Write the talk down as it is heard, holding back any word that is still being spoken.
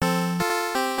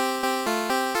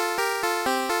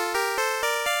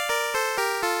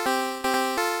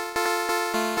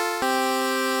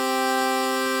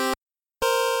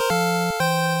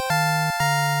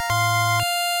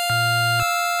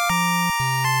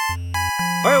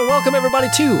welcome everybody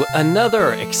to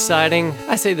another exciting,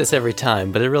 I say this every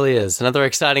time, but it really is, another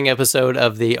exciting episode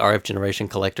of the RF Generation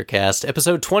Collector Cast,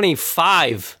 episode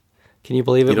 25. Can you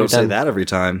believe it? You don't say that every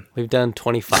time. We've done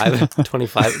 25,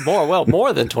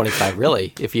 more than 25,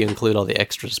 really, if you include all the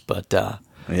extras, but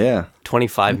yeah,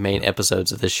 25 main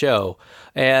episodes of the show.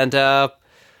 And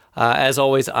as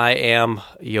always, I am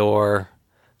your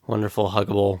wonderful,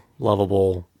 huggable,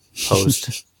 lovable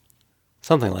host.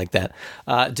 Something like that.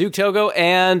 Duke Togo,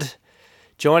 and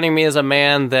joining me is a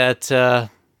man that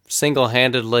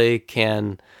single-handedly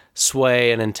can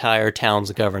sway an entire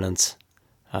town's governance,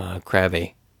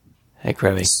 Krabby. Hey,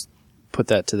 Krabby. Put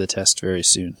that to the test very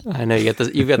soon. I know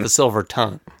you've got the silver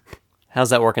tongue.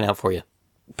 How's that working out for you?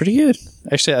 Pretty good.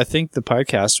 Actually, I think the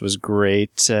podcast was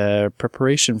great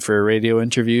preparation for radio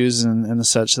interviews and the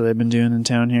such that I've been doing in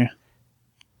town here.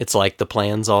 It's like the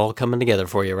plan's all coming together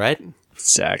for you, right?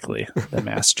 Exactly. The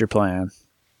master plan.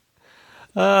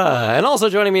 And also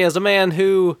joining me is a man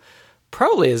who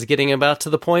probably is getting about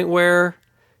to the point where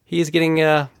he's getting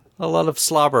a lot of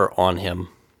slobber on him.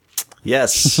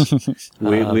 Yes.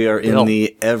 we are in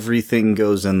the everything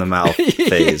goes in the mouth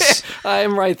phase. Yeah,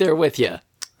 I'm right there with you.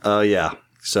 Yeah.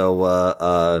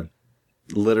 So,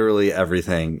 literally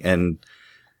everything. And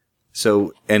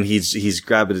he's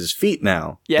grabbing his feet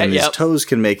now. Yeah, and his toes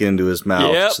can make it into his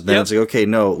mouth. Yep, so then it's like, okay,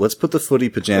 no, let's put the footy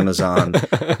pajamas on.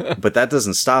 But that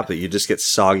doesn't stop it. You just get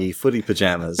soggy footy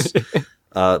pajamas.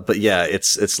 But yeah,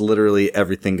 it's literally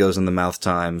everything goes in the mouth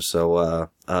time. So,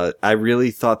 I really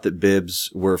thought that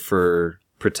bibs were for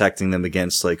protecting them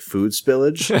against like food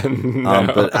spillage.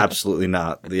 No. But absolutely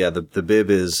not. Yeah, the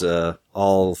bib is,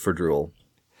 all for drool.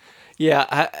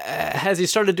 Yeah. Has he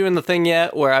started doing the thing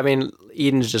yet where, I mean,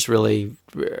 Eden's just really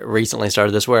recently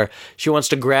started this, where she wants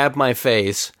to grab my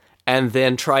face and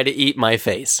then try to eat my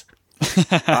face?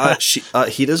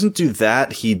 He doesn't do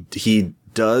that. He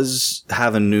does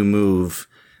have a new move.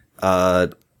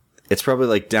 It's probably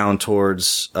like down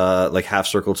towards, like half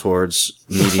circle towards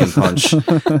medium punch.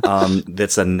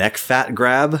 That's a neck fat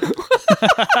grab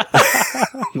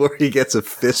where he gets a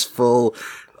fistful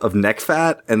of neck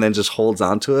fat and then just holds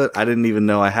onto it. I didn't even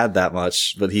know I had that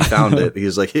much, but he found it. He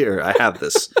was like, here, I have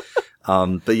this.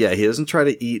 But yeah, he doesn't try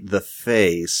to eat the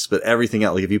face, but everything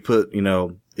else. Like if you put,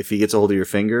 if he gets a hold of your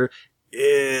finger,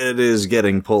 it is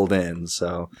getting pulled in.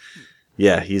 So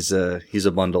yeah, he's a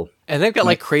bundle. And they've got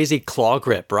like crazy claw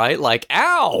grip, right? Like,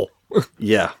 ow!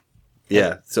 Yeah.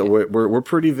 Yeah. So we're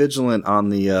pretty vigilant on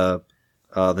the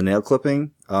nail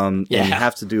clipping. And you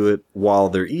have to do it while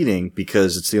they're eating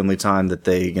because it's the only time that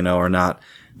they, are not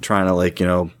trying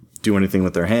to do anything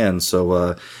with their hands.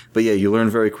 So, but yeah, you learn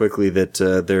very quickly that,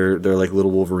 they're like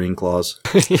little Wolverine claws.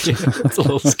 It's a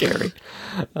little scary.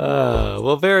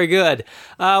 Well, very good.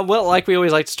 Well, like we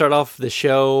always like to start off the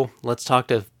show, let's talk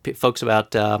to folks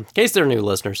about, in case they're new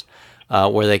listeners,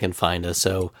 where they can find us.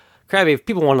 So, Krabby, if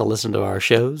people want to listen to our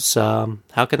shows,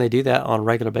 how can they do that on a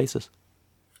regular basis?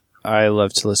 I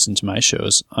love to listen to my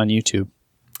shows on YouTube.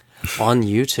 On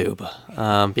YouTube.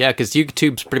 Yeah, because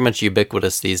YouTube's pretty much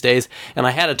ubiquitous these days. And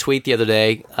I had a tweet the other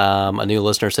day. A new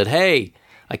listener said, hey,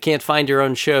 I can't find your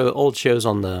old shows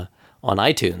on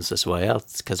iTunes this way.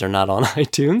 It's because they're not on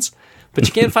iTunes. But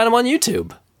you can't find them on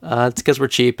YouTube. It's because we're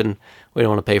cheap and we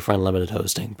don't want to pay for unlimited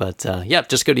hosting. But yeah,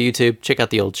 just go to YouTube. Check out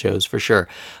the old shows for sure.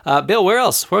 Bill, where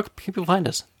else? Where can people find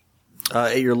us?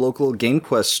 At your local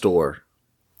GameQuest store.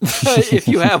 If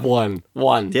you have one.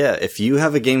 Yeah, if you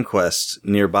have a GameQuest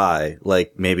nearby,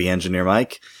 like maybe Engineer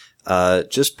Mike,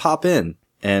 just pop in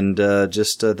and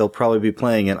they'll probably be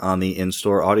playing it on the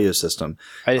in-store audio system.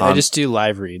 I just do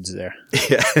live reads there.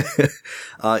 Yeah.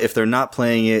 If they're not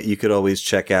playing it, you could always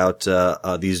check out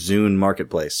the Zune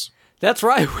Marketplace. That's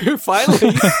right. We're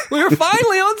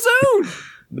finally on Zune.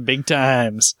 The big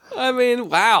times. I mean,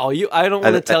 wow. I don't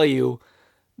want to tell you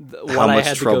what how I much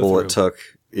had to trouble go it took.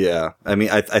 Yeah. I mean,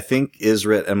 I think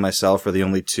Isrit and myself are the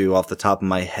only two off the top of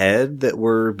my head that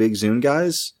were big Zune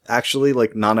guys, actually,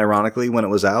 like non-ironically when it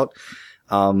was out.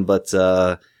 But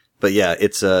yeah,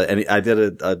 it's, and I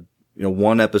did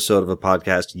one episode of a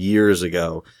podcast years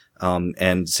ago.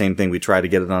 And same thing. We tried to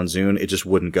get it on Zune. It just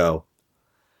wouldn't go.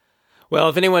 Well,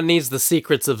 if anyone needs the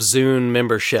secrets of Zune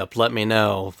membership, let me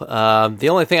know. The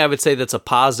only thing I would say that's a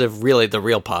positive, really the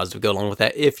real positive, go along with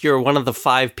that, if you're one of the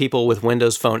 5 people with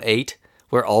Windows Phone 8,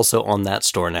 we're also on that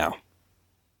store now.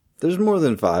 There's more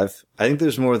than 5. I think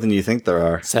there's more than you think there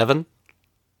are. 7?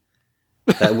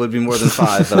 That would be more than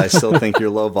 5, but I still think you're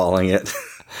lowballing it.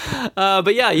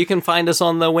 But yeah, you can find us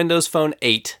on the Windows Phone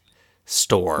 8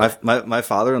 store. My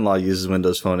father-in-law uses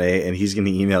Windows Phone 8, and he's going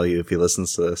to email you if he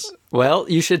listens to this. Well,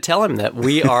 you should tell him that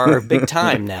we are big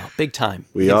time now. Big time.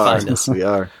 We are. Find us. We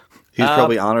are. He's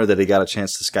probably honored that he got a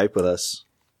chance to Skype with us.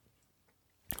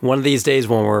 One of these days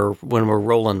when we're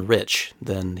rolling rich,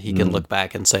 then he can look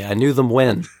back and say, I knew them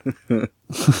when. You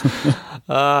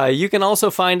can also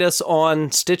find us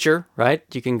on Stitcher, right?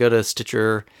 You can go to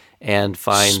Stitcher and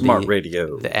find Smart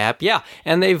Radio, the app. Yeah,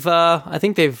 and they've I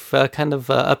think they've kind of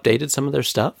updated some of their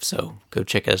stuff, so go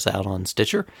check us out on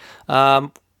Stitcher.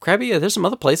 Krabby, there's some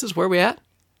other places. Where are we at?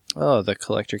 Oh, the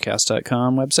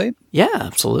collectorcast.com website? Yeah,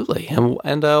 absolutely. And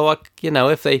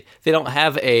if they don't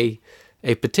have a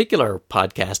particular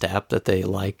podcast app that they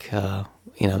like,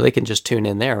 they can just tune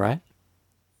in there, right?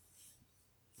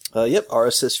 Yep,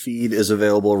 RSS feed is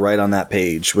available right on that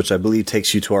page, which I believe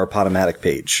takes you to our Podomatic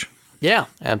page. Yeah,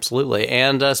 absolutely.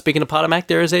 And speaking of Podomatic,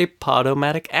 there is a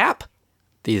Podomatic app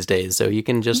these days, so you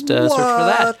can just search for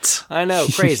that. I know,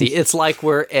 crazy. It's like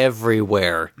we're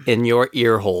everywhere in your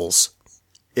ear holes.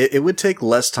 It would take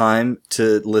less time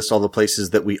to list all the places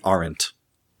that we aren't.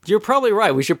 You're probably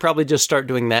right. We should probably just start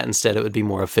doing that instead. It would be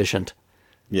more efficient.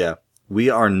 Yeah. We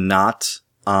are not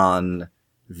on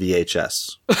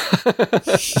VHS.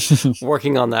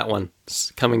 Working on that one.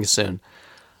 It's coming soon.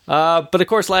 But of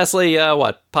course, lastly,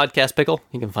 Podcast Pickle?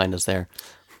 You can find us there.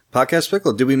 Podcast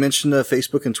Pickle. Did we mention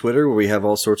Facebook and Twitter where we have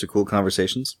all sorts of cool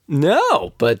conversations?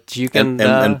 No, but you can...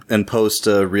 And post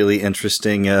really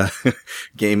interesting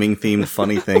gaming-themed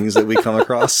funny things that we come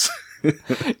across.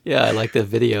 Yeah, I like the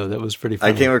video. That was pretty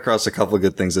funny. I came across a couple of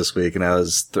good things this week, and I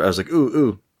was like,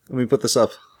 ooh, let me put this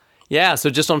up. Yeah, so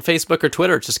just on Facebook or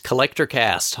Twitter, just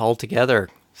CollectorCast all together.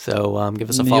 So give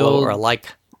us a follow or a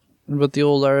like. What about the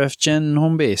old RF Gen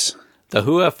home base? The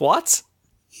Who What's?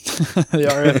 The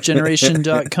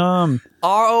rfgeneration.com.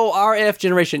 RF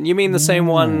Generation. You mean the same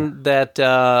one that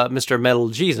Mr. Metal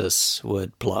Jesus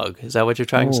would plug? Is that what you're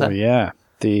trying to say? Oh, yeah.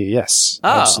 Yes,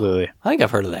 absolutely. I think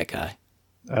I've heard of that guy.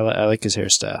 I like his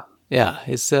hairstyle. Yeah,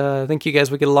 I think you guys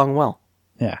would get along well.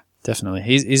 Yeah, definitely.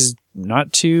 He's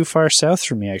not too far south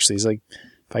from me, actually. He's like,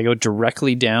 if I go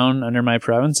directly down under my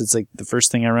province, it's like the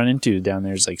first thing I run into down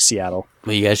there is like Seattle.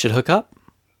 Well, you guys should hook up.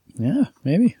 Yeah,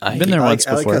 maybe. I've been there once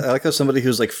before. I like how somebody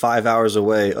who's like 5 hours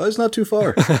away. Oh, it's not too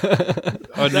far.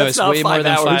 Oh, no, it's way more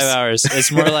than 5 hours.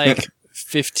 It's more like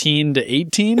 15 to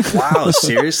 18. Wow,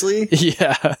 seriously?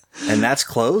 Yeah. And that's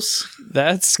close?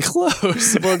 That's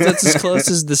close. Well, that's as close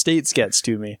as the States gets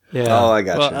to me. Yeah. Oh, I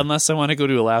got Well, you. unless I want to go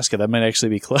to Alaska, that might actually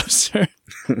be closer.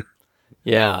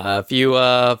 Yeah, if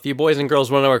you boys and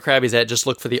girls want to know where Krabby's at, just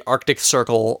look for the Arctic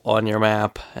Circle on your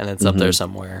map, and it's up there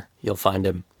somewhere. You'll find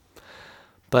him.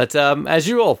 But as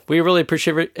usual, we really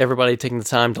appreciate everybody taking the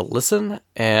time to listen.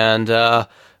 And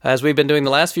as we've been doing the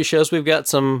last few shows, we've got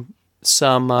some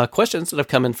questions that have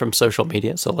come in from social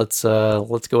media. So let's go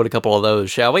with a couple of those,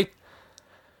 shall we?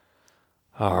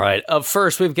 All right. Up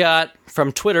first, we've got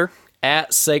from Twitter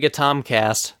at Sega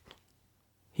Tomcast.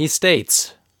 He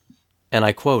states, and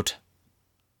I quote,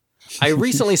 "I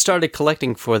recently started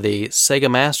collecting for the Sega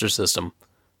Master System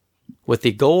with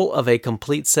the goal of a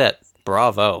complete set."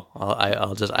 Bravo. I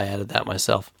added that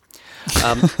myself.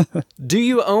 Do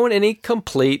you own any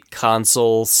complete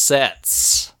console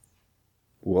sets?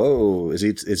 Whoa.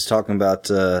 Is talking about,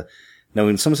 now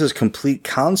when someone says complete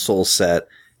console set,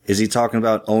 is he talking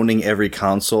about owning every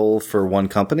console for one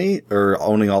company or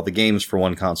owning all the games for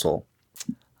one console?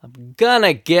 I'm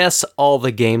gonna guess all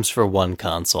the games for one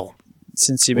console.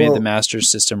 Since you made the Master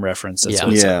System reference, that's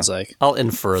what it sounds like. I'll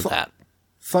infer that.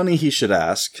 Funny he should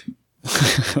ask.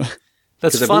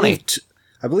 That's funny.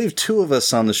 I believe two of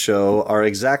us on the show are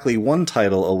exactly one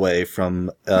title away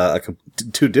from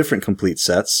two different complete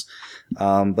sets.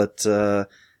 But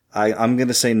I'm going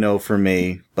to say no for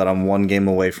me, but I'm one game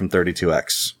away from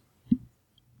 32X.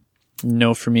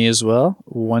 No for me as well.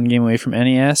 One game away from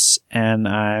NES,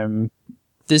 and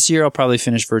this year I'll probably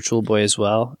finish Virtual Boy as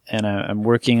well, and I'm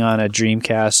working on a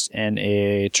Dreamcast and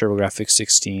a TurboGrafx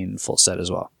 16 full set as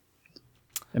well.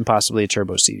 And possibly a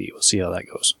Turbo CD. We'll see how that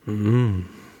goes.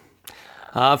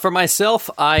 For myself,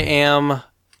 I am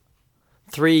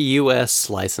 3 U.S.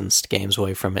 licensed games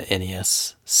away from an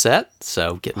NES set,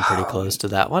 so getting pretty close to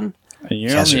that one. And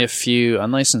you're only a few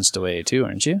unlicensed away too,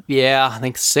 aren't you? Yeah, I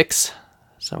think 6,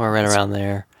 somewhere right around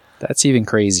there. That's even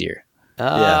crazier.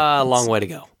 A long way to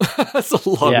go. That's a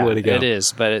long way to go. It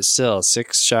is, but it's still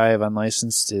 6 shy of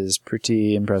unlicensed is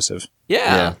pretty impressive.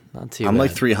 Yeah. Not too I'm bad.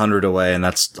 like 300 away, and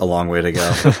that's a long way to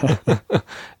go.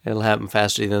 It'll happen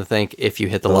faster than you think if you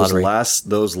hit the lottery.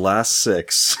 Those last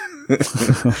 6.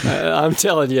 I'm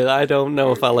telling you, I don't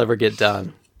know if I'll ever get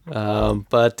done.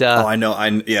 But I know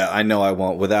I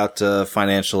won't. Without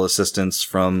financial assistance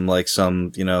from like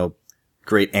some,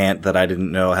 great aunt that I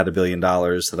didn't know had $1 billion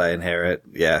that I inherit.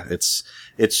 Yeah,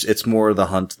 it's more the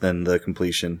hunt than the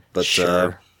completion. But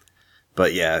sure.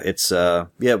 But yeah, it's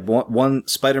one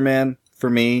Spider-Man for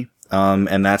me,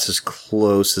 and that's as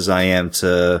close as I am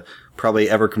to probably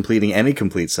ever completing any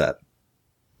complete set.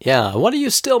 Yeah, what are you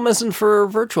still missing for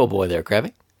Virtual Boy there,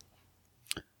 Krabby?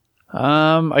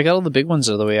 I got all the big ones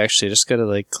out of the way, actually. I just got to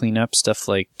like clean up stuff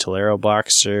like Tolero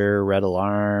Boxer, Red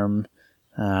Alarm,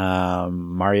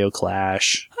 Mario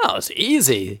Clash. Oh, it's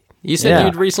easy. You said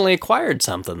you'd recently acquired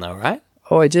something, though, right?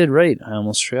 Oh, I did, right. I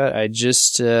almost forgot. I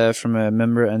just, from a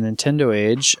member at Nintendo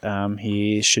Age,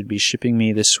 he should be shipping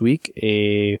me this week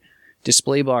a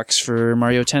display box for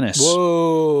Mario Tennis.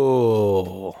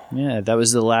 Whoa. Yeah, that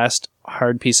was the last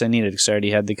hard piece I needed, because I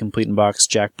already had the Complete in Box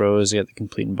Jack Bros, I got the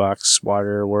Complete in Box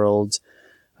Water World.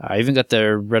 I even got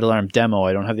the Red Alarm demo.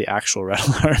 I don't have the actual Red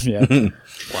Alarm yet.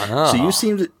 Wow.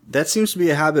 So that seems to be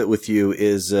a habit with you,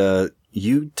 is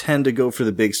you tend to go for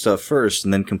the big stuff first,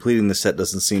 and then completing the set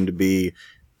doesn't seem to be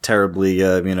terribly,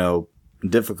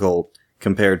 difficult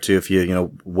compared to if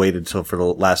you waited till for the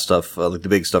last stuff, like the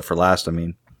big stuff for last, I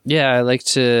mean. Yeah, I like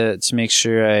to make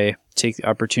sure I take the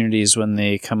opportunities when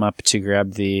they come up to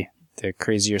grab the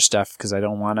crazier stuff, because I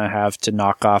don't want to have to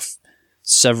knock off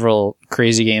several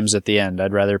crazy games at the end.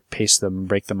 I'd rather pace them and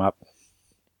break them up.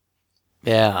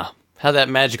 Yeah. How'd that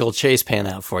magical chase pan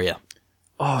out for you?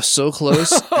 Oh, so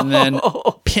close. And then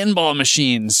pinball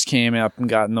machines came up and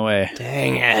got in the way.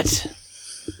 Dang it.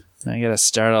 I got to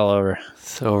start all over.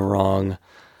 So wrong.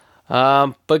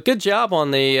 But good job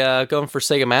on the going for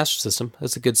Sega Master System.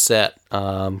 That's a good set.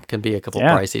 Can be a couple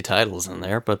pricey titles in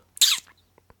there, but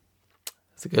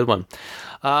it's a good one.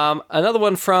 Another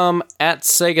one from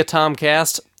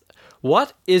 @SegaTomcast.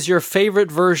 What is your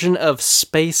favorite version of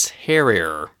Space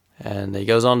Harrier? And he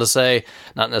goes on to say,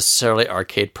 not necessarily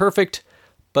arcade perfect,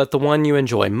 but the one you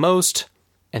enjoy most.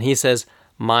 And he says,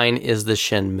 mine is the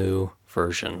Shenmue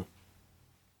version.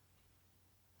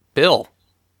 Bill,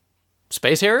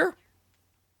 Space Harrier?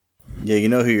 Yeah, you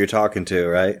know who you're talking to,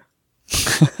 right?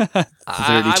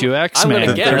 32X, I'm man.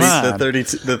 gonna guess.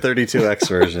 The 32X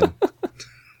version.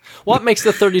 What makes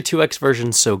the 32X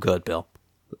version so good, Bill?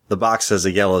 The box has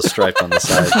a yellow stripe on the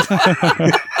side.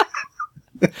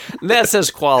 That says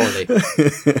quality.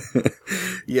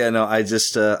 Yeah, no, I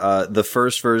just, the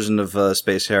first version of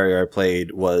Space Harrier I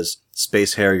played was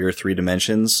Space Harrier 3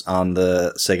 Dimensions on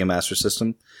the Sega Master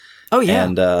System. Oh, yeah.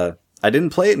 And I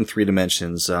didn't play it in 3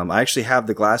 dimensions. I actually have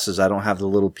the glasses. I don't have the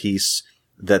little piece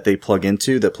that they plug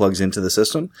into that plugs into the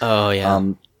system. Oh, yeah.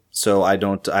 So I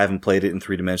haven't played it in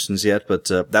 3 dimensions yet, but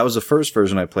that was the first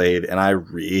version I played, and I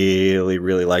really,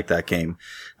 really liked that game.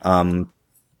 So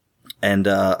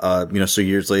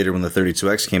years later when the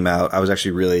 32X came out, I was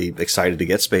actually really excited to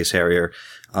get Space Harrier.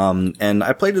 And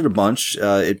I played it a bunch.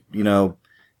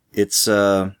 It's,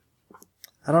 I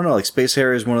don't know, like Space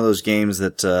Harrier is one of those games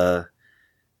that,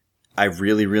 I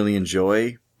really, really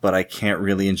enjoy, but I can't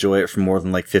really enjoy it for more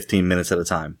than like 15 minutes at a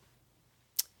time.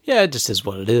 Yeah, it just is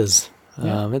what it is.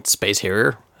 Yeah. It's Space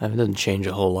Harrier. It doesn't change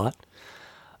a whole lot.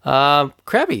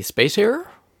 Krabby, Space Harrier?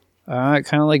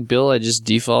 Kind of like Bill, I just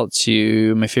default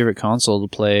to my favorite console to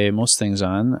play most things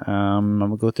on. I'm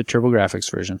going to go with the TurboGrafx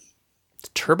version. The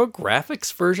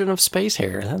TurboGrafx version of Space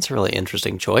Harrier. That's a really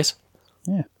interesting choice.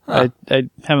 Yeah. Huh. I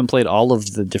haven't played all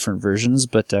of the different versions,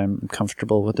 but I'm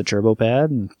comfortable with the Turbo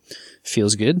Pad and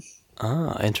feels good.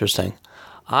 Ah, interesting.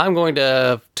 I'm going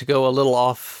to go a little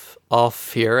off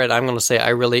here, and I'm going to say I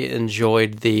really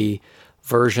enjoyed the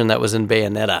version that was in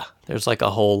Bayonetta. There's like a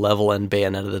whole level in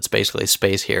Bayonetta that's basically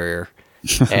Space Harrier,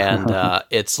 and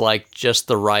it's like just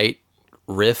the right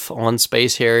riff on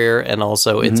Space Harrier and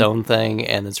also its own thing,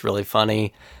 and it's really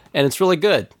funny, and it's really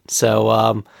good.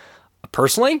 So,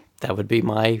 personally, that would be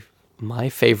my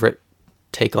favorite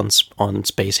take on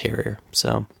Space Harrier.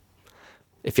 So,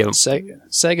 if you haven't,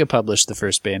 Sega published the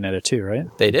first Bayonetta too, right?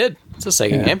 They did. It's a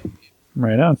Sega game.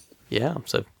 Right on. Yeah,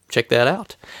 so check that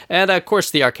out. And of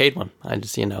course, the arcade one. I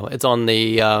just it's on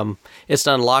the it's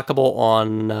unlockable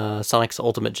on Sonic's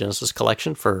Ultimate Genesis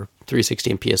Collection for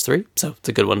 360 and PS3. So it's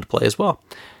a good one to play as well.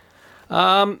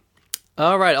 All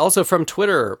right. Also from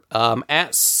Twitter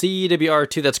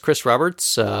 @CWR2. That's Chris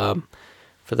Roberts. For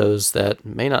those that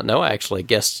may not know, I actually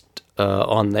guest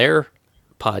on their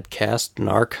podcast,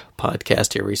 NARC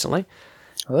podcast, here recently.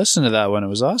 I listened to that one. It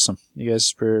was awesome. You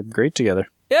guys were great together.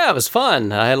 Yeah, it was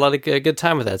fun. I had a lot of good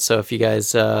time with that. So if you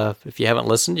guys, if you haven't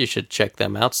listened, you should check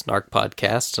them out. Snark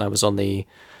Podcast. And I was on the,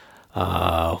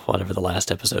 whatever the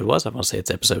last episode was. I want to say it's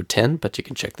episode 10, but you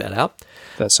can check that out.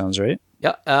 That sounds right.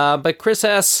 Yeah. But Chris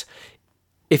asks,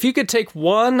 if you could take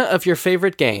one of your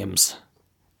favorite games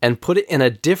and put it in a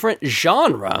different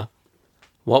genre,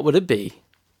 what would it be?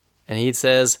 And he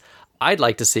says, I'd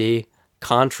like to see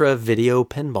Contra Video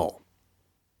Pinball.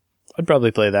 I'd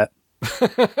probably play that.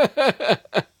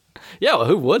 Yeah, well,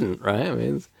 who wouldn't, right? I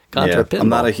mean, it's Contra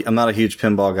pinball. I'm not a huge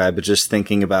pinball guy, but just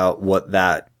thinking about what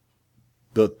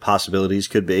the possibilities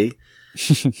could be.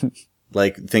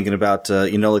 Like thinking about,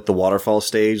 like the waterfall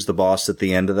stage, the boss at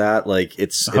the end of that, like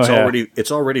it's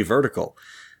already vertical.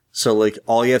 So like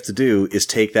all you have to do is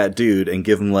take that dude and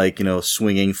give him like,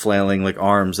 swinging, flailing like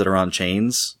arms that are on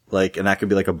chains. Like, and that could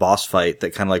be like a boss fight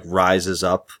that kind of like rises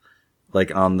up like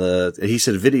he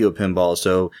said video pinball.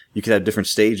 So you could have different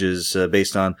stages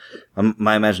based on,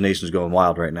 my imagination is going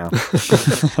wild right now.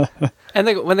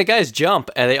 And when the guys jump,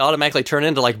 they automatically turn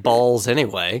into like balls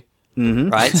anyway. Mm-hmm.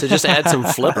 Right? So just add some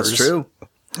flippers. That's true.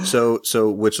 So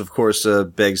which of course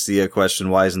begs the question,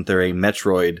 why isn't there a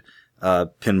Metroid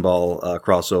pinball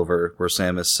crossover where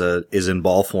Samus is in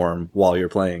ball form while you're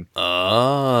playing?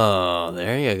 Oh,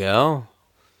 there you go.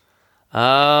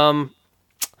 All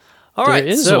right. There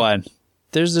is one.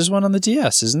 There's one on the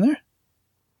DS, isn't there?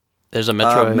 There's a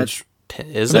Metroid.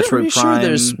 Is there? Pretty sure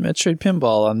there's Metroid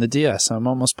Pinball on the DS. I'm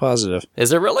almost positive. Is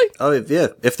there really? Oh yeah.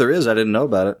 If there is, I didn't know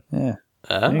about it. Yeah.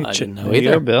 I didn't know either.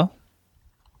 either. Go, Bill.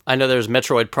 I know there's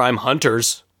Metroid Prime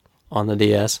Hunters on the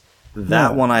DS.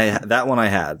 That one I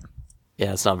had.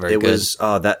 Yeah, it's not very good.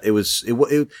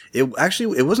 It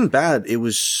actually wasn't bad.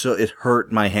 It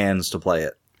hurt my hands to play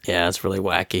it. Yeah, it's really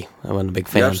wacky. I wasn't a big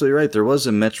fan. You're absolutely right. There was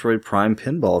a Metroid Prime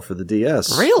pinball for the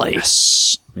DS. Really?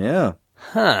 Yes. Yeah.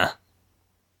 Huh.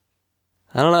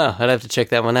 I don't know. I'd have to check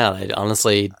that one out. I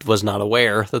honestly was not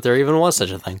aware that there even was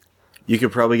such a thing. You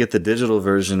could probably get the digital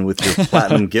version with your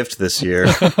platinum gift this year.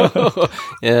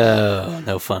 Yeah,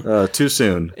 no fun. Too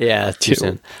soon. Yeah, too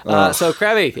soon. So,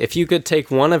 Krabby, if you could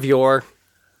take one of your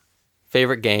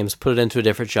favorite games, put it into a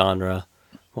different genre,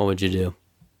 what would you do?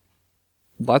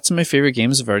 Lots of my favorite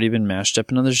games have already been mashed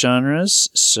up in other genres,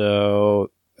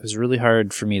 so it was really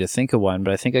hard for me to think of one,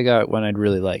 but I think I got one I'd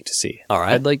really like to see. All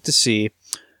right. I'd like to see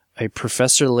a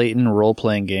Professor Layton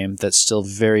role-playing game that's still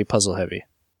very puzzle-heavy.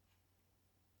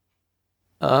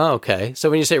 Oh, okay.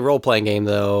 So when you say role-playing game,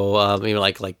 though, maybe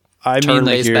like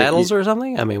turn-based battles or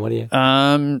something? I mean, what do you...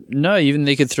 No, even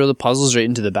they could throw the puzzles right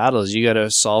into the battles. You got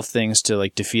to solve things to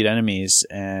like defeat enemies,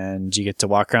 and you get to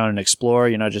walk around and explore.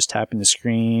 You're not just tapping the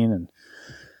screen. And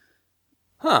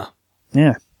Huh.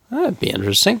 Yeah. That'd be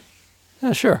interesting.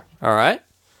 Yeah, sure. All right,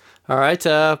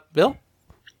 Bill?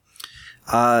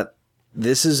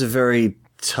 This is a very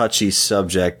touchy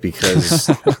subject because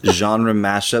genre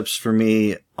mashups for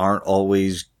me aren't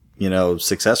always,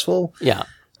 successful. Yeah.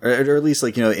 Or at least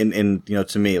like, in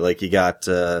to me, like you got,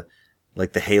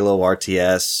 like the Halo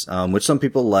RTS, which some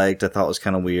people liked. I thought was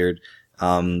kind of weird.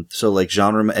 So like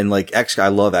genre and like I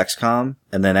love XCOM,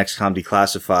 and then XCOM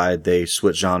Declassified, they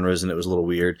switched genres and it was a little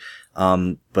weird.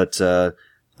 But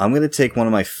I'm going to take one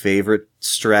of my favorite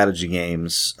strategy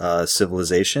games,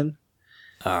 Civilization.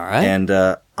 All right. And,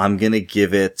 I'm going to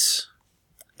give it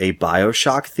a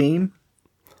BioShock theme.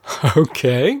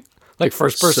 Okay. Like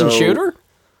first-person shooter?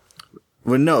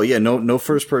 Well, no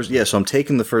first person. Yeah, so I'm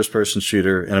taking the first person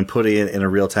shooter and I'm putting it in a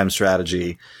real-time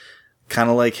strategy, kind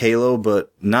of like Halo,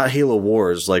 but not Halo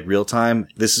Wars, like real time.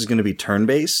 This is going to be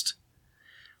turn-based.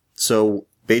 So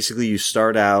basically you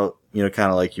start out, kind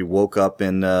of like you woke up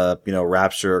in,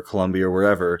 Rapture or Columbia or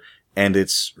wherever, and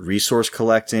it's resource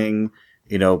collecting,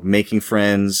 making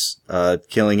friends,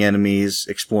 killing enemies,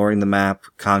 exploring the map,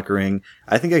 conquering.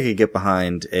 I think I could get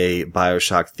behind a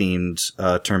BioShock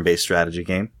themed, turn-based strategy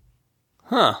game.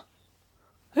 Huh.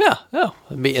 Yeah. Oh,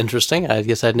 it'd be interesting. I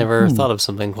guess I'd never thought of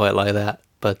something quite like that.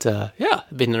 But, yeah,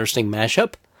 it'd be an interesting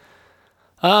mashup.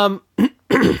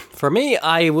 For me,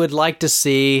 I would like to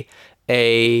see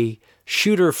a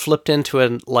shooter flipped into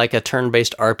a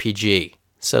turn-based RPG.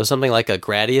 So something like a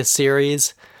Gradius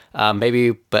series,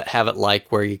 maybe, but have it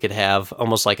like where you could have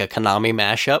almost like a Konami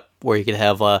mashup, where you could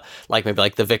have maybe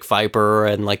the Vic Viper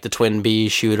and like the Twin Bee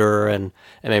shooter and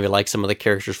maybe like some of the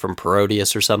characters from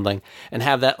Parodius or something, and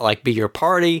have that like be your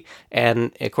party.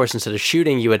 And of course, instead of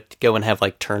shooting, you would go and have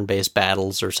like turn-based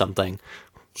battles or something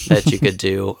that you could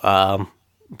do.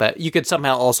 But you could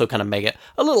somehow also kind of make it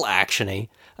a little actiony,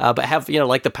 but have,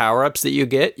 like the power-ups that you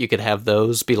get, you could have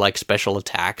those be like special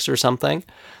attacks or something.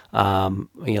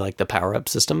 Like the power-up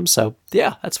system. So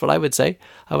yeah, that's what I would say.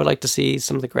 I would like to see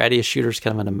some of the Gradius shooters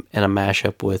kind of in a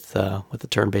mashup with a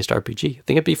turn-based RPG. I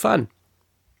think it'd be fun.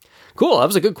 Cool. That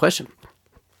was a good question.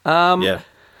 Yeah.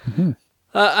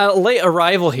 A late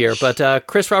arrival here, but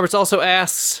Chris Roberts also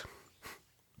asks,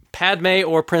 Padme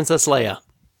or Princess Leia?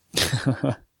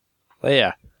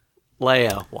 Leia.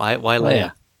 Leia. Why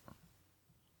Leia?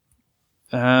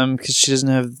 Because she doesn't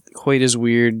have quite as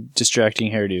weird,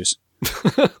 distracting hairdos.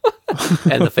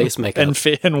 and the face makeup.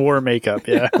 And war makeup,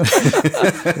 yeah.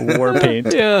 War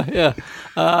paint. Yeah.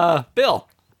 Bill.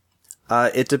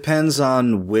 It depends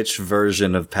on which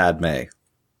version of Padme.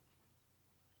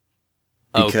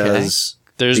 Because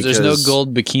There's no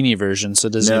gold bikini version, so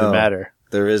it doesn't even matter.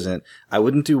 There isn't. I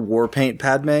wouldn't do war paint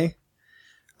Padme.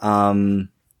 And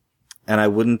I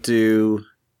wouldn't do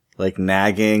like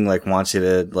nagging, like wants you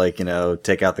to like,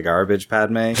 take out the garbage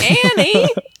Padme. Annie.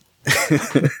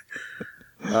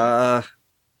 I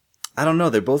don't know.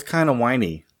 They're both kind of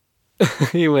whiny.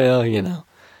 Well,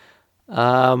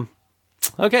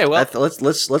 okay, well,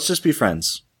 let's just be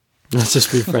friends. Let's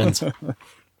just be friends.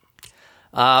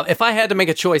 If I had to make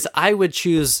a choice, I would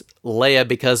choose Leia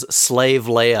because Slave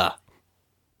Leia.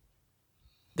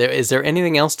 Is there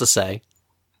anything else to say?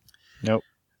 Nope.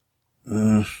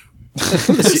 See,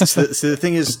 the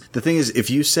thing is,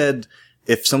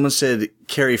 if someone said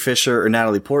Carrie Fisher or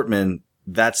Natalie Portman,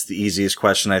 that's the easiest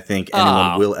question I think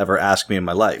anyone will ever ask me in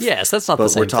my life. Yes, that's not the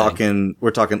same thing.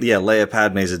 We're talking, Leia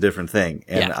Padme is a different thing.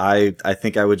 And I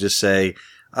think I would just say,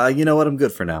 you know what, I'm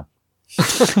good for now.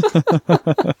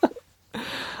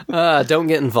 Don't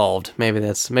get involved. Maybe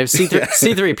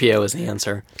C3PO is the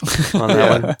answer on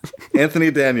that one.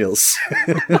 Anthony Daniels.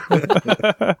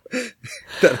 That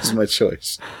is my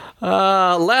choice.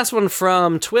 Last one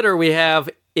from Twitter, we have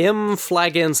M.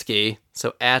 Flaginski.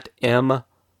 So at M,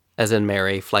 as in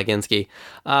Mary, Flaginski.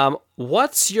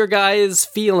 What's your guys'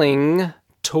 feeling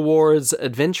towards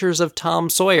Adventures of Tom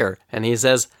Sawyer? And he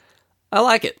says, I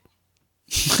like it.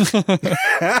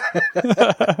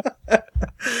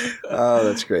 Oh,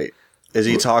 that's great. Is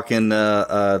he talking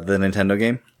the Nintendo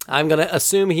game? I'm going to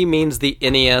assume he means the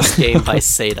NES game by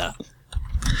Sega.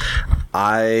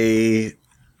 I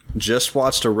just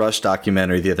watched a Rush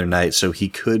documentary the other night, so he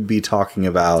could be talking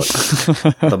about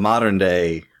the modern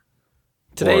day.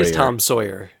 Today's Tom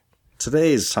Sawyer.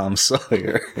 Today's Tom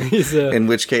Sawyer. He's in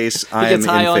which case, I am in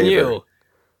high on favor. You.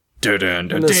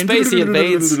 When the space he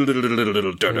invades.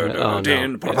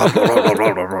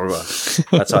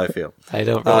 That's how I feel. I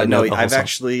don't really know. No, I've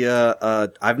actually,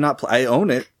 I've not. I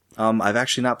own it. I've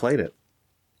actually not played it.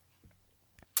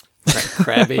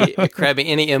 Krabby,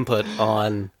 any input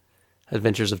on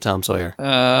Adventures of Tom Sawyer? 4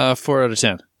 out of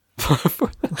 10.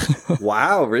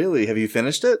 Wow, really? Have you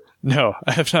finished it? No,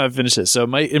 I have not finished it. So it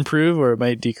might improve or it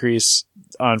might decrease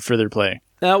on further playing.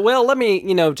 Well, let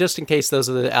me, just in case those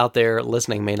out there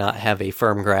listening may not have a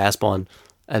firm grasp on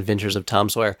Adventures of Tom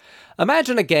Sawyer.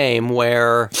 Imagine a game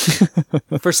where,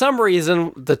 for some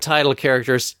reason, the title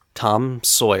character is Tom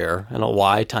Sawyer. I don't know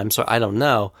why Tom Sawyer, I don't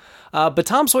know. But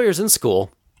Tom Sawyer's in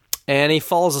school, and he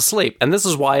falls asleep. And this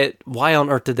is why on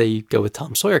earth did they go with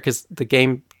Tom Sawyer? Because the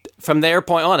game, from their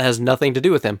point on, has nothing to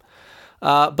do with him.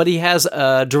 But he has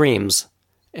dreams,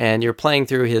 and you're playing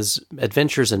through his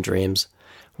adventures in dreams,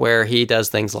 where he does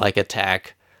things like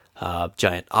attack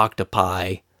giant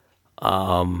octopi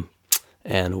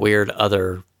and weird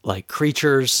other like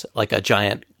creatures, like a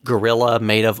giant gorilla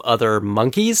made of other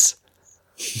monkeys.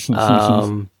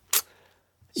 Yeah.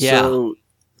 So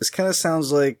this kind of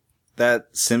sounds like that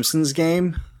Simpsons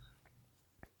game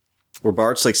where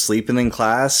Bart's like sleeping in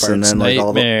class, Bart's and then like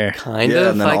all the and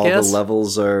then all guess. the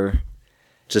levels are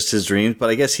just his dreams. But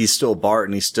I guess he's still Bart,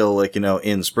 and he's still like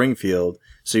in Springfield.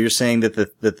 So you're saying that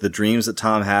the dreams that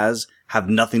Tom has have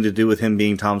nothing to do with him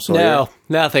being Tom Sawyer? No,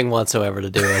 nothing whatsoever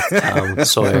to do with Tom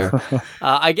Sawyer.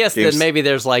 I guess then maybe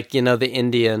there's like, the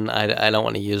Indian, I don't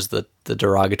want to use the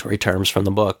derogatory terms from the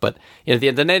book, but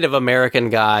the Native American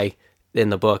guy in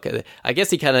the book, I guess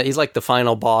he's like the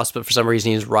final boss, but for some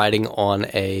reason he's riding on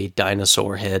a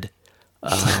dinosaur head.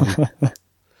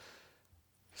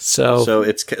 So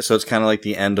it's kind of like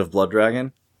the end of Blood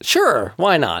Dragon? Sure,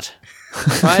 why not?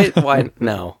 Right? Why?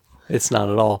 No, it's not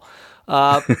at all.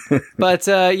 But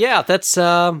yeah, that's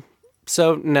so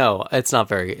no, it's not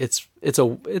very. It's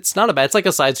not a bad. It's like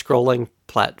a side-scrolling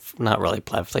not really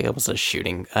plat. It's like it was a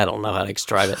shooting. I don't know how to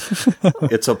describe it.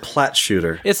 It's a plat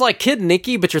shooter. It's like Kid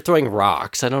Nicky, but you're throwing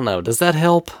rocks. I don't know. Does that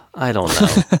help? I don't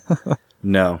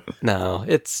know. No,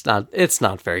 it's not. It's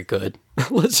not very good.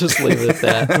 Let's just leave it at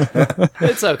that.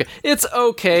 It's okay. It's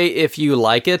okay if you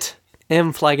like it,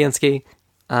 M. Flaginski.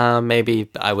 Maybe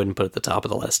I wouldn't put it at the top of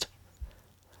the list.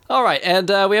 All right, and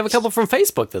we have a couple from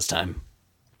Facebook this time.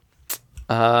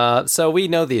 So we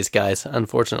know these guys,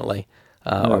 unfortunately,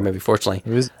 or maybe fortunately.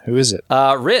 Who is it?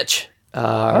 Rich,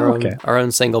 our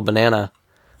own single banana.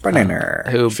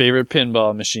 Banana. Favorite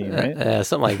pinball machine, right?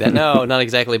 Something like that. No, not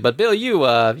exactly. But Bill, you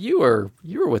were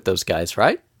with those guys,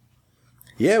 right?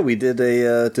 Yeah, we did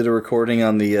a recording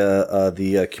on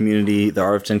the community, the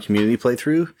RF10 community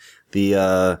playthrough,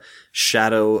 the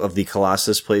Shadow of the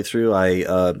Colossus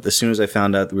playthrough. As soon as I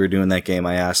found out that we were doing that game,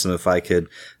 I asked them if I could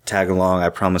tag along. I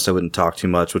promised I wouldn't talk too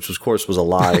much, which of course was a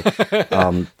lie.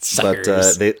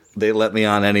 But they let me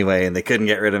on anyway, and they couldn't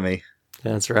get rid of me.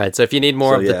 That's right. So if you need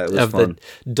more the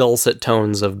dulcet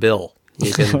tones of Bill,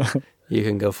 you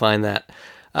can go find that.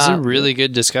 It's a really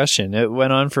good discussion. It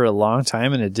went on for a long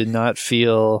time, and it did not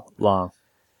feel long.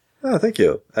 Oh, thank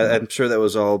you. I'm sure that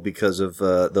was all because of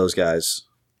those guys.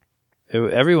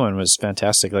 Everyone was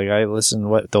fantastic. Like, I listened,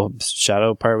 the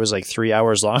Shadow part was like 3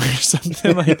 hours long or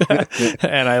something like that.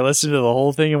 And I listened to the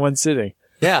whole thing in one sitting.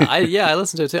 I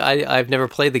listened to it too. I've never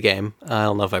played the game. I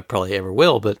don't know if I probably ever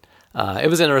will, but it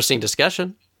was an interesting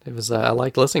discussion. It was, I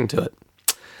liked listening to it.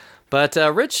 But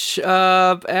Rich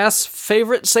asks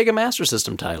favorite Sega Master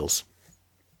System titles.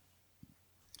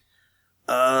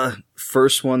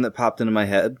 First one that popped into my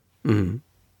head,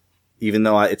 even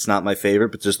though it's not my favorite,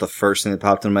 but just the first thing that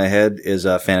popped into my head is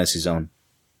Fantasy Zone.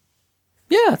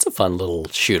 Yeah, it's a fun little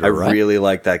shooter. I really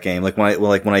like that game. Like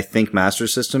when I think Master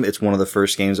System, it's one of the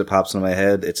first games that pops into my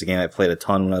head. It's a game I played a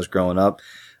ton when I was growing up.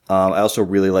 I also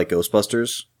really like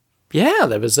Ghostbusters. Yeah,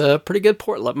 that was a pretty good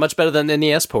port. Much better than the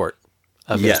NES port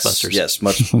of Ghostbusters. Yes,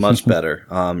 much better.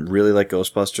 Really like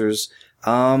Ghostbusters.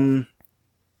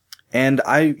 And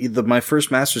my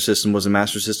first Master System was a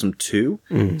Master System 2.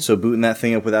 So booting that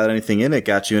thing up without anything in it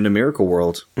got you into Miracle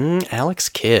World. Alex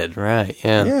Kidd, right?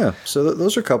 Yeah. Yeah. So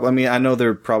those are a couple. I mean, I know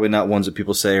they're probably not ones that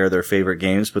people say are their favorite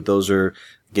games, but those are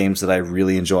games that I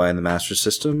really enjoy on the Master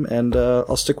System, and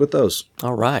I'll stick with those.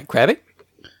 All right, Krabby.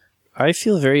 I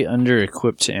feel very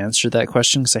under-equipped to answer that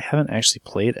question because I haven't actually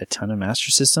played a ton of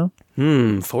Master System.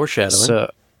 Foreshadowing.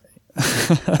 So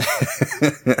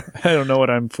I don't know what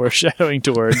I'm foreshadowing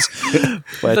towards.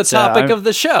 But, the topic of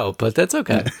the show, but that's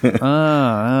okay. No,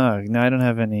 I don't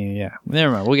have any. Yeah,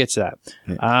 never mind. We'll get to that.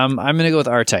 I'm going to go with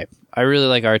R-Type. I really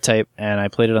like R-Type, and I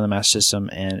played it on the Master System,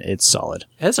 and it's solid.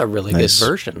 It's a really good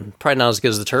version. Probably not as good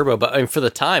as the Turbo, but I mean, for the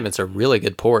time, it's a really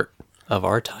good port of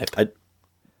R-Type.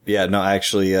 Yeah, no,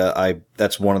 actually,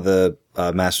 that's one of the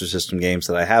Master System games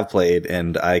that I have played,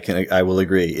 and I will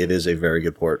agree, it is a very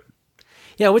good port.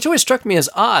 Yeah, which always struck me as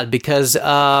odd because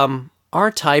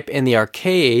R-Type in the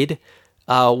arcade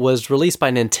was released by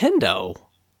Nintendo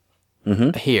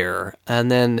here,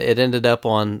 and then it ended up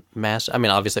on Master. I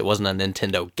mean, obviously, it wasn't a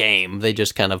Nintendo game; they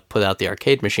just kind of put out the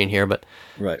arcade machine here. But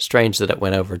strange that it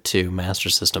went over to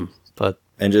Master System.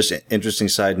 And just interesting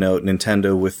side note,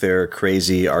 Nintendo with their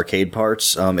crazy arcade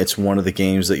parts, it's one of the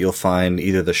games that you'll find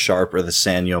either the Sharp or the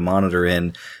Sanyo monitor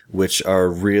in, which are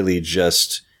really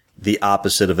just the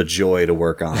opposite of a joy to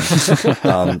work on.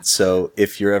 So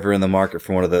if you're ever in the market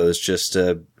for one of those, just,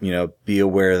 be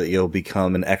aware that you'll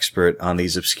become an expert on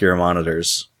these obscure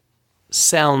monitors.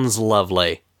 Sounds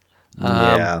lovely.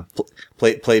 Yeah.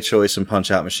 Play Choice and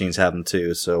Punch-Out machines have them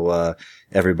too, so,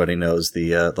 everybody knows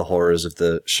the horrors of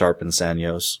the Sharp and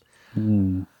Sanyos.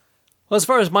 Well, as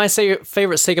far as my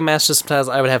favorite Sega Master System titles,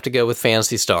 I would have to go with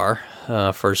Phantasy Star,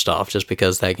 first off, just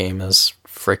because that game is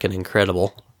freaking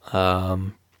incredible.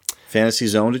 Fantasy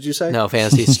Zone, did you say? No,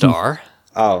 Phantasy Star.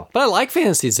 Oh. But I like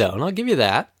Phantasy Zone, I'll give you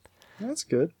that. That's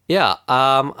good. Yeah,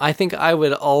 I think I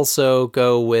would also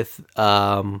go with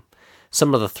some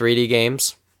of the 3D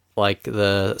games, like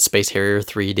the Space Harrier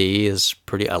 3D is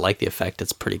pretty, I like the effect,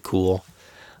 it's pretty cool.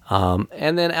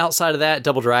 And then outside of that,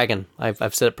 Double Dragon.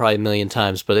 I've said it probably a million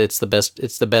times, but it's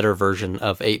the better version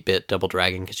of 8-bit Double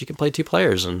Dragon because you can play 2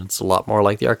 players and it's a lot more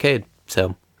like the arcade.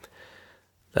 So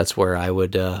that's where I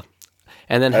would.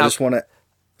 And then I just want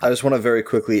to very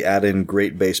quickly add in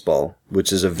Great Baseball,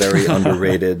 which is a very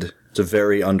underrated. It's a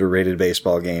very underrated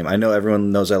baseball game. I know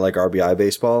everyone knows I like RBI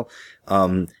baseball.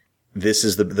 This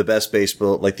is the best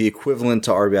baseball, like the equivalent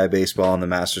to RBI baseball on the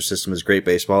Master System is Great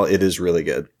Baseball. It is really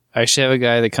good. I actually have a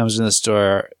guy that comes in the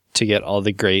store to get all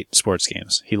the great sports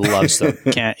games. He loves them.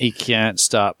 He can't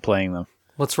stop playing them.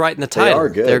 What's right in the title? They are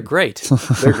good. They're great.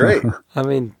 They're great. I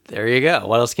mean, there you go.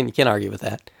 What else can you argue with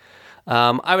that?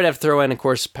 I would have to throw in, of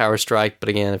course, Power Strike. But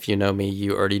again, if you know me,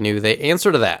 you already knew the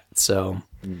answer to that. So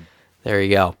there you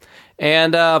go.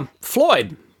 And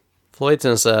Floyd. Floyd's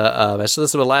in this. So this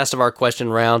is the last of our question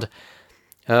round.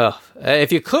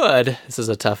 If you could, this is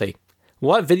a toughie.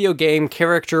 What video game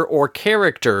character or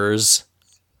characters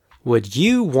would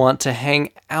you want to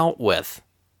hang out with?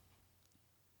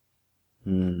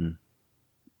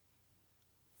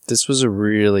 This was a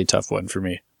really tough one for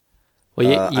me. Well,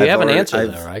 you have an answer,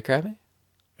 though, right, Krabby?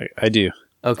 I do.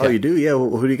 Okay. Oh, you do? Yeah.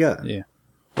 Well, who do you got? Yeah.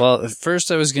 Well, at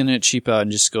first I was going to cheap out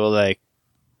and just go like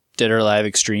Dead or Alive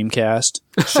Extreme Cast.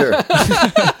 Sure.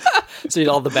 So you did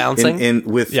all the bouncing.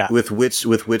 With which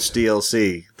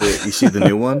DLC? You see the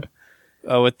new one?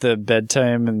 Oh, with the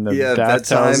bedtime and the bath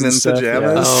bedtime towels and stuff.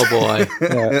 pajamas. Oh boy.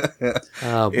 Yeah.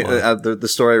 Oh boy. The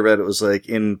story I read, it was like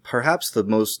in perhaps the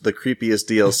creepiest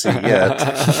DLC yet.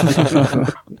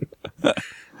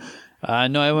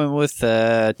 No, I went with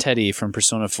Teddy from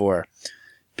Persona 4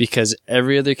 because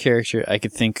every other character I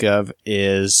could think of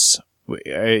is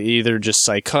either just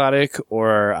psychotic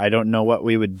or I don't know what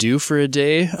we would do for a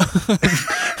day.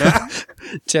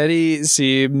 Teddy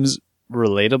seems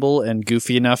relatable and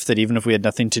goofy enough that even if we had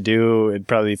nothing to do, it'd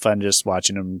probably be fun just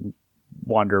watching him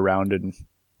wander around and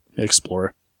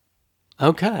explore.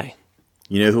 Okay.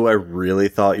 You know who I really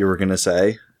thought you were going to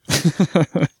say?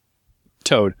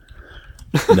 Toad.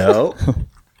 No.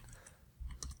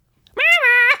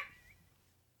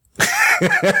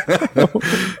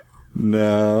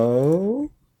 No.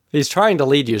 He's trying to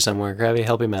lead you somewhere. Krabby,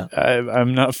 help him out.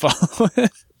 I'm not following.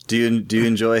 Do you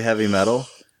enjoy heavy metal?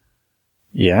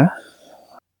 Yeah.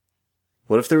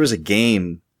 What if there was a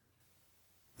game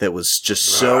that was just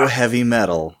so heavy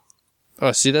metal?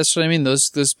 Oh, see, that's what I mean.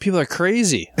 Those people are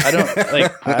crazy. I don't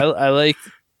like. I like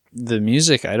the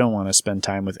music. I don't want to spend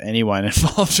time with anyone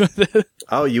involved with it.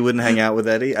 Oh, you wouldn't hang out with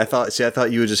Eddie? I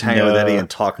thought you would just hang out with Eddie and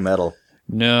talk metal.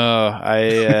 No,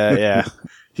 yeah.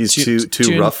 He's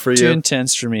too rough for you. Too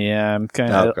intense for me. Yeah, I'm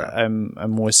kind of. Okay. I'm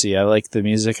wussy. I like the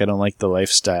music. I don't like the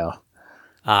lifestyle.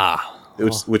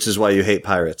 Which is why you hate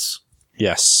pirates.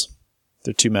 Yes,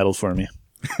 they're too metal for me.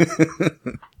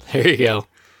 There you go.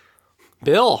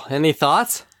 Bill, any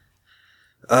thoughts?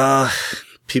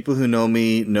 People who know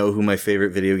me know who my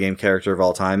favorite video game character of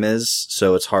all time is,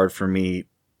 so it's hard for me,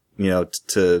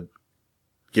 to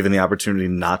given the opportunity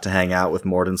not to hang out with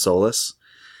Morden Solis.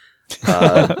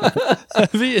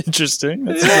 That'd be interesting.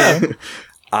 That's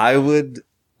I would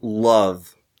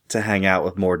love to hang out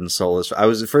with Morden Solis. I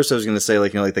was going to say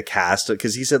like the cast,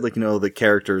 because he said the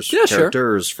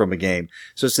characters from a game.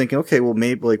 So I was thinking, okay, well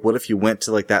maybe like what if you went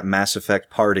to like that Mass Effect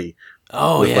party?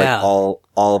 Oh, with yeah. like all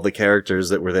of the characters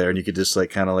that were there, and you could just like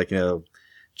kind of like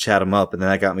chat them up. And then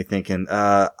that got me thinking.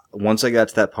 Once I got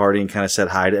to that party and kind of said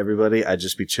hi to everybody, I'd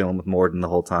just be chilling with Morden the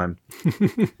whole time.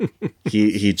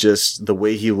 He just, the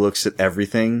way he looks at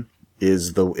everything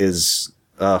it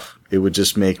would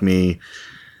just make me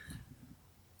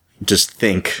just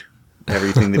think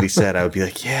everything that he said. I would be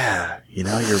like, yeah, you're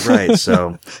right.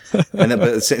 So, and then,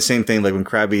 but same thing, like when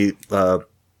Krabby,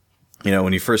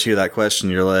 when you first hear that question,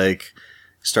 you're like,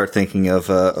 start thinking of,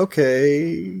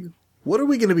 okay, what are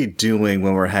we going to be doing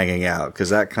when we're hanging out?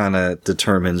 Because that kind of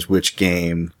determines which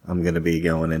game I'm going to be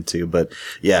going into. But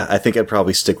yeah, I think I'd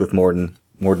probably stick with Morden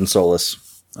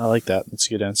Solis. I like that. That's a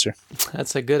good answer.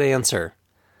 That's a good answer.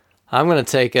 I'm going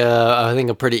to take I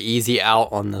think a pretty easy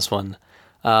out on this one.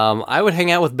 I would hang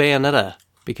out with Bayonetta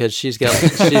because she's got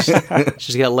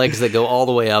legs that go all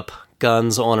the way up,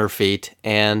 guns on her feet,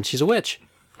 and she's a witch.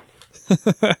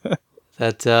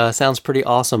 That sounds pretty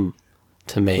awesome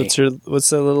to me. What's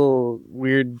that little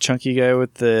weird chunky guy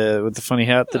with the funny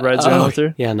hat that rides around with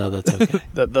her? Yeah, no, that's okay.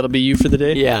 That'll be you for the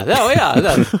day? Yeah. Oh,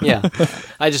 yeah. Yeah.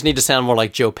 I just need to sound more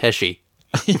like Joe Pesci.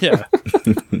 Yeah.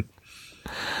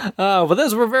 Well,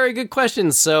 those were very good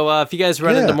questions. So if you guys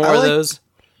run into more of those.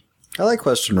 I like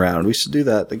question round. We should do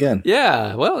that again.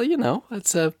 Yeah, well,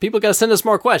 it's people got to send us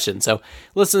more questions. So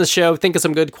listen to the show, think of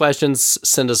some good questions,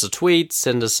 send us a tweet,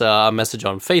 send us a message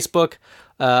on Facebook.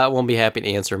 We'll be happy to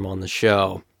answer them on the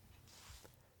show.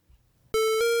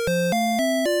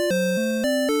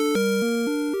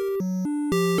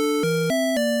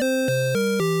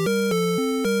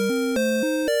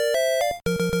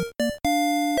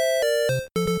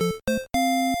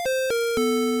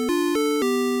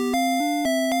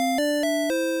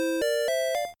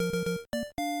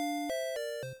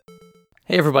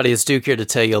 Hey everybody, it's Duke here to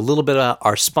tell you a little bit about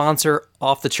our sponsor,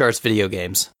 Off the Charts Video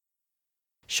Games.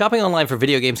 Shopping online for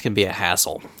video games can be a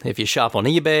hassle. If you shop on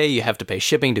eBay, you have to pay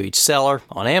shipping to each seller.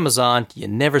 On Amazon, you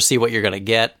never see what you're going to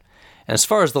get. And as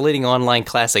far as the leading online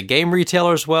classic game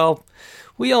retailers, well,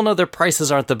 we all know their prices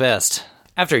aren't the best.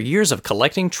 After years of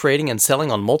collecting, trading, and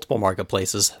selling on multiple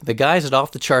marketplaces, the guys at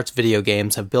Off the Charts Video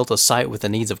Games have built a site with the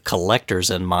needs of collectors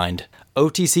in mind.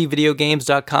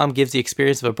 OTCVideogames.com gives the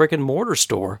experience of a brick-and-mortar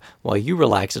store while you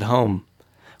relax at home.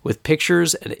 With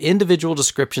pictures and individual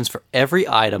descriptions for every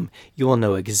item, you will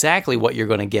know exactly what you're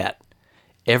going to get.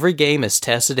 Every game is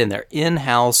tested in their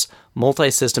in-house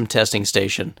multi-system testing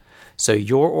station, so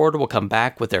your order will come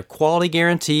back with their quality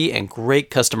guarantee and great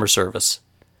customer service.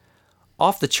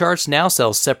 Off the Charts now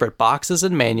sells separate boxes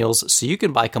and manuals so you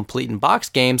can buy complete and box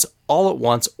games all at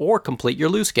once or complete your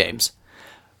loose games.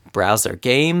 Browse their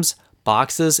games,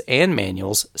 boxes, and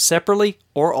manuals separately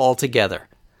or all together.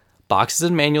 Boxes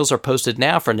and manuals are posted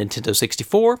now for Nintendo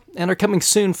 64 and are coming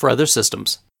soon for other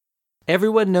systems.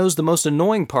 Everyone knows the most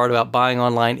annoying part about buying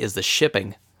online is the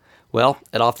shipping. Well,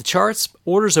 at Off the Charts,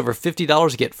 orders over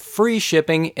 $50 get free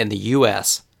shipping in the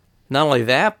US. Not only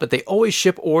that, but they always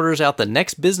ship orders out the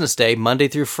next business day, Monday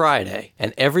through Friday,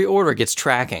 and every order gets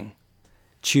tracking.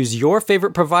 Choose your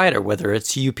favorite provider, whether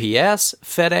it's UPS,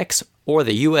 FedEx, or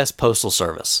the US Postal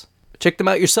Service. Check them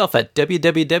out yourself at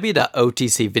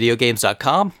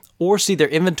www.otcvideogames.com or see their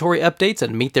inventory updates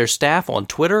and meet their staff on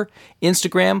Twitter,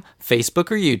 Instagram,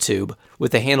 Facebook, or YouTube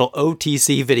with the handle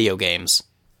OTC Video Games.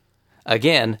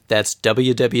 Again, that's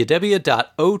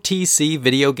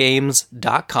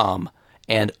www.otcvideogames.com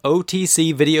and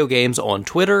OTC Video Games on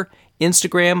Twitter,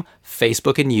 Instagram,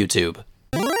 Facebook, and YouTube.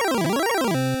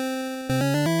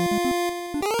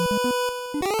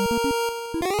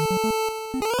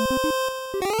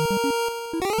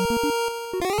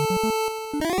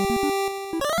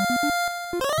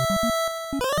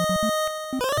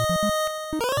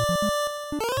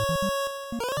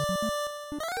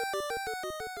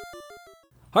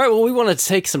 All right, well, we want to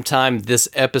take some time this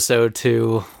episode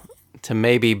to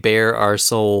maybe bare our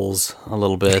souls a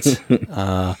little bit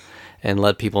and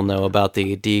let people know about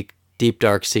the deep,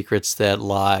 dark secrets that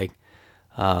lie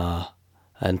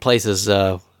in places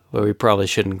where we probably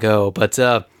shouldn't go. But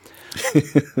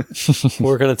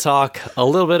we're going to talk a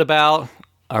little bit about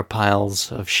our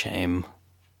piles of shame.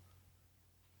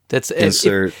 That's if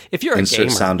you're a gamer,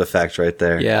 sound effect right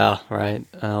there. Yeah, right.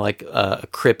 Like a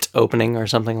crypt opening or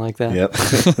something like that. Yep.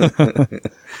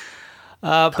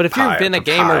 But if you've been a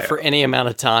gamer for any amount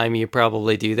of time, you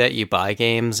probably do that. You buy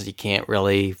games that you can't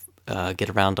really get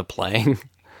around to playing.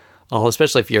 Well,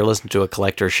 especially if you're listening to a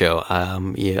collector show.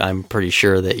 I'm pretty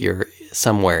sure that you're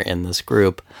somewhere in this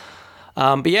group.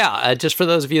 But yeah, just for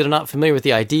those of you that are not familiar with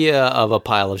the idea of a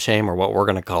pile of shame, or what we're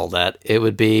going to call that, it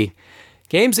would be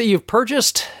games that you've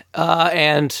purchased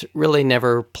and really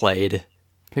never played.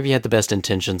 Maybe you had the best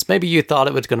intentions. Maybe you thought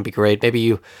it was going to be great. Maybe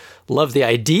you loved the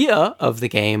idea of the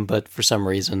game, but for some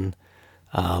reason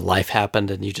life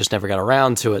happened and you just never got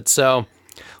around to it. So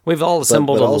we've all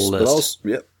assembled a little list.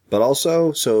 But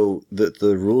also, so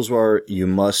the rules were you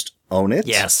must own it.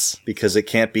 Yes. Because it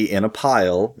can't be in a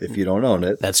pile if you don't own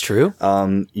it. That's true.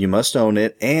 You must own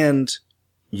it, and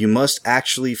you must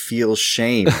actually feel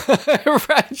shame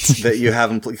that you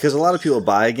haven't played. Because a lot of people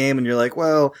buy a game and you're like,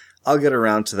 well, I'll get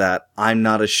around to that. I'm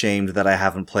not ashamed that I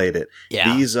haven't played it.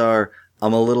 Yeah. These are,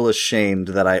 I'm a little ashamed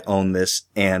that I own this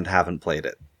and haven't played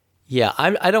it. Yeah,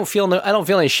 I don't feel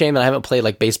any shame that I haven't played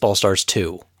like Baseball Stars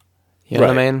 2. You know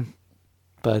what I mean?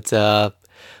 But I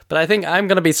think I'm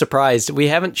going to be surprised. We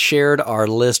haven't shared our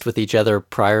list with each other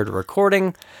prior to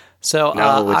recording. So,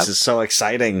 which is so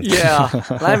exciting. Yeah.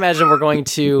 I imagine we're going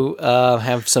to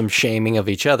have some shaming of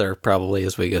each other probably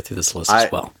as we go through this list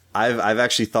as well. I've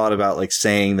actually thought about like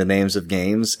saying the names of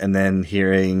games and then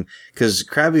hearing, because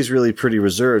Krabby's really pretty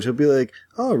reserved. He'll be like,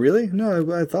 "Oh, really?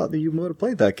 No, I thought that you would have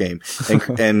played that game."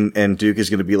 And Duke is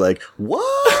going to be like, "What?"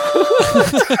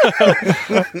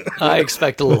 I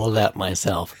expect a little of that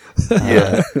myself.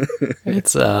 Yeah.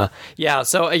 It's yeah,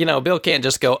 so Bill can't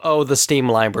just go, "Oh, the Steam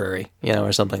library,"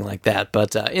 or something like that.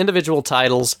 But individual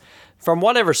titles from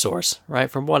whatever source,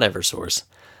 right? From whatever source.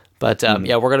 But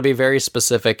yeah, we're going to be very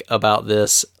specific about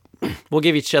this. We'll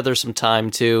give each other some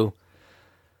time to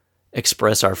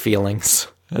express our feelings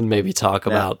and maybe talk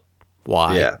about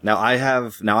why. Yeah.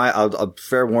 I'll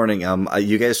fair warning.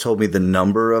 You guys told me the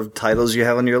number of titles you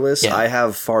have on your list. Yeah. I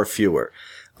have far fewer.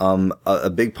 A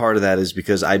big part of that is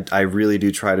because I really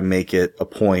do try to make it a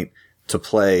point to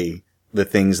play the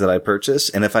things that I purchase.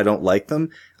 And if I don't like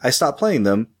them, I stop playing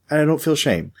them and I don't feel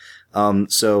shame.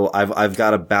 So I've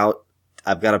got about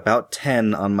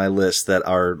 10 on my list that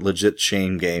are legit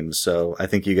shame games. So I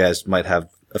think you guys might have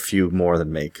a few more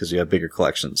than me because you have bigger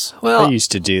collections. Well, I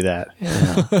used to do that.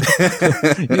 Yeah.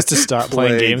 I used to stop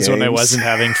playing games when I wasn't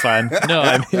having fun.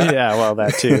 No, well,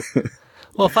 that too.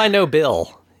 Well, if I know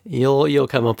Bill, you'll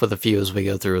come up with a few as we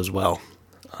go through as well.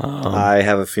 I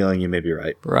have a feeling you may be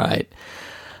right. Right.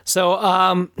 So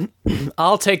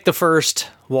I'll take the first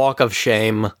walk of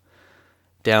shame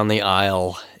down the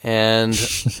aisle, and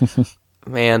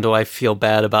man, do I feel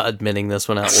bad about admitting this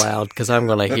one out loud because I'm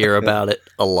going to hear about it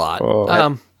a lot.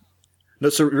 No,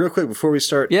 so real quick before we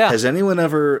start, has anyone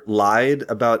ever lied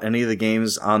about any of the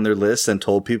games on their list and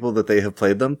told people that they have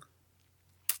played them?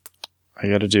 I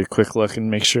got to do a quick look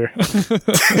and make sure.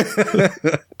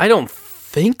 I don't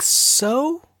think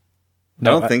so.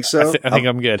 No, I don't think so. I think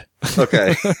I'm good.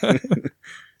 Okay.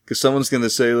 Because someone's going to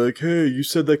say, like, hey, you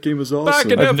said that game was awesome.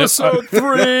 Back in episode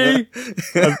 3!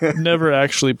 I've never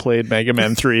actually played Mega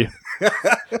Man 3.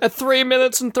 At 3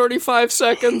 minutes and 35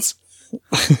 seconds.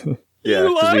 Yeah, You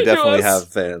because lied we to definitely us. have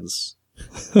fans.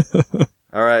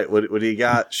 All right, what do you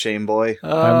got, Shame Boy?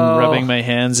 I'm rubbing my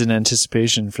hands in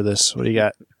anticipation for this. What do you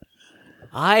got?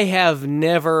 I have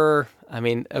never... I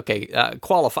mean, okay, I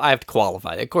have to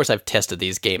qualify. Of course, I've tested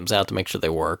these games out to make sure they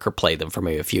work or played them for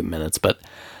maybe a few minutes, but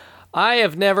I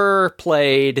have never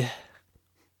played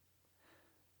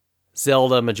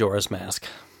Zelda Majora's Mask.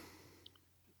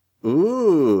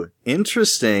 Ooh,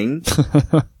 interesting.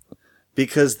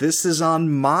 Because this is on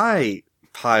my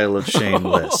pile of shame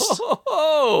list.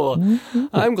 Oh,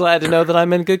 I'm glad to know that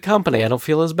I'm in good company. I don't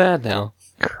feel as bad now.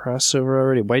 Crossover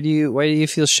already. Why do you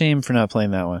feel shame for not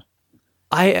playing that one?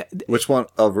 Which one?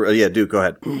 Yeah, Duke, go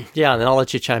ahead. Yeah, and then I'll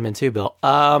let you chime in too, Bill.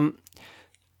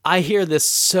 I hear this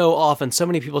so often. So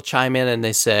many people chime in and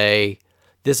they say,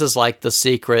 this is like the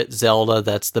secret Zelda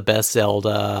that's the best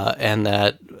Zelda, and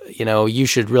that, you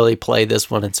should really play this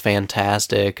one. It's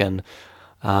fantastic. And,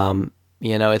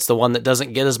 it's the one that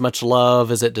doesn't get as much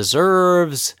love as it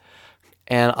deserves.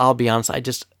 And I'll be honest,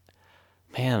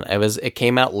 it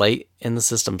came out late in the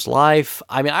system's life.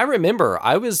 I mean, I remember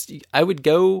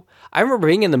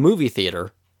being in the movie theater.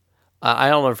 I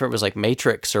don't know if it was like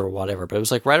Matrix or whatever, but it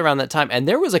was like right around that time. And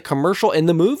there was a commercial in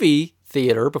the movie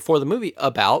theater before the movie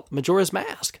about Majora's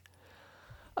Mask.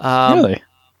 Really?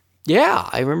 Yeah,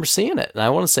 I remember seeing it. And I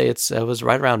want to say it was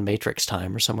right around Matrix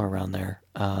time or somewhere around there.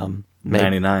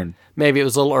 99. Maybe it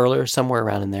was a little earlier, somewhere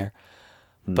around in there.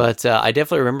 But I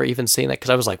definitely remember even seeing that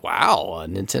because I was like, wow,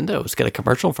 Nintendo's got a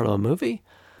commercial in front of a movie.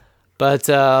 But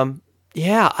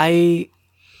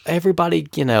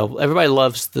everybody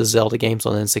loves the Zelda games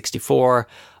on N64.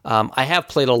 I have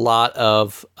played a lot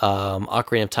of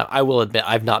Ocarina of Time. I will admit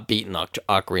I've not beaten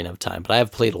Ocarina of Time, but I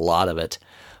have played a lot of it,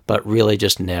 but really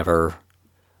just never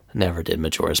did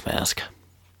Majora's Mask.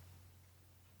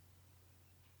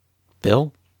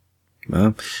 Bill?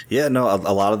 Yeah, no,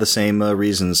 a lot of the same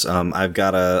reasons. I've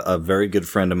got a very good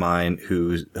friend of mine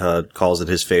who calls it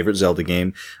his favorite Zelda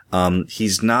game.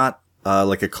 He's not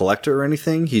like a collector or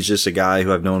anything. He's just a guy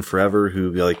who I've known forever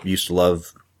who used to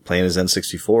love playing his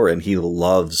N64, and he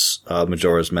loves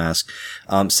Majora's Mask.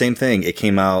 Same thing. It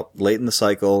came out late in the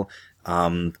cycle.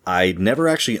 I never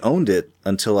actually owned it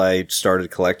until I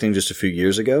started collecting just a few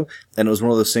years ago. And it was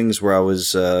one of those things where I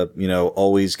was,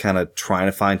 always kind of trying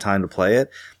to find time to play it.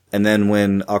 And then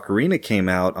when Ocarina came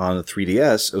out on the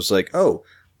 3DS, it was like, oh,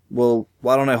 well,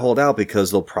 why don't I hold out?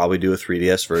 Because they'll probably do a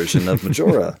 3DS version of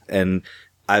Majora. And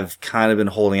I've kind of been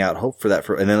holding out hope for that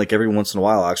and then every once in a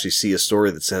while I'll actually see a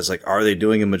story that says are they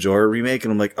doing a Majora remake?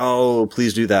 And I'm like, oh,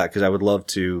 please do that. Cause I would love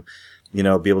to, be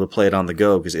able to play it on the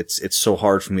go. Cause it's so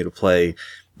hard for me to play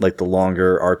the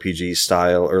longer RPG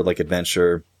style or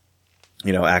adventure,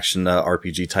 action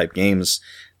RPG type games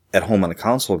at home on a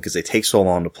console because they take so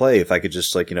long to play. If I could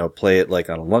just play it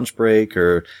on a lunch break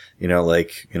or, in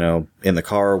the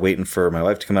car waiting for my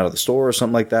wife to come out of the store or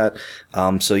something like that.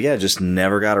 So yeah, just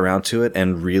never got around to it.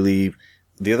 And really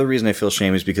the other reason I feel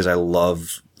shame is because I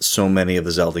love so many of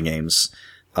the Zelda games,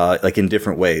 in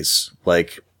different ways.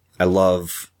 I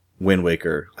love Wind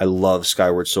Waker. I love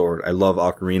Skyward Sword. I love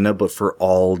Ocarina, but for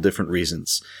all different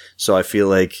reasons. So I feel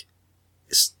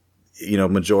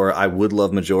Majora, I would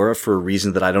love Majora for a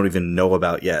reason that I don't even know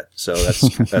about yet. So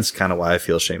that's kind of why I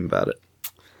feel shame about it.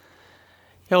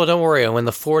 Yeah, well, don't worry. When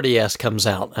the 4DS comes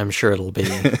out, I'm sure it'll be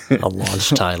a launch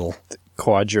title.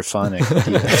 Quadraphonic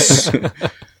DS.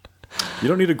 You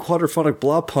don't need a quadraphonic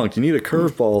blob punk. You need a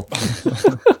curveball.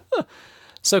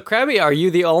 So, Krabby, are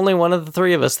you the only one of the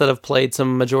three of us that have played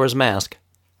some Majora's Mask?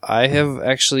 I have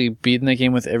actually beaten the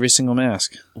game with every single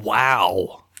mask.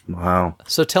 Wow.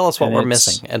 So tell us what we're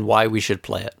missing and why we should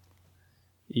play it.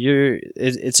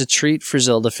 It's a treat for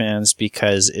Zelda fans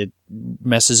because it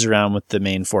messes around with the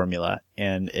main formula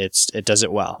and it does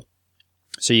it well.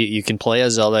 So you can play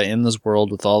as Zelda in this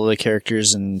world with all the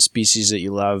characters and species that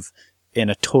you love in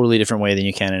a totally different way than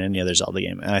you can in any other Zelda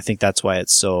game. And I think that's why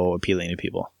it's so appealing to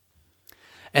people.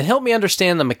 And help me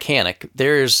understand the mechanic.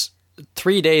 There's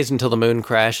 3 days until the moon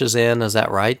crashes in, is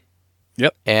that right?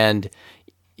 Yep. And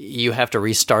you have to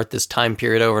restart this time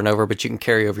period over and over, but you can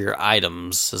carry over your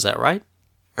items, is that right?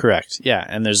 Correct. Yeah,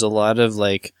 and there's a lot of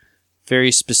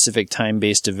very specific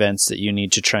time-based events that you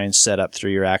need to try and set up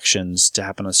through your actions to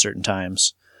happen at certain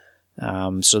times.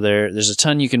 So there's a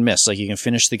ton you can miss. You can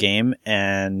finish the game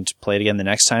and play it again the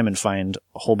next time and find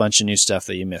a whole bunch of new stuff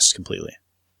that you missed completely.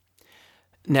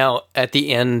 Now, at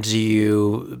the end, do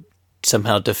you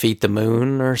somehow defeat the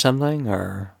moon or something?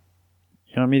 Or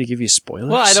You want me to give you spoilers?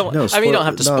 Well, I don't. No, I mean, you don't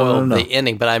have to spoil no. the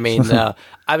ending, but I mean,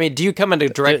 do you come into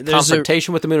direct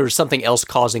confrontation with the moon, or is something else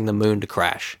causing the moon to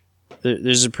crash?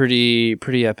 There's a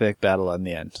pretty epic battle on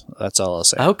the end. That's all I'll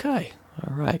say. Okay,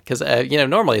 all right, because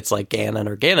normally it's like Ganon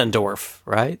or Ganondorf,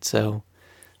 right? So,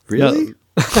 Really?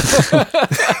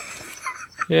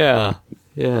 yeah.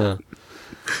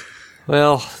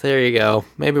 Well, there you go.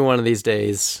 Maybe one of these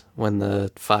days when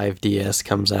the 5DS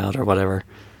comes out or whatever,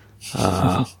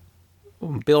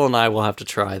 Bill and I will have to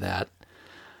try that.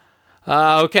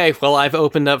 Okay, well, I've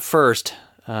opened up first.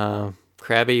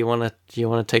 Krabby, you want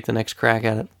to take the next crack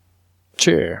at it?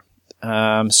 Sure.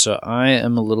 So I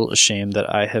am a little ashamed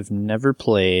that I have never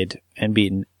played and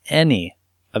beaten any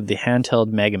of the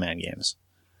handheld Mega Man games.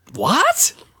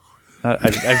 What? Can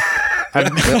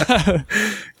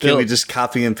we just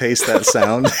copy and paste that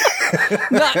sound?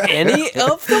 Not any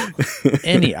of them?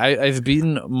 Any. I've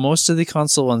beaten most of the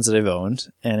console ones that I've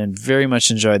owned and very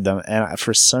much enjoyed them. And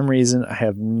for some reason, I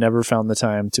have never found the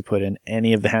time to put in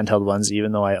any of the handheld ones,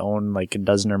 even though I own like a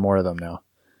dozen or more of them now.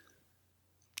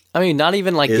 I mean, not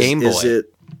even like Game Boy. Is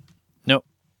it? Nope.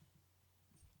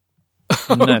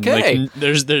 None. Okay. Like,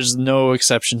 there's no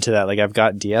exception to that. Like, I've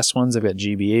got DS ones, I've got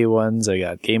GBA ones, I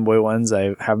got Game Boy ones.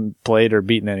 I haven't played or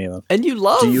beaten any of them. And you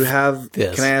love Do you have?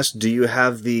 this. Can I ask? Do you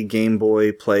have the Game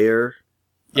Boy player?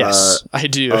 Yes, I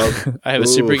do. I have a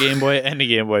Super Game Boy and a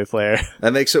Game Boy player.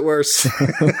 That makes it worse.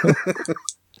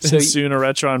 So soon a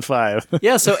Retron 5.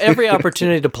 Yeah, so every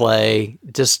opportunity to play,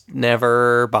 just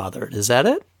never bothered. Is that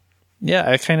it? Yeah,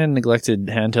 I kind of neglected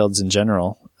handhelds in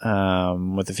general,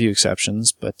 with a few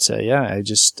exceptions. But yeah, I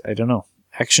don't know.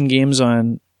 Action games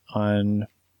on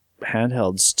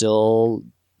handhelds still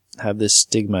have this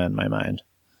stigma in my mind.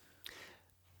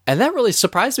 And that really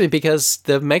surprised me because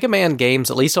the Mega Man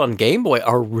games, at least on Game Boy,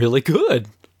 are really good.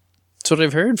 That's what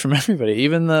I've heard from everybody.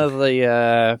 Even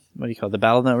the what do you call it? The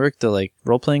Battle Network, the like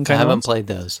role playing kind I of haven't ones. played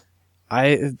those.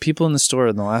 People in the store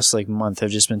in the last like month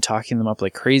have just been talking them up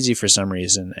like crazy for some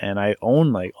reason, and I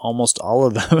own like almost all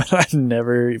of them, and I've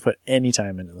never put any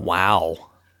time into them. Wow.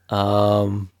 I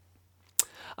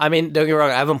mean, don't get me wrong,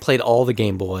 I haven't played all the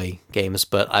Game Boy games,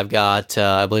 but I've got,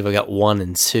 I believe I got 1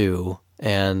 and 2,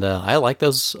 and I like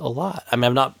those a lot. I mean,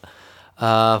 I'm not,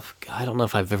 I don't know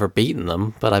if I've ever beaten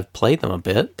them, but I've played them a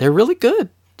bit. They're really good.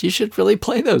 You should really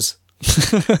play those.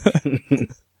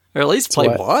 Or at least play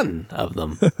one of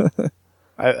them.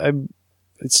 I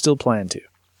still plan to.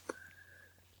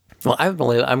 Well,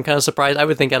 I'm kind of surprised. I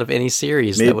would think out of any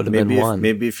series that would have been one.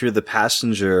 Maybe if you're the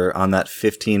passenger on that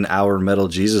 15-hour Metal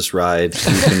Jesus ride,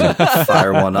 you can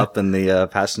fire one up in the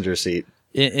passenger seat.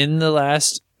 In the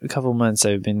last couple months,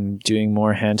 I've been doing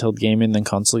more handheld gaming than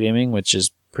console gaming, which is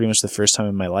pretty much the first time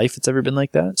in my life it's ever been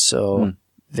like that. So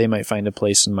they might find a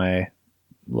place in my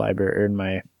library or in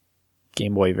my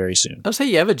Game Boy very soon. I'll say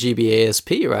you have a GBA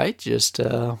SP, right? Just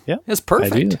yeah, it's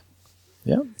perfect. I do.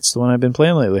 Yeah, it's the one I've been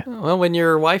playing lately. Well, when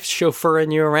your wife's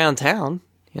chauffeuring you around town,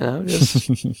 just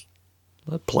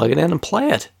plug it in and play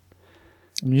it.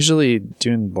 I'm usually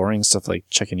doing boring stuff like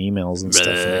checking emails and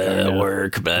stuff.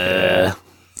 Work, blah.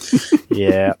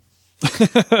 Yeah.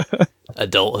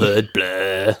 Adulthood,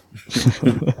 blah.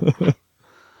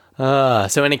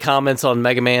 So any comments on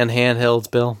Mega Man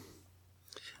handhelds, Bill?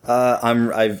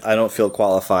 I don't feel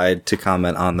qualified to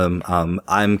comment on them.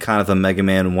 I'm kind of a Mega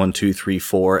Man 1, 2, 3,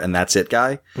 4, and that's it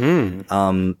guy. 6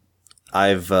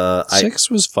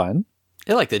 was fun.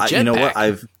 I like the jetpack. You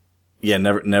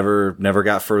know what? Never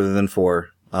got further than 4.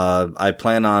 I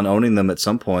plan on owning them at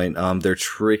some point. They're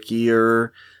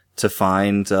trickier to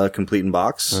find, complete in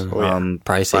box.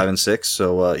 Pricey. 5 and 6.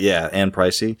 So, and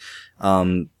pricey.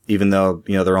 Even though,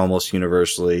 they're almost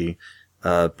universally,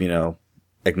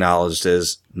 acknowledged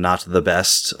as not the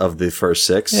best of the first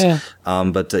 6. Yeah.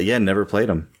 Never played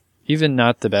them. Even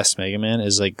not the best Mega Man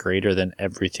is like greater than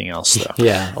everything else though.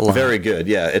 Yeah. Very good.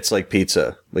 Yeah. It's like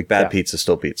pizza. Like bad pizza,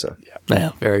 still pizza.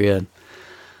 Yeah. Very good.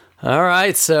 All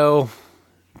right. So,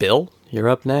 Bill, you're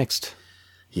up next.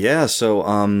 Yeah. So,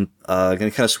 I'm going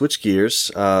to kind of switch gears.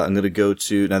 I'm going to go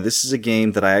to, now this is a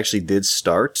game that I actually did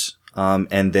start,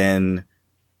 and then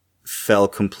fell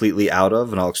completely out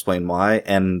of, and I'll explain why.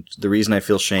 And the reason I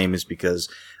feel shame is because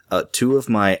 2 of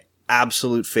my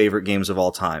absolute favorite games of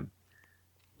all time.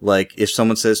 Like, if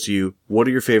someone says to you, what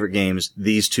are your favorite games?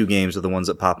 These 2 games are the ones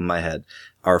that pop in my head.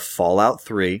 Are Fallout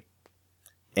 3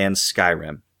 and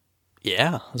Skyrim.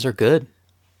 Yeah, those are good.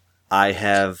 I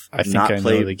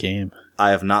know the game.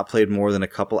 I have not played more than a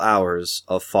couple hours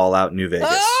of Fallout New Vegas.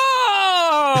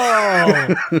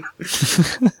 Oh!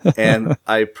 And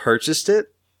I purchased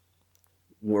it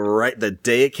right the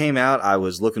day it came out, I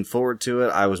was looking forward to it.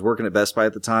 I was working at Best Buy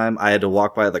at the time. I had to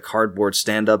walk by the cardboard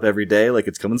stand up every day, like,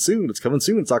 it's coming soon.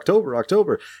 It's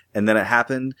October. And then it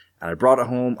happened, and I brought it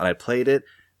home, and I played it.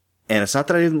 And it's not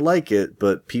that I didn't like it,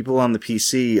 but people on the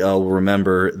PC will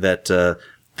remember that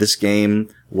this game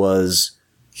was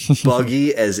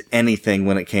buggy as anything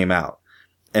when it came out.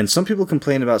 And some people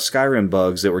complain about Skyrim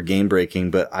bugs that were game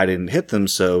breaking, but I didn't hit them,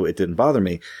 so it didn't bother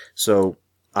me. So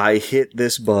I hit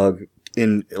this bug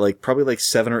in probably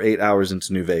 7 or 8 hours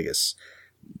into New Vegas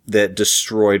that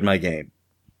destroyed my game.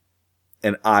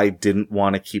 And I didn't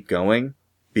want to keep going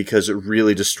because it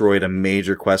really destroyed a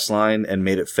major quest line and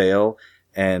made it fail.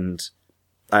 And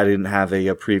I didn't have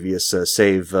a previous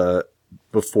save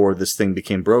before this thing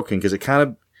became broken, because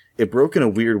it broke in a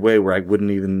weird way where I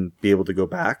wouldn't even be able to go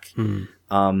back. And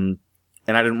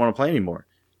I didn't want to play anymore.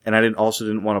 And I didn't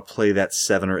want to play that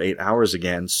 7 or 8 hours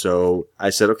again. So I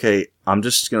said, okay, I'm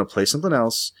just going to play something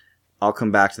else. I'll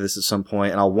come back to this at some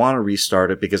point, and I'll want to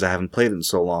restart it because I haven't played it in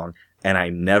so long. And I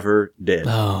never did.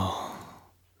 Oh.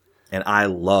 And I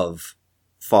love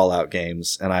Fallout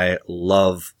games, and I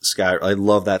love I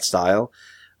love that style.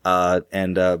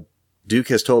 Duke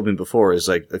has told me before,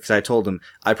 because I told him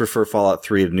I prefer Fallout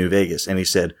 3 to New Vegas, and he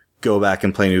said, go back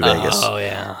and play New Vegas. Oh,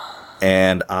 yeah.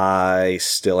 And I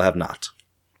still have not.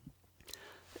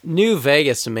 New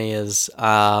Vegas to me is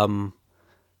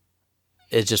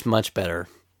just much better.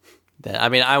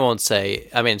 I won't say,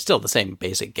 it's still the same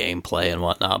basic gameplay and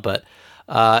whatnot, but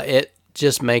it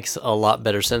just makes a lot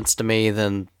better sense to me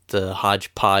than the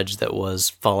hodgepodge that was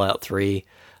Fallout 3.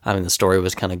 The story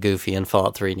was kind of goofy in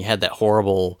Fallout 3, and you had that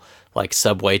horrible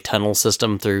subway tunnel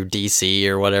system through DC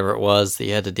or whatever it was that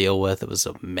you had to deal with. It was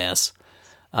a mess.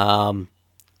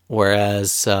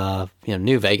 Whereas,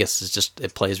 New Vegas is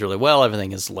it plays really well.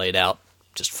 Everything is laid out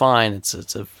just fine. It's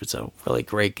a really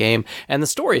great game. And the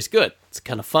story is good. It's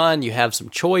kind of fun. You have some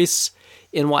choice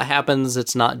in what happens.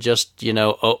 It's not just,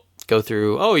 go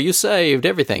through, you saved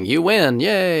everything. You win.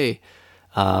 Yay.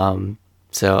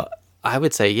 So I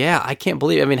would say, yeah, I can't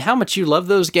believe, how much you love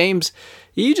those games.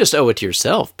 You just owe it to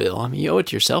yourself, Bill. You owe it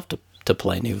to yourself to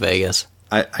play New Vegas.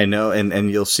 I know. And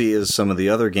you'll see as some of the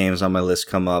other games on my list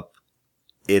come up,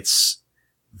 it's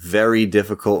very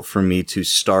difficult for me to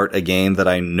start a game that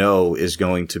I know is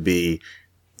going to be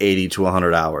 80 to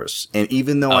 100 hours. And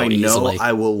even though I know easily.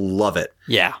 I will love it.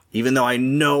 Yeah. Even though I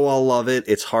know I'll love it,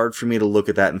 it's hard for me to look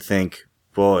at that and think,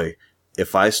 boy,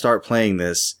 if I start playing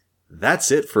this,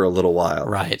 that's it for a little while.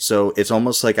 Right. So it's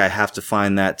almost like I have to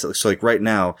find that. So right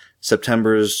now,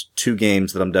 September is 2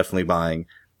 games that I'm definitely buying.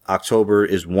 October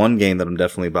is 1 game that I'm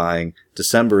definitely buying.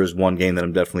 December is 1 game that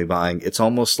I'm definitely buying. It's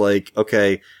almost like,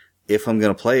 okay, if I'm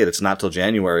going to play it, it's not till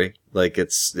January.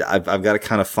 I've got to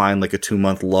kind of find a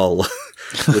 2-month lull,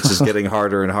 which is getting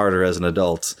harder and harder as an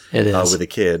adult. It is. With a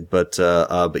kid. But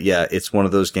yeah, it's one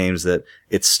of those games that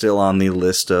it's still on the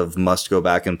list of must go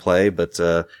back and play, but,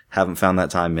 haven't found that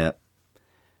time yet.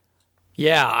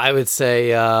 Yeah, I would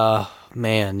say,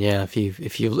 man, yeah,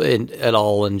 if you at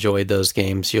all enjoyed those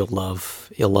games, you'll love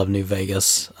New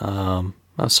Vegas. I'm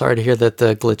sorry to hear that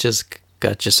the glitches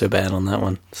got you so bad on that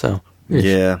one. So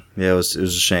yeah, it was a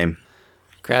shame.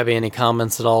 Krabby, any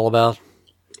comments at all about?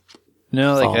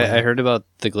 No, I heard about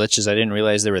the glitches. I didn't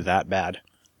realize they were that bad,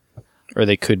 or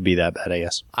they could be that bad, I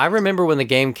guess. I remember when the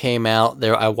game came out.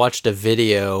 I watched a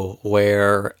video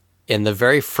where in the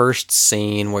very first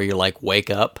scene where you wake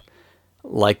up.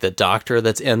 The doctor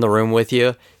that's in the room with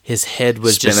you, his head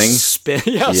was spinning.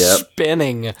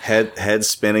 Spinning. Head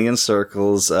spinning in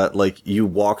circles. You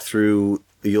walk through,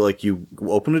 you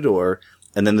open a door,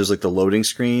 and then there's the loading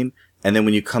screen, and then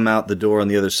when you come out the door on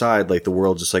the other side, the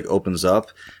world just opens up,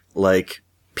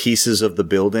 pieces of the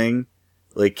building,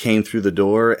 came through the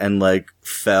door and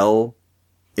fell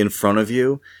in front of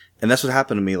you. And that's what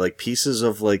happened to me. Pieces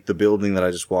of the building that I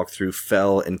just walked through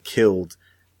fell and killed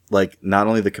not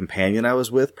only the companion I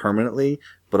was with permanently,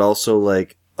 but also a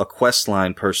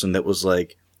questline person that was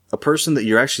a person that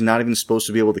you're actually not even supposed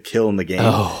to be able to kill in the game.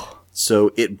 Oh.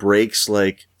 So it breaks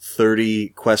 30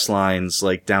 quest lines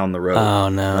down the road. Oh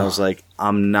no. And I was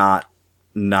I'm not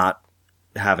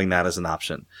having that as an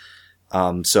option.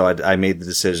 So I made the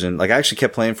decision. I actually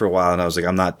kept playing for a while, and I was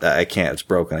I can't, it's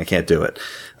broken. I can't do it.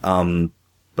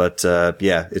 But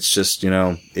yeah, it's just,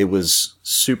 it was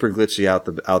super glitchy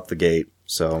out the gate.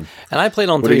 So, and I played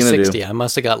on 360. I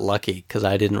must have got lucky because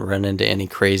I didn't run into any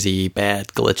crazy bad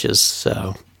glitches.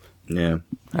 So, yeah,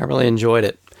 I really enjoyed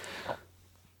it.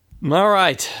 All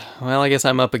right. Well, I guess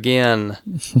I'm up again.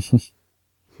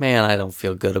 Man, I don't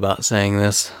feel good about saying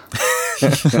this.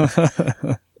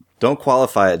 Don't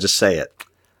qualify it. Just say it.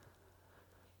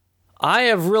 I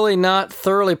have really not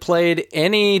thoroughly played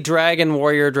any Dragon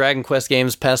Warrior, Dragon Quest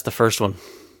games past the first one.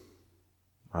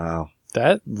 Wow.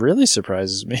 That really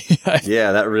surprises me.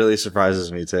 Yeah, that really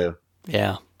surprises me too.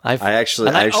 Yeah. I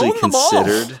actually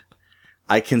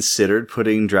considered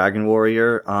putting Dragon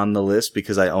Warrior on the list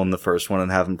because I own the first one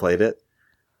and haven't played it.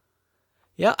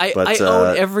 Yeah, I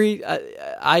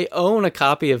own a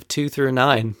copy of 2 through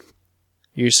 9.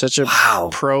 You're such a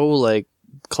pro,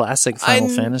 classic Final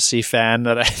Fantasy fan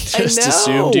that I just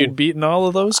assumed you'd beaten all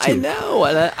of those two. I know,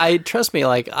 and I trust me.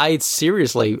 I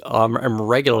seriously am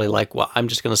regularly well, I'm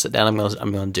just going to sit down. I'm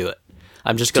going to do it.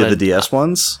 I'm just going to the DS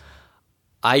ones.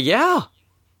 Yeah,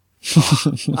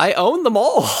 I own them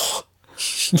all.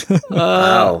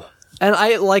 Wow. And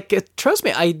trust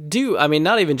me, I do. I mean,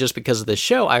 not even just because of this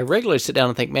show. I regularly sit down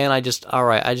and think, man, I just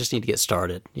need to get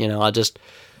started.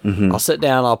 I'll sit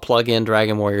down, I'll plug in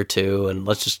Dragon Warrior 2, and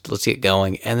let's get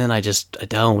going. And then I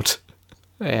don't.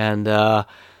 And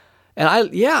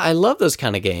I love those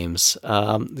kind of games.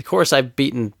 Of course, I've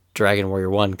beaten Dragon Warrior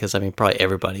 1 because probably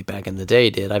everybody back in the day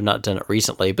did. I've not done it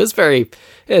recently, but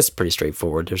it's pretty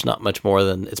straightforward. There's not much more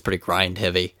than it's pretty grind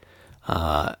heavy.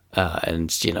 And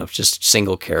just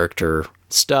single character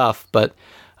stuff, but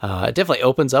it definitely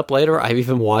opens up later. I've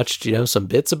even watched some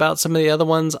bits about some of the other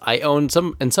ones. I own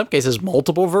in some cases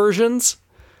multiple versions.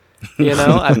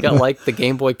 I've got the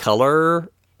Game Boy Color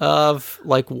of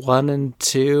 1 and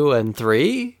 2 and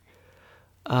 3.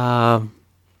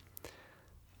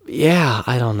 Yeah,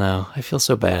 I don't know. I feel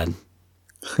so bad.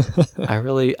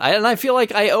 I feel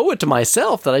like I owe it to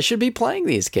myself that I should be playing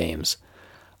these games.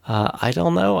 I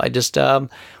don't know. I just, when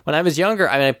I was younger,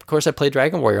 of course I played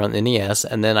Dragon Warrior on the NES,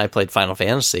 and then I played Final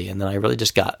Fantasy, and then I really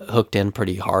just got hooked in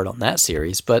pretty hard on that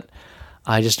series, but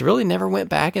I just really never went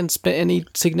back and spent any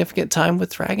significant time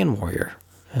with Dragon Warrior.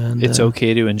 And, it's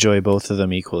okay to enjoy both of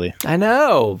them equally. I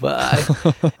know, but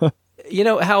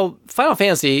how Final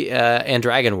Fantasy and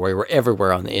Dragon Warrior were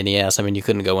everywhere on the NES. You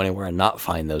couldn't go anywhere and not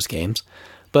find those games.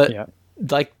 But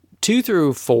 2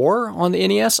 through 4 on the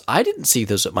NES, I didn't see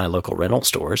those at my local rental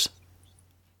stores.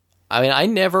 I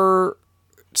never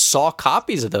saw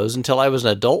copies of those until I was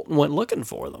an adult and went looking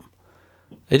for them.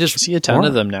 They just see a ton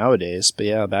of them nowadays, but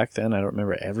yeah, back then I don't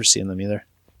remember ever seeing them either.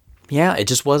 Yeah, it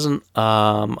just wasn't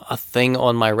a thing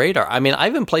on my radar. I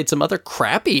even played some other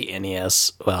crappy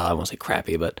NES. Well, I won't say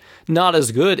crappy, but not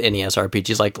as good NES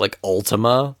RPGs like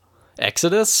Ultima,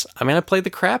 Exodus. I played the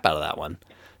crap out of that one.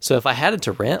 So if I had it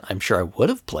to rent, I'm sure I would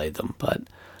have played them, but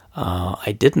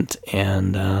I didn't.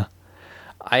 And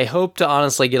I hope to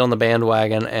honestly get on the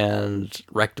bandwagon and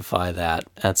rectify that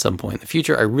at some point in the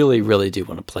future. I really, really do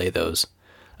want to play those.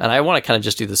 And I want to kind of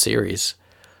just do the series.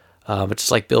 But just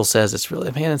like Bill says, it's really,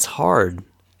 it's hard.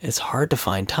 It's hard to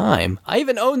find time. I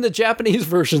even own the Japanese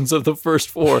versions of the first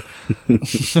 4.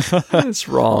 It's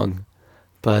wrong.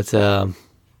 But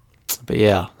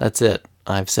yeah, that's it.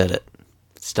 I've said it.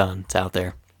 It's done. It's out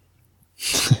there.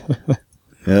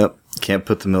 Yep. Can't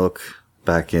put the milk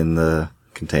back in the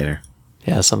container.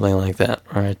 Yeah, something like that.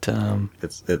 Right.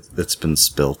 It's been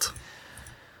spilt.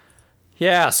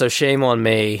 Yeah, so shame on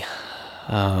me.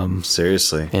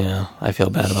 Seriously. Yeah, I feel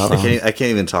bad about that. I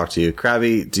can't even talk to you.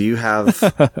 Krabby, do you have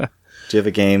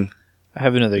a game? I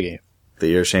have another game that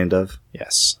you're ashamed of?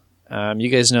 Yes. You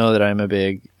guys know that I'm a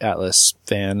big Atlas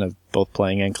fan of both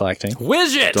playing and collecting.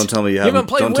 Widget! Don't tell me you haven't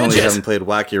played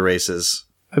Wacky Races.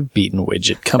 I've beaten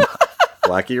Widget. Come on.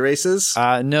 Wacky Races?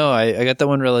 No, I got that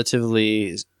one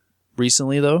relatively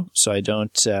recently though, so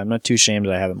I'm not too ashamed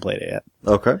that I haven't played it yet.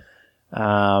 Okay.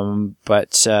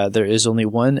 But there is only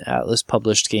one Atlas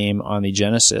published game on the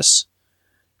Genesis,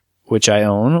 which I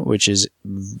own, which is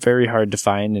very hard to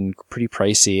find and pretty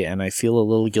pricey, and I feel a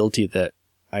little guilty that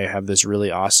I have this really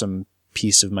awesome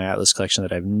piece of my Atlas collection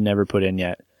that I've never put in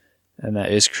yet, and that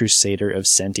is Crusader of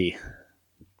Senti.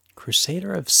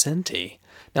 Crusader of Senti.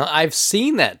 Now, I've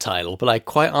seen that title, but I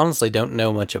quite honestly don't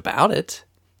know much about it.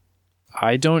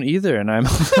 I don't either, and I'm a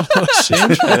little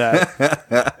ashamed for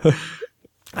that.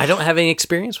 I don't have any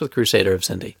experience with Crusader of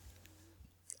Senti.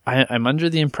 I'm under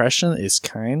the impression it's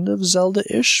kind of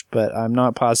Zelda-ish, but I'm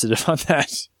not positive on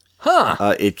that.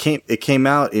 Huh. It came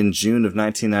out in June of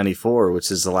 1994,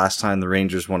 which is the last time the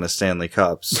Rangers won a Stanley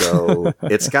Cup. So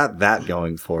it's got that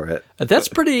going for it. That's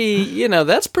pretty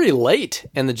late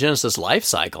in the Genesis life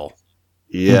cycle.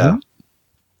 Yeah.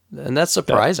 Mm-hmm. And that's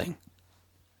surprising.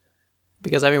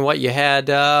 Because, what you had,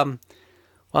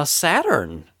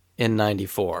 Saturn in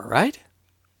 94, right?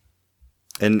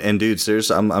 And dude,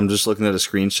 seriously, I'm just looking at a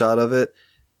screenshot of it.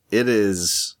 It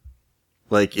is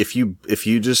if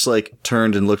you just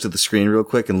turned and looked at the screen real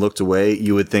quick and looked away,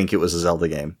 you would think it was a Zelda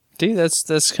game. Dude,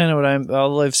 that's kind of what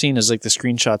all I've seen is the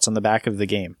screenshots on the back of the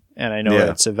game. and I know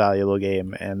Yeah. it's a valuable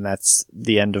game, and that's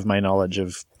the end of my knowledge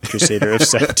of Crusader of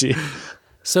Senti.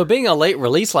 So being a late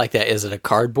release like that, is it a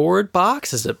cardboard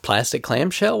box? Is it plastic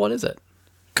clamshell? What is it?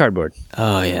 Cardboard.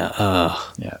 Oh, yeah.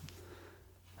 Yeah.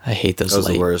 I hate those That was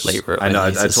late, the worst. late I know. I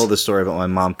releases. told this story about my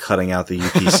mom cutting out the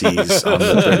UPCs on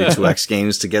the 32X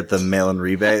games to get the mail-in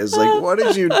rebate. It's like, what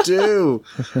did you do?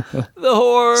 The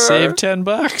horror. Save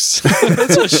 $10.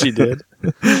 That's what she did.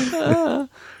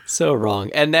 So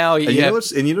wrong. And now And you you have...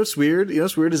 know what's weird? You know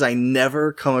what's weird is I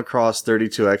never come across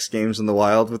 32X games in the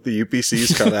wild with the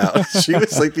UPCs cut out. She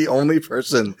was like the only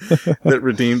person that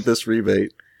redeemed this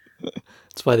rebate.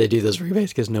 That's why they do those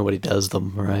rebates, because nobody does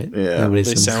them, right? Yeah. Nobody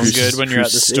They sends- sound good when you're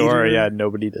at the store. Crusader. Yeah,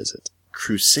 nobody does it.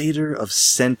 Crusader of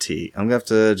Senti. I'm gonna have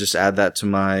to just add that to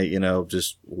my,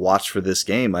 just watch for this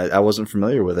game. I wasn't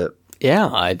familiar with it. Yeah,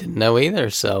 I didn't know either.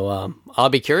 So I'll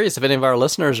be curious if any of our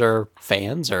listeners are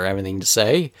fans or have anything to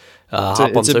say. Hop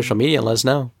on it's a- social media and let us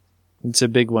know. It's a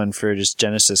big one for just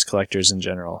Genesis collectors in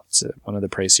general. It's one of the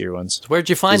pricier ones. Where'd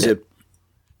you find Is it?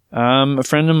 A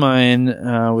friend of mine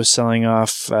was selling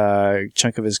off a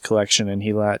chunk of his collection, and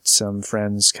he let some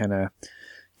friends kind of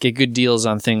get good deals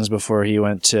on things before he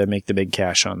went to make the big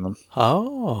cash on them.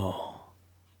 Oh.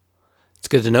 It's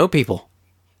good to know people.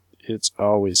 It's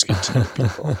always good to know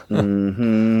people.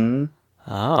 Mm-hmm.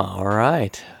 Oh, all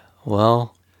right.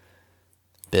 Well,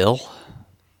 Bill?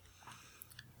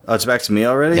 Oh, it's back to me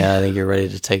already? Yeah, I think you're ready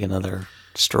to take another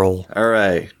stroll. All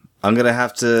right. I'm going to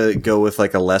have to go with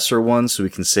like a lesser one so we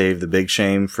can save the big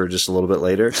shame for just a little bit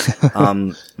later.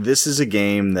 This is a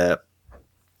game that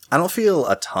I don't feel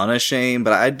a ton of shame,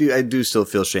 but I do still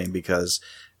feel shame because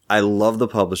I love the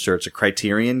publisher. It's a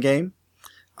Criterion game.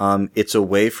 It's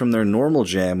away from their normal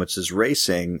jam, which is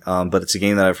racing. But it's a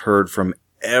game that I've heard from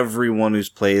everyone who's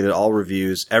played it, all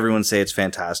reviews. Everyone say it's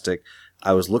fantastic.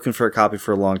 I was looking for a copy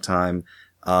for a long time.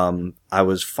 I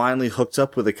was finally hooked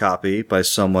up with a copy by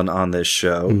someone on this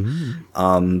show.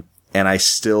 And I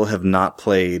still have not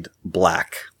played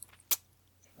Black.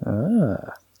 And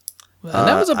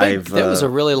that was a big, I've, that was a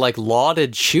really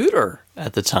lauded shooter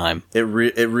at the time. It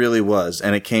really was.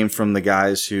 And it came from the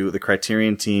guys the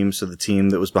Criterion team, so the team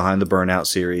that was behind the Burnout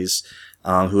series,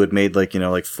 who had made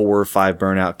 4 or 5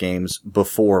 Burnout games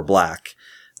before Black.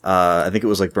 I think it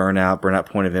was Burnout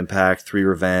Point of Impact, 3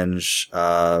 Revenge,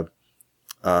 3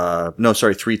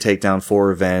 Takedown, 4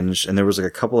 Revenge, and there was a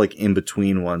couple in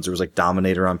between ones. There was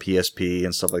Dominator on PSP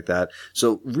and stuff like that.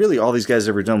 So really all these guys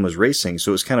ever done was racing. So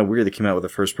it was kind of weird they came out with a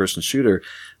first person shooter,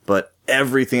 but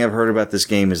everything I've heard about this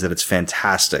game is that it's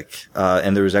fantastic.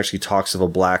 And there was actually talks of a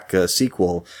Black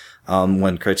sequel,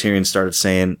 when Criterion started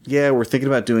saying, yeah, we're thinking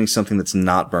about doing something that's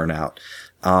not Burnout.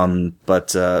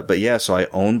 But yeah, so I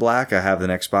own Black. I have an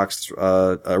Xbox,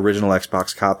 original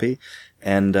Xbox copy.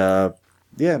 And,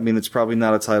 yeah, I mean, it's probably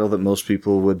not a title that most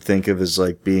people would think of as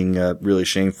being really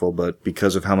shameful, but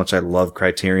because of how much I love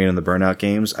Criterion and the Burnout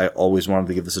games, I always wanted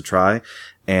to give this a try,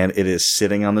 and it is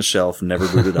sitting on the shelf, never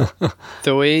booted up.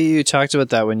 The way you talked about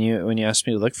that when you asked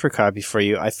me to look for a copy for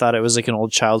you, I thought it was like an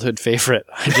old childhood favorite.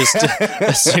 I just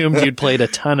assumed you'd played a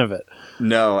ton of it.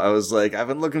 No, I was I've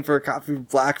been looking for a copy of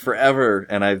Black forever,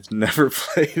 and I've never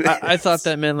played it. I thought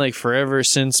that meant forever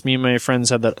since me and my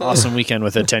friends had that awesome weekend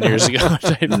with it 10 years ago.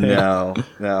 type thing. No,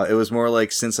 it was more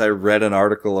since I read an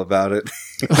article about it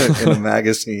in a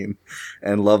magazine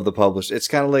and love the publisher. It's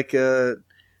kind of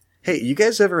hey, you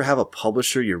guys ever have a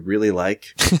publisher you really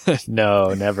like?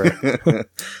 No, never.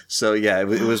 So yeah, it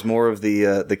was more of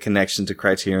the connection to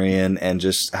Criterion and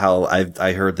just how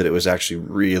I heard that it was actually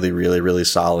really, really, really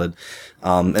solid.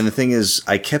 And the thing is,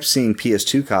 I kept seeing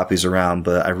PS2 copies around,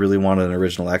 but I really wanted an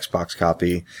original Xbox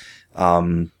copy. I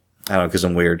don't know, cause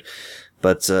I'm weird.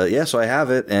 But, yeah, so I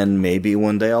have it and maybe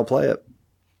one day I'll play it.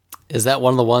 Is that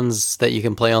one of the ones that you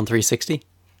can play on 360?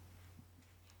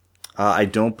 I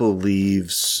don't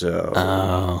believe so.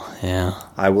 Oh, yeah.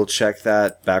 I will check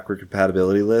that backward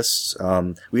compatibility list.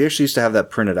 We actually used to have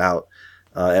that printed out,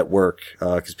 at work,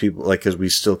 cause we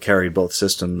still carried both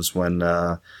systems when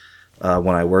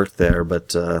I worked there,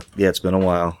 but, yeah, it's been a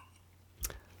while.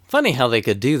 Funny how they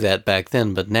could do that back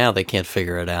then, but now they can't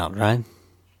figure it out, right?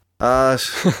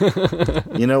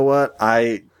 You know what?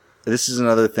 This is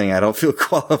another thing I don't feel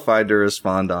qualified to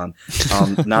respond on.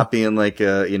 Not being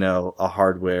a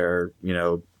hardware,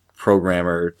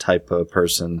 programmer type of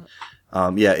person.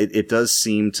 Yeah, it does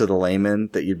seem to the layman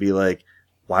that you'd be like,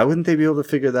 why wouldn't they be able to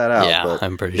figure that out? Yeah, but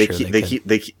I'm pretty sure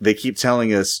they keep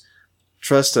telling us,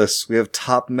 trust us, we have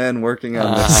top men working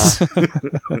on this.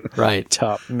 Right.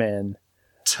 Top men.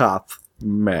 Top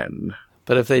men.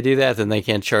 But if they do that, then they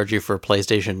can't charge you for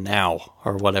PlayStation Now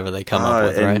or whatever they come up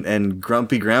with, right? And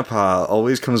Grumpy Grandpa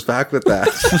always comes back with that.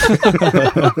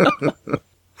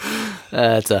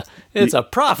 It's a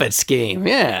profit scheme,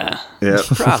 yeah. Yeah.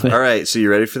 Profit. All right, so you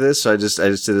ready for this? So I just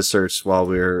did a search while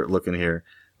we were looking here.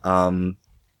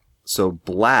 So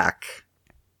Black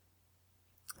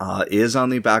is on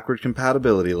the backward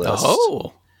compatibility list.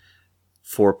 Oh.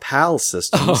 For PAL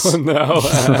systems. Oh, no.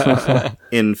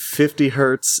 In 50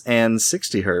 hertz and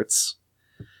 60 hertz.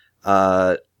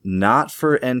 Not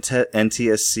for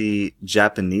NTSC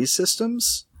Japanese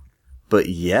systems, but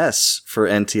yes, for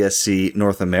NTSC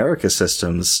North America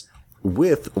systems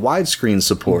with widescreen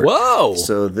support. Whoa!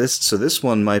 So this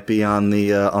one might be on the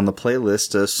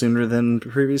playlist sooner than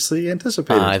previously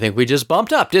anticipated. I think we just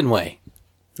bumped up, didn't we?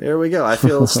 There we go. I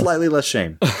feel slightly less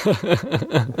shame.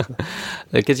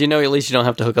 Because at least you don't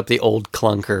have to hook up the old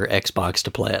clunker Xbox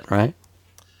to play it, right?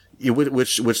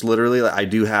 Which literally I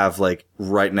do have like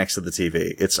right next to the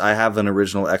TV. I have an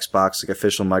original Xbox, like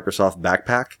official Microsoft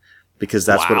backpack, because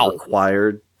that's what it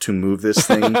required to move this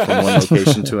thing from one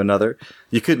location to another.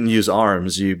 You couldn't use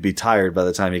arms. You'd be tired by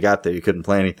the time you got there. You couldn't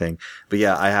play anything. But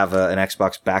yeah, I have an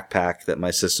Xbox backpack that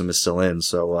my system is still in.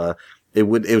 So,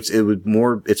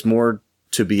 it's more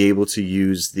to be able to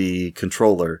use the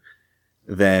controller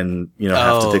than,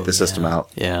 have to take the system out.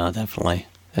 Yeah, definitely.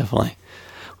 Well,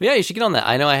 yeah, you should get on that.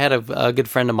 I know I had a good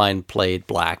friend of mine played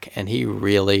Black, and he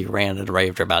really ranted and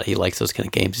raved about it. He likes those kind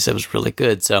of games. He said it was really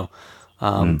good. So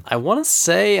I want to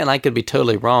say, and I could be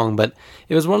totally wrong, but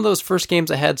it was one of those first games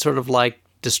that had sort of like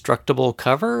destructible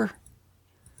cover.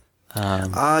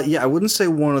 Yeah, I wouldn't say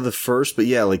one of the first, but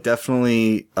yeah, like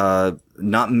definitely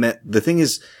the thing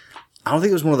is, I don't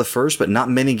think it was one of the first, but not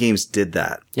many games did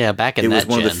that. Yeah, back in that It was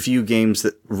one gen. of the few games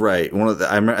that, right.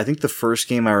 I think the first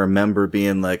game I remember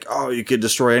being like, oh, you could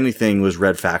destroy anything was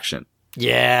Red Faction.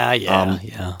 Yeah.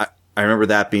 I remember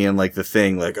that being like the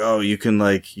thing, like, oh, you can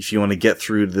like, if you want to get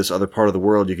through to this other part of the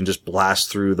world, you can just blast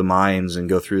through the mines and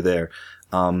go through there.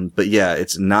 But yeah,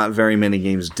 it's not very many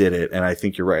games did it. And I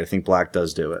think you're right. I think Black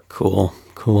does do it. Cool.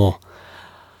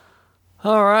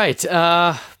 All right.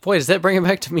 Boy, does that bring it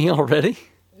back to me already?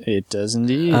 It does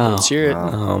indeed. Let's hear it.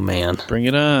 Oh, man. Bring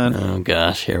it on. Oh,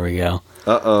 gosh. Here we go.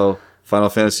 Uh-oh. Final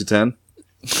Fantasy X?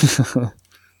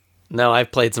 No,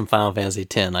 I've played some Final Fantasy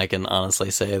X. I can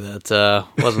honestly say that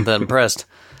wasn't that impressed.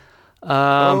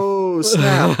 Oh,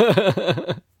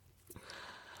 snap.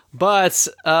 But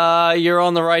you're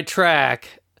on the right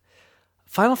track.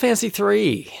 Final Fantasy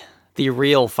III. The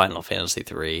real Final Fantasy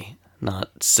III.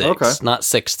 Not 6. Okay. Not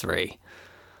 6-3.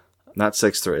 Not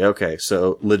 6-3. Okay,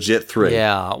 so legit 3.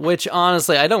 Yeah, which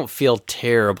honestly I don't feel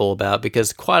terrible about,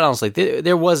 because quite honestly,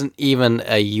 there wasn't even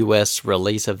a US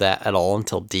release of that at all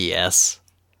until DS.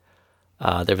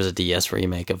 There was a DS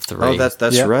remake of 3. Oh,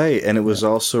 that's right. And it was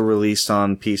also released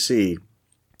on PC.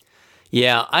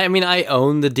 Yeah, I mean, I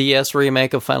own the DS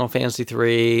remake of Final Fantasy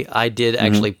III. I did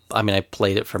actually, I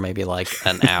played it for maybe like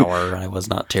an hour, and I was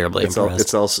not terribly impressed.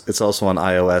 It's also on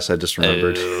iOS, I just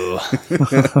remembered.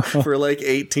 For like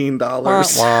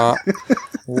 $18.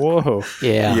 Whoa.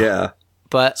 Yeah. Yeah.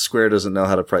 But Square doesn't know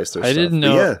how to price their I stuff. didn't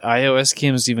know Yeah. iOS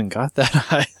games even got that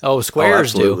high. oh,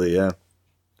 Squares do. Absolutely, yeah.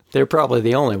 They're probably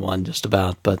the only one, just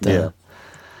about. But Yeah.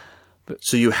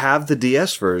 So you have the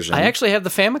DS version. I actually have the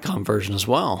Famicom version as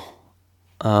well.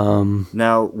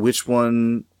 Now, which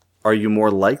one are you more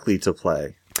likely to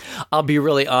play? I'll be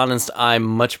really honest, I'm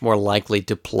much more likely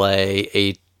to play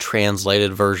a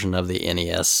translated version of the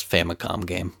NES Famicom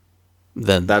game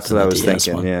than That's than what I the was DS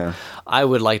thinking, one. yeah. I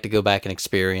would like to go back and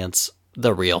experience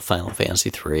the real Final Fantasy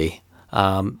III.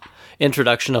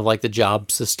 Introduction of like the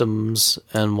job systems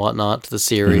and whatnot to the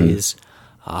series.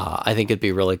 I think it'd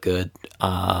be really good.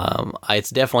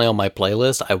 It's definitely on my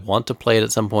playlist. I want to play it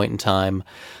at some point in time.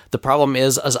 The problem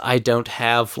is I don't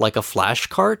have like a flash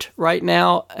cart right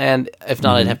now, and if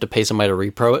not, I'd have to pay somebody to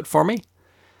repro it for me.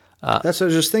 That's what I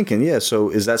was just thinking, yeah. So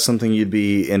is that something you'd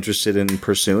be interested in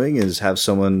pursuing, is have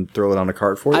someone throw it on a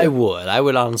cart for you? I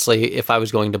would honestly, if I was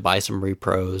going to buy some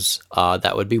repros,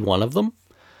 that would be one of them.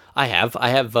 I have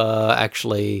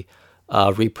actually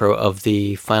a repro of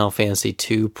the Final Fantasy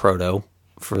II Proto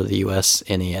for the US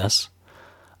NES.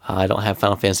 I don't have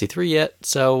Final Fantasy III yet,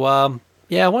 so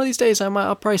yeah, one of these days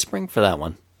I'll probably spring for that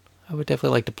one. I would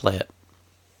definitely like to play it.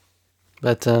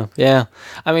 But yeah,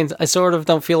 I mean, I sort of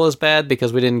don't feel as bad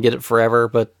because we didn't get it forever,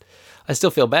 but I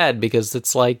still feel bad because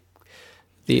it's like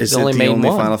the only main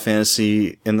one. Final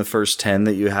Fantasy in the first 10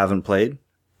 that you haven't played?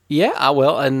 Yeah,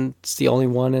 well, and it's the only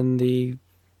one in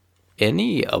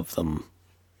any of them.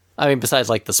 I mean, besides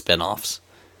like the spin-offs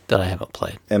that I haven't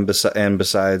played. And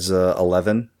besides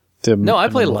 11? No, I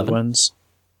played 11. Ones.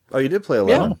 Oh, you did play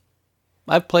 11? Yeah.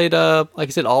 I've played, like I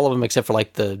said, all of them except for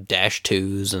like the Dash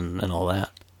 2s and all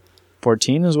that.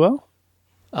 14 as well?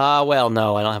 Well,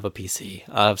 no, I don't have a PC.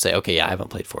 I'll say, okay, yeah, I haven't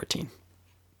played 14.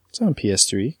 It's on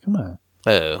PS3. Come on.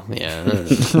 Oh,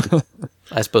 yeah.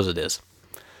 I suppose it is.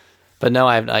 But no,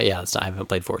 I haven't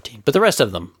played 14. But the rest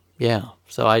of them, yeah.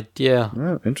 So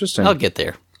Oh, interesting. I'll get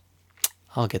there.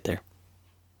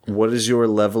 What is your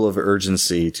level of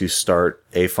urgency to start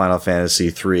a Final Fantasy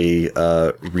III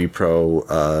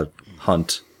repro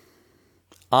hunt?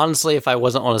 Honestly, if I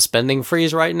wasn't on a spending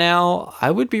freeze right now,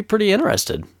 I would be pretty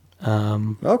interested.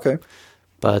 Okay.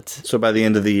 But So by the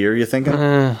end of the year, you thinking?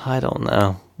 I don't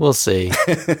know. We'll see.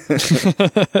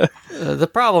 The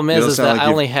problem You don't is sound that like I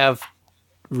you've- only have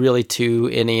really 2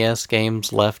 NES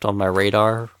games left on my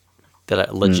radar that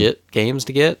are legit games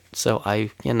to get. So I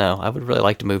would really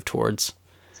like to move towards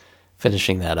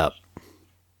finishing that up.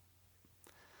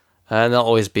 And there'll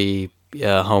always be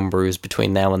homebrews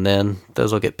between now and then.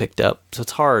 Those will get picked up. So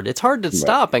it's hard. It's hard to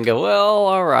stop and go, well,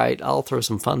 all right, I'll throw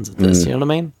some funds at this. You know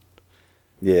what I mean?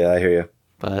 Yeah, I hear you.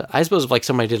 But I suppose if like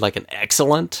somebody did like an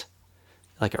excellent,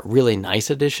 like a really nice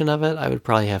edition of it, I would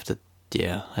probably have to,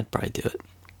 I'd probably do it.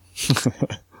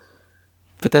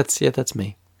 But that's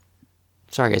me.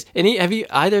 Sorry guys.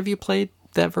 Either of you played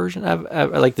that version of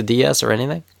like the DS or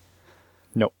anything?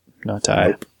 Nope. Not I.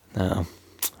 Nope. No.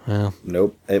 Well,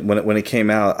 Nope. When it came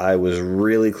out, I was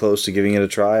really close to giving it a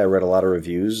try. I read a lot of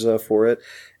reviews for it,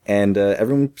 and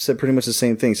everyone said pretty much the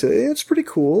same thing. So it's pretty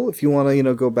cool if you want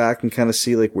to, go back and kind of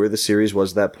see like where the series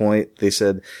was at that point. They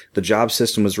said the job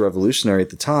system was revolutionary at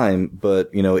the time, but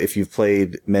if you've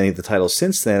played many of the titles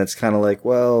since then, it's kind of like,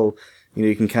 well,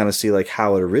 you can kind of see like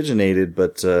how it originated,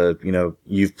 but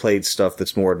you've played stuff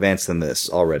that's more advanced than this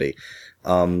already.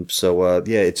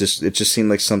 It just seemed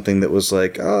like something that was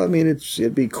like, oh, I mean,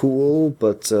 it'd be cool,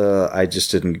 but I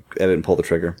didn't pull the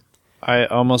trigger. I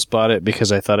almost bought it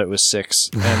because I thought it was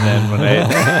 6, and then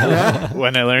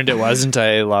when I learned it wasn't,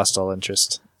 I lost all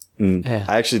interest. yeah.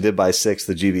 I actually did buy 6,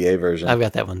 the GBA version. I've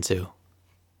got that one too.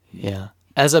 Yeah.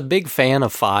 As a big fan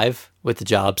of 5 with the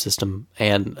job system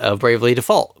and of Bravely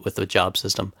Default with the job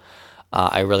system,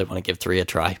 I really want to give 3 a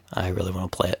try. I really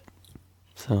want to play it.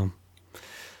 So,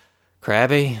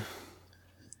 Krabby.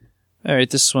 All right,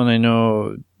 this one I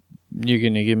know you're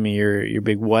going to give me your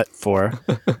big what for.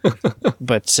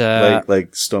 But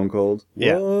like Stone Cold.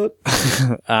 Yeah. What?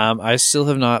 I still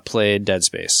have not played Dead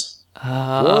Space. Come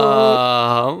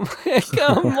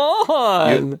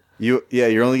on. You're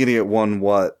only gonna get one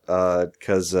what?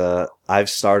 Because I've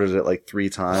started it like 3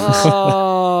 times,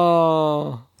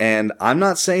 Oh. and I'm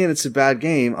not saying it's a bad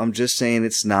game. I'm just saying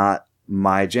it's not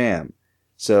my jam.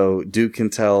 So Duke can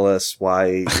tell us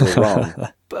why we're wrong.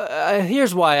 But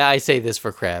here's why I say this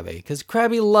for Krabby. Because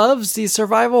Krabby loves these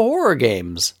survival horror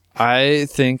games. I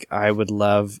think I would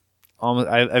love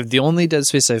I've the only Dead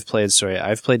Space I've played.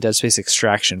 I've played Dead Space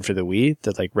Extraction for the Wii,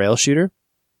 the like rail shooter,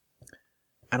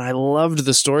 and I loved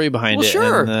the story behind it,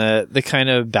 sure. and the kind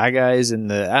of bad guys and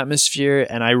the atmosphere,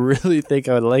 and I really think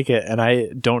I would like it. And I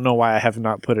don't know why I have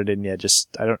not put it in yet.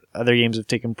 Other games have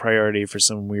taken priority for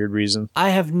some weird reason.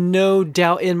 I have no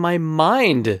doubt in my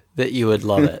mind that you would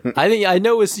love it. I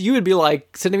know you would be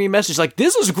like sending me a message like,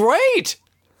 "This is great."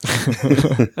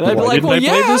 And I'd be like, well, I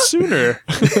yeah. play this sooner?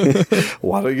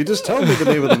 Why don't you just tell me the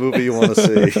name of the movie you want to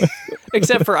see?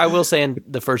 Except for, I will say, in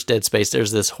the first Dead Space,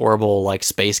 there's this horrible like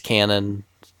space cannon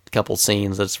couple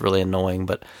scenes that's really annoying,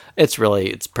 but it's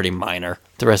pretty minor.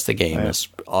 The rest of the game is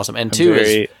awesome, and 2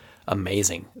 is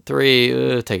amazing.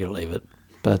 3, take it or leave it.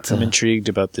 But I'm intrigued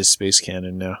about this space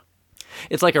cannon now.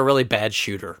 it's like a really bad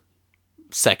shooter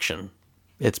section.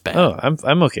 It's bad. Oh,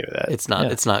 I'm okay with that. It's not.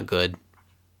 Yeah. It's not good.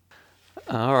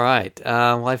 All right.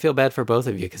 Well, I feel bad for both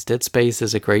of you because Dead Space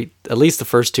is a great. At least the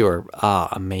first 2 are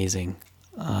amazing.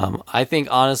 I think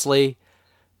honestly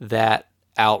that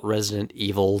out Resident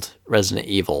Evil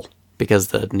because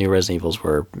the new Resident Evils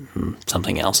were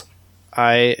something else.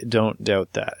 I don't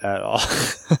doubt that at all.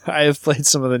 I have played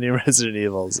some of the new Resident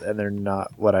Evils, and they're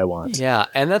not what I want. Yeah,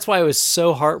 and that's why I was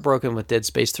so heartbroken with Dead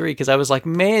Space 3, because I was like,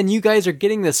 man, you guys are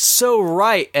getting this so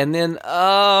right, and then,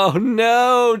 oh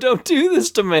no, don't do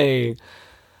this to me.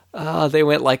 They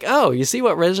went like, oh, you see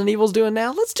what Resident Evil's doing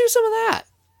now? Let's do some of that.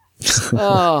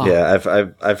 Oh.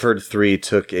 Yeah, I've heard 3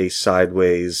 took a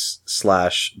sideways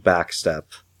 / back step.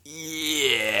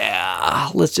 Yeah,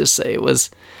 let's just say it was.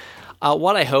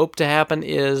 What I hope to happen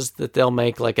is that they'll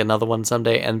make like another one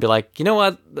someday and be like, you know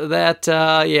what, that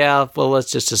well,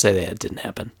 let's just say that didn't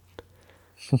happen.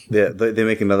 Yeah, they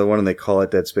make another one and they call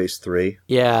it Dead Space 3.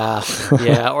 Yeah,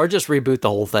 or just reboot the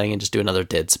whole thing and just do another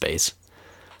Dead Space.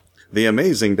 The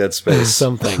Amazing Dead Space.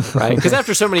 Something, right? Because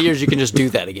after so many years, you can just do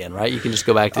that again, right? You can just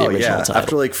go back to the original title.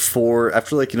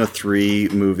 After 3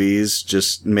 movies,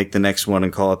 just make the next one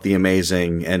and call it The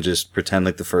Amazing and just pretend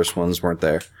like the first ones weren't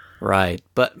there. Right.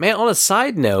 But man, on a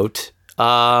side note,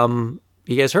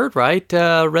 you guys heard, right?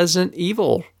 Resident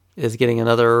Evil is getting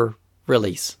another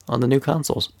release on the new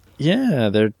consoles. Yeah,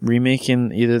 they're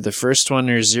remaking either the first one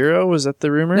or Zero. Was that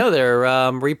the rumor? No,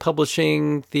 they're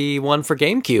republishing the one for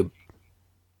GameCube.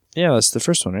 Yeah, that's the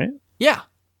first one, right? Yeah.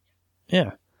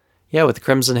 Yeah. Yeah, with the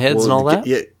Crimson Heads and all that.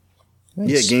 Yeah,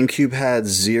 Nice. yeah. GameCube had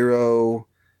Zero,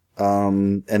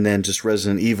 and then just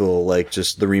Resident Evil, like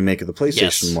just the remake of the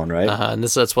PlayStation one, right? And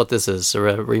that's what this is,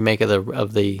 a remake of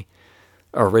the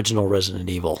original Resident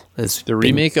Evil. It's The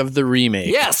remake of the remake.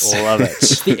 Yes! Love it.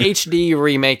 It's the HD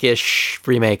remake-ish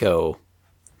remake-o.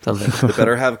 Something. They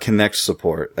better have Kinect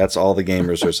support. That's all the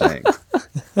gamers are saying.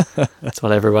 That's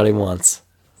what everybody wants.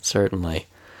 Certainly.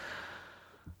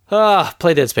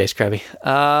 Play Dead Space, Krabby.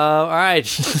 All right.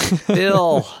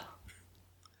 Bill.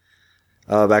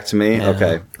 Back to me? Yeah.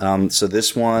 Okay. So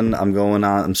this one,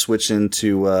 I'm switching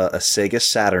to a Sega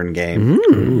Saturn game.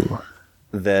 Ooh.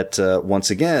 That, once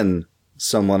again,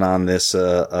 someone on this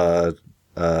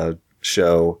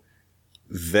show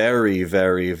very,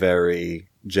 very, very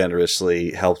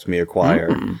generously helped me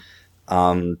acquire,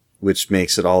 which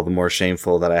makes it all the more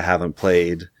shameful that I haven't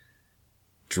played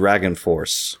Dragon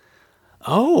Force.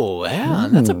 Oh, yeah.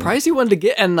 That's a pricey one to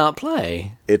get and not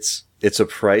play. It's a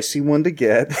pricey one to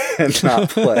get and not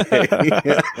play.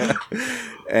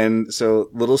 And so,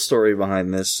 little story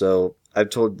behind this. So,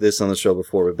 I've told this on the show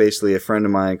before, but basically a friend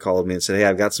of mine called me and said, "Hey,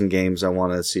 I've got some games. I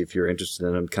want to see if you're interested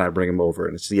in them. Can I bring them over?"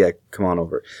 And I said, "Yeah, come on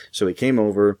over." So he came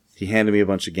over. He handed me a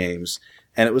bunch of games.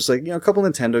 And it was like, a couple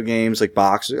Nintendo games, like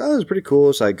boxes. Oh, it was pretty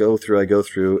cool. So I go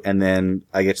through, and then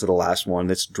I get to the last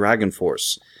one. It's Dragon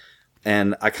Force.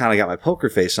 And I kind of got my poker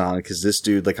face on because this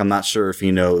dude, like, I'm not sure if he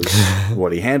knows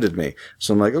what he handed me.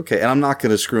 So I'm like, okay. And I'm not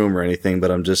going to screw him or anything, but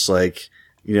I'm just like,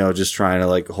 just trying to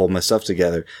like hold my stuff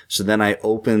together. So then I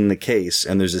open the case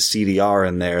and there's a CDR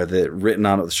in there that written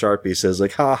on it with Sharpie says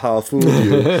like, "Ha ha, fooled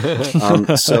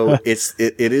you." So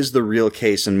it is the real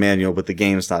case and manual, but the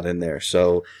game's not in there.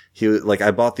 So he was like,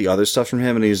 I bought the other stuff from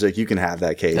him and he was like, "You can have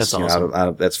that case." That's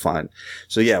awesome. That's fine.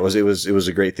 So yeah, it was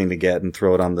a great thing to get and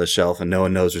throw it on the shelf and no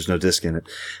one knows there's no disc in it.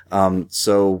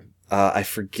 I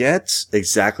forget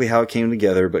exactly how it came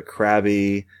together, but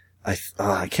Krabby, I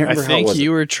can't remember how it was.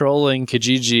 You were trolling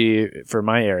Kijiji for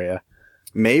my area.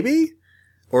 Maybe?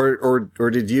 Or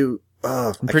did you?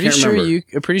 I'm pretty sure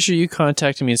you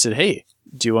contacted me and said, "Hey,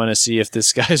 do you want to see if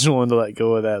this guy's willing to let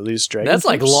go of that loose dragon?" That's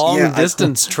like long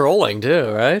distance trolling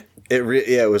too, right?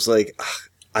 It was like,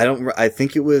 I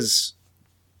think it was,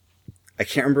 I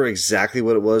can't remember exactly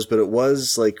what it was, but it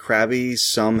was like Krabby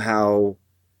somehow,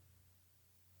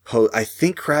 I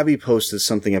think Krabby posted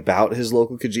something about his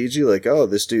local Kijiji, like, "Oh,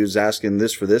 this dude's asking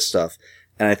this for this stuff."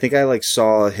 And I think I like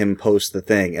saw him post the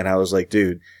thing and I was like,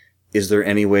 "Dude, is there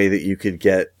any way that you could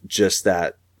get just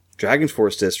that Dragon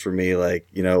Force disc for me?" Like,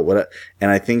 what? And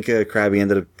I think Krabby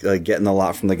ended up getting a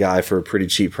lot from the guy for a pretty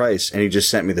cheap price, and he just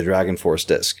sent me the Dragon Force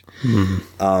disc,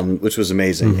 which was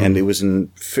amazing. And it was kind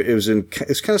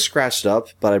of scratched up,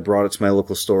 but I brought it to my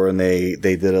local store, and they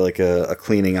did a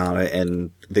cleaning on it,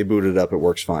 and they booted it up. It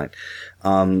works fine.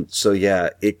 So yeah,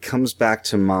 it comes back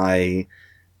to my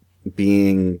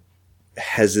being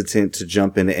hesitant to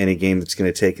jump into any game that's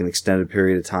going to take an extended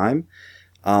period of time.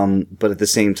 But at the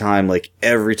same time, like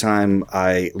every time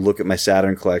I look at my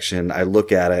Saturn collection, I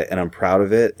look at it and I'm proud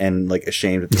of it and like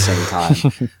ashamed at the same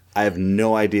time. I have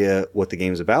no idea what the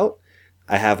game's about.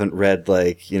 I haven't read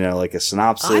like a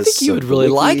synopsis. I think you would really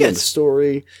like it. The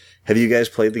story. Have you guys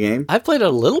played the game? I played it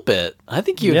a little bit. I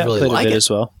think you'd really like it as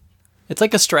well. It's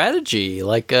like a strategy,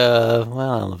 like I don't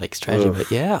know if it's strategy,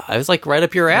 but yeah, I was like right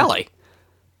up your alley.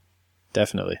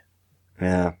 Definitely.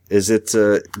 Yeah. Is it,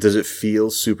 does it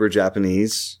feel super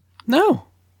Japanese? No.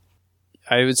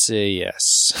 I would say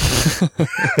yes.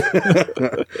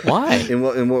 Why? In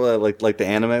what, like the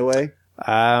anime way?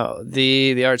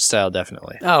 The art style,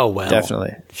 definitely. Oh, well.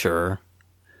 Definitely. Sure.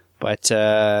 But,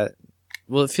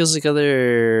 it feels like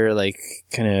other, like,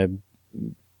 kind of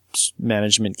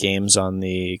management games on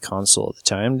the console at the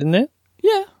time, didn't it?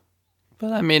 Yeah.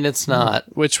 But I mean, it's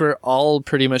not. Which were all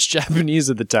pretty much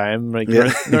Japanese at the time. Like,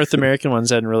 North American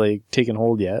ones hadn't really taken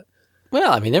hold yet.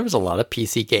 Well, I mean, there was a lot of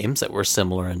PC games that were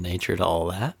similar in nature to all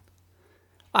that.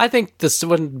 I think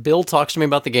when Bill talks to me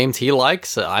about the games he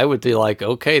likes, I would be like,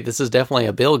 okay, this is definitely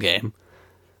a Bill game.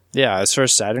 Yeah, as far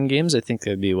as Saturn games, I think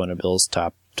that'd be one of Bill's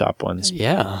top ones.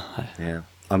 Yeah. Yeah.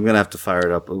 I'm going to have to fire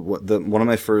it up. One of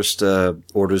my first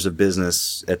orders of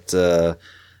business at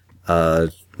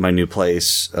my new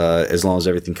place, as long as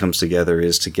everything comes together,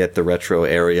 is to get the retro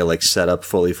area like set up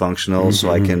fully functional, so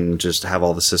I can just have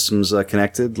all the systems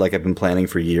connected, like I've been planning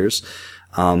for years.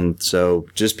 So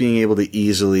just being able to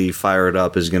easily fire it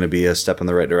up is going to be a step in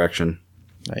the right direction.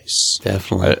 Nice.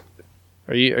 Definitely.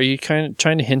 Are you kind of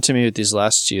trying to hint to me with these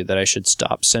last two that I should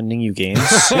stop sending you games?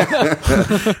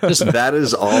 That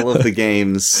is all of the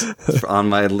games on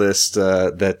my list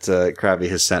that Krabby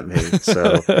has sent me.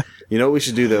 So, you know what we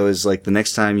should do though is like the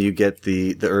next time you get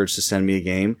the urge to send me a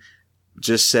game,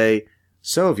 just say,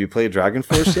 "So, have you played Dragon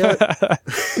Force yet?"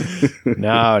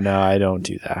 No, I don't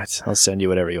do that. I'll send you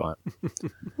whatever you want.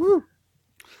 Woo.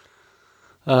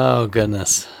 Oh,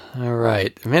 goodness. All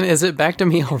right. Man, is it back to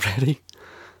me already?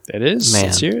 It is. Man.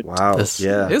 Let's hear it. Wow.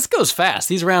 Yeah. This goes fast.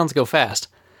 These rounds go fast.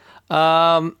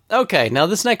 Okay, now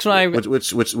this next one Which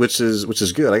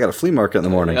is good. I got a flea market in the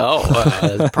morning.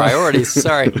 Priorities.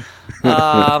 Sorry.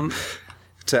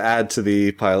 To add to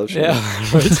the pile of shit. Yeah.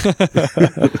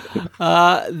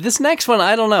 Right. This next one,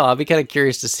 I don't know. I'll be kind of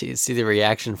curious to see the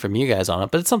reaction from you guys on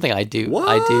it. But it's something I do. What?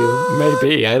 I do.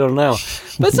 Maybe. I don't know.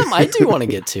 But it's something I do want to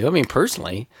get to. I mean,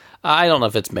 personally, I don't know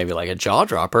if it's maybe like a jaw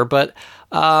dropper, but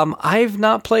I've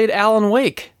not played Alan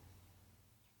Wake.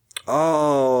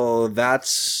 Oh,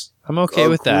 that's I'm okay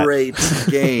with that. Great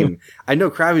game. I know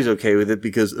Krabby's okay with it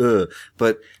because,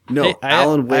 but no, Hey,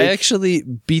 Alan Wake. I actually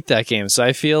beat that game, so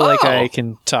I feel like I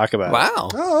can talk about it. Wow.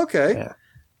 Oh, okay.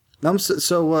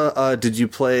 Yeah. Did you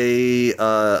play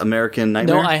American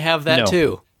Nightmare? No, I have that No.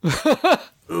 too.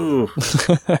 Ooh.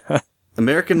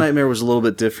 American Nightmare was a little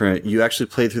bit different. You actually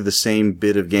played through the same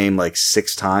bit of game like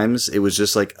 6 times. It was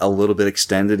just like a little bit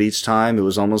extended each time. It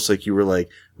was almost like you were like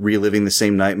reliving the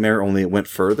same nightmare, only it went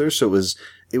further. So it was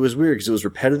weird because it was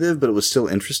repetitive, but it was still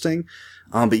interesting.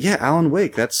 But yeah, Alan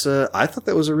Wake, I thought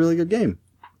that was a really good game.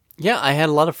 Yeah, I had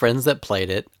a lot of friends that played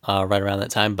it right around that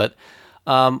time, but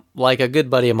like a good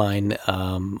buddy of mine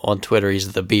on Twitter,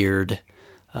 he's the Beard,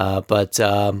 but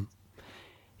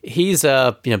he's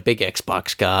a big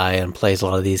Xbox guy and plays a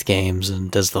lot of these games and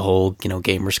does the whole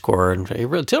gamer score. And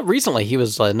until recently, he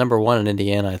was number 1 in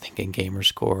Indiana, I think, in gamer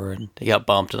score, and he got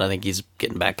bumped, and I think he's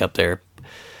getting back up there.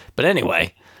 But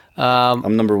anyway,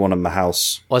 I'm number 1 in my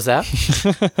house. what's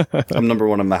that? I'm number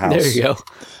 1 in my house. There you go.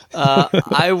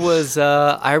 I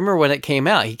remember when it came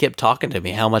out, he kept talking to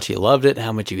me how much he loved it,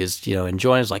 how much he was,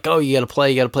 enjoying it. It's like, oh, you got to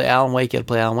play Alan Wake,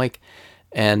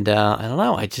 And I don't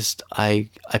know, I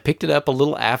picked it up a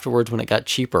little afterwards when it got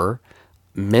cheaper,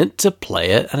 meant to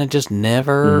play it, and I just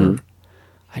never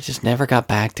got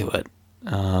back to it.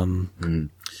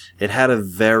 It had a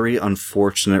very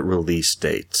unfortunate release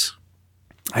date.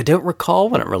 I don't recall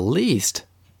when it released.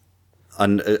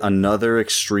 Another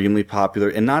extremely popular,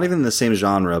 and not even in the same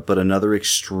genre, but another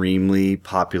extremely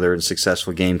popular and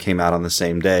successful game came out on the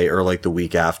same day, or like the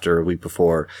week after, a week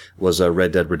before, was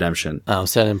Red Dead Redemption. Oh,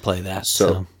 so I didn't play that.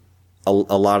 So. A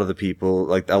lot of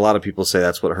people say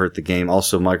that's what hurt the game.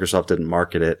 Also, Microsoft didn't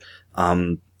market it.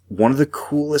 One of the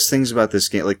coolest things about this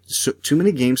game, too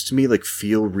many games to me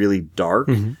feel really dark,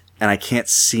 and I can't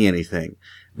see anything.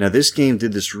 Now, this game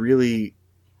did this really,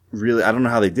 I don't know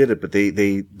how they did it, but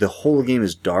the whole game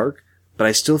is dark, but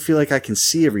I still feel like I can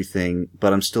see everything,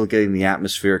 but I'm still getting the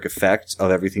atmospheric effect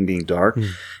of everything being dark.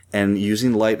 And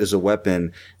using light as a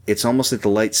weapon, it's almost like the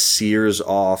light sears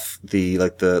off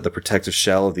the protective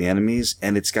shell of the enemies,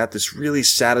 and it's got this really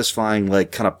satisfying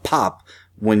kind of pop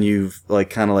when you've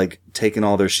taken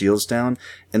all their shields down.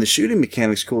 And the shooting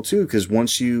mechanic's cool too, because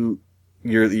once your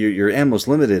ammo's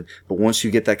limited, but once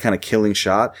you get that kind of killing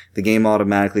shot, the game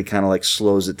automatically kind of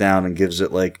slows it down and gives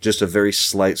it just a very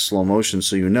slight slow motion,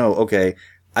 so okay,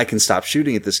 I can stop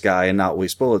shooting at this guy and not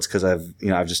waste bullets because I've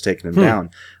just taken him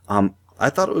down. I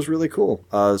thought it was really cool.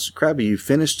 So Krabby, you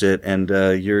finished it, and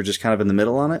you're just kind of in the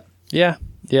middle on it? Yeah,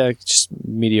 just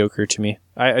mediocre to me.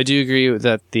 I do agree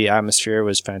that the atmosphere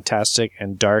was fantastic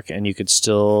and dark, and you could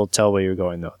still tell where you're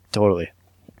going, though. Totally.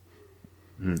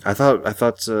 I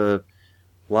thought a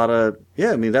lot of,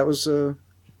 I mean, it was a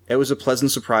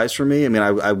pleasant surprise for me. I mean,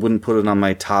 I wouldn't put it on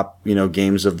my top,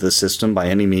 games of the system by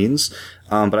any means.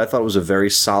 But I thought it was a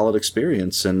very solid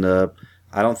experience. And,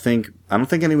 I don't think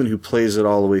anyone who plays it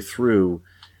all the way through,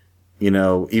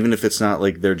 even if it's not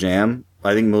their jam,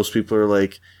 I think most people are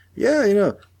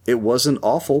it wasn't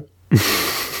awful.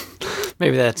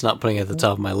 Maybe that's not putting it at the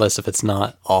top of my list if it's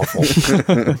not awful.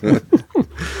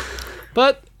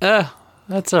 But,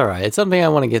 that's all right. It's something I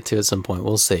want to get to at some point.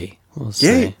 We'll see.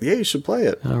 Yeah, you should play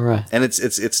it. All right. And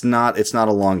it's not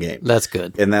a long game. That's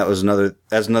good. And that's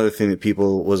another thing that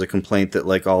people was a complaint that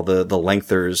all the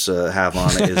lengthers have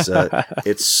on it is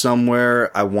it's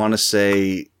somewhere, I want to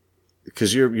say,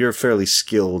 because you're fairly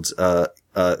skilled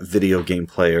video game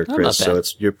player, Oh, Chris. not So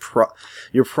bad.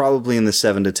 you're probably in the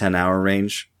 7 to 10 hour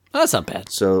range. Oh, that's not bad.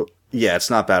 So yeah, it's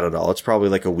not bad at all. It's probably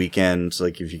like a weekend.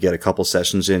 Like if you get a couple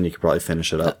sessions in, you could probably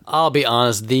finish it up. I'll be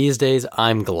honest. These days,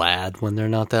 I'm glad when they're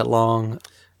not that long.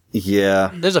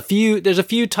 Yeah. There's a few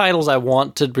titles I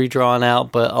want to be drawn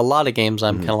out, but a lot of games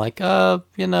I'm kind of like, I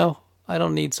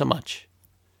don't need so much.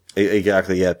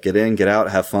 Exactly. Yeah. Get in, get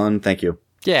out, have fun. Thank you.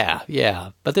 Yeah.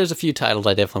 But there's a few titles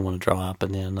I definitely want to draw up,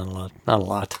 and not a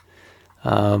lot.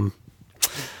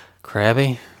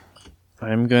 Krabby.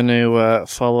 I'm going to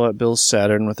follow up Bill's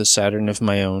Saturn with a Saturn of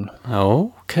my own.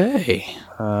 Okay.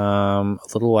 A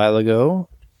little while ago,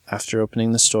 after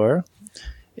opening the store,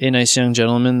 a nice young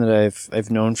gentleman that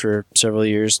I've known for several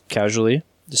years casually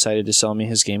decided to sell me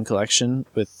his game collection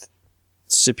with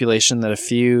stipulation that a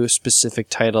few specific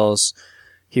titles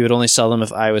he would only sell them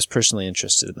if I was personally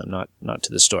interested in them, not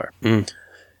to the store.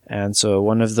 And so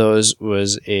one of those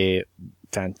was a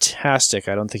fantastic,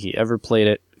 I don't think he ever played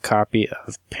it, copy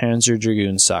of Panzer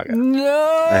Dragoon Saga. No!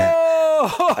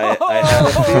 I had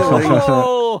a feeling.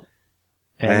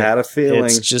 And I had a feeling.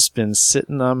 It's just been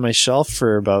sitting on my shelf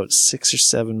for about 6 or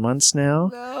 7 months now.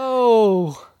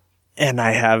 No! And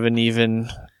I haven't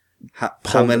even...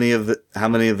 How many of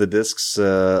the discs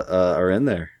are in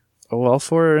there? Oh, all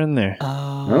 4 are in there.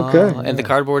 Okay. And the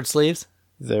cardboard sleeves?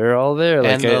 They're all there.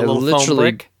 And the little foam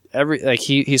brick?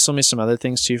 He sold me some other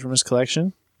things too from his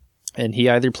collection. And he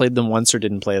either played them once or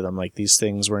didn't play them. Like, these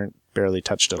things weren't barely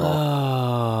touched at all.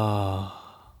 Oh.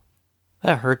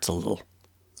 That hurts a little.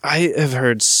 I have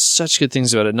heard such good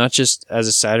things about it, not just as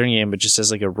a Saturn game, but just as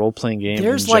like a role-playing game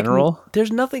in general.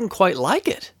 There's nothing quite like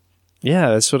it.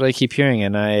 Yeah, that's what I keep hearing,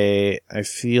 and I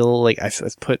feel like I've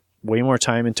put way more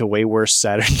time into way worse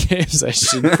Saturn games. I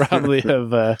should probably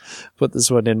have put this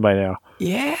one in by now.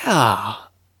 Yeah.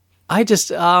 I just,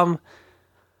 that's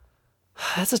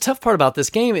the tough part about this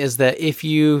game is that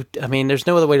there's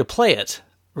no other way to play it,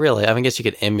 really. I guess you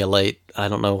could emulate. I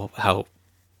don't know how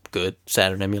good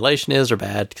Saturn emulation is or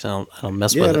bad, because I don't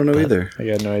mess with it. Yeah, I don't know either. I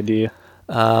got no idea.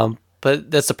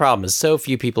 But that's the problem, is so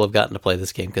few people have gotten to play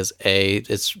this game, because A,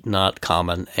 it's not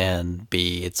common, and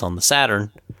B, it's on the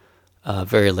Saturn,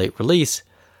 very late release.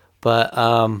 But,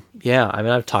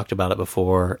 I've talked about it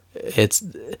before.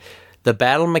 The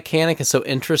battle mechanic is so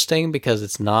interesting because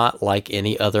it's not like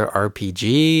any other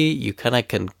RPG. You kind of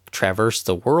can traverse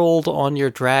the world on your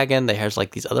dragon. There's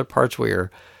like these other parts where you're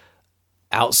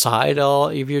outside all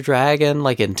of your dragon,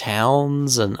 like in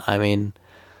towns. And I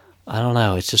don't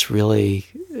know. It's really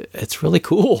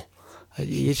cool.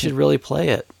 You should really play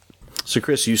it. So,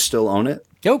 Chris, you still own it?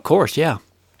 Oh, of course. Yeah.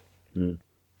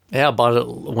 Yeah. I bought it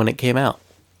when it came out.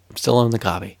 Still own the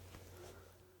copy.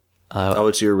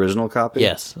 It's your original copy?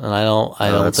 Yes, and I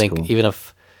don't think cool. even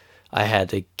if I had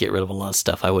to get rid of a lot of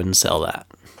stuff, I wouldn't sell that.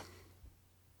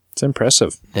 It's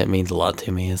impressive. It means a lot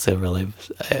to me. It's I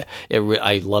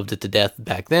loved it to death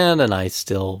back then, and I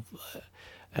still,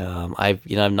 I've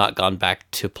not gone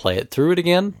back to play it through it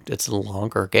again. It's a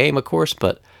longer game, of course,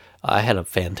 but I had a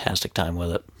fantastic time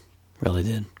with it. Really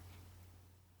did.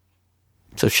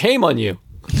 So shame on you.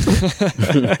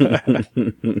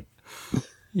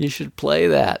 You should play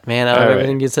that, man. Out of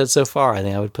everything you said so far, I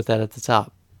think I would put that at the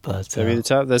top. But That'd be the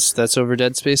top. That's over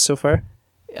Dead Space so far.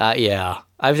 Yeah.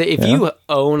 If you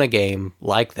own a game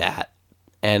like that,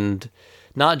 and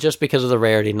not just because of the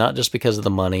rarity, not just because of the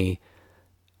money,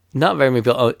 not very many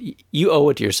people. You owe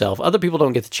it to yourself. Other people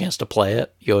don't get the chance to play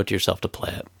it. You owe it to yourself to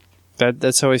play it.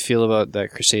 That's how I feel about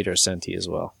that Crusader Ascenti as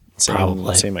well.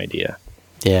 Same idea.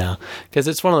 Yeah, because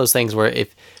it's one of those things where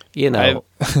if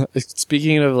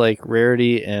speaking of like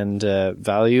rarity and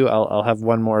value, I'll have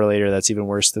one more later that's even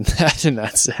worse than that in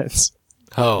that sense.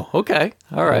 Oh, okay,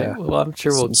 all right. Yeah. Well, I'm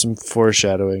sure some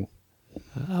foreshadowing.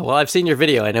 Well, I've seen your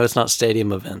video. I know it's not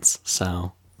stadium events,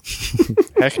 so.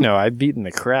 Heck no, I've beaten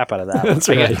the crap out of that. That's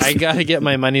right. I gotta get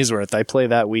my money's worth. I play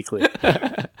that weekly.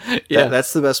 Yeah,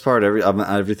 that's the best part.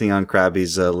 Everything on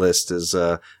Krabby's list is.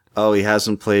 He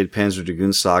hasn't played Panzer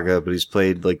Dragoon Saga, but he's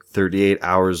played like 38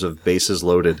 hours of Bases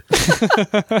Loaded.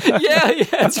 yeah,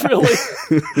 it's really,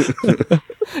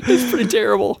 it's pretty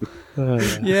terrible.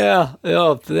 Yeah.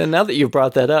 Oh, then now that you've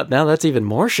brought that up, now that's even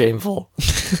more shameful.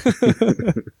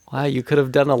 Wow, you could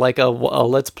have done a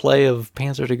Let's Play of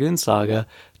Panzer Dragoon Saga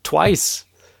twice.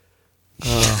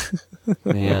 Oh,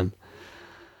 man.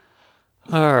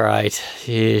 All right.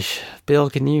 Yeesh. Bill,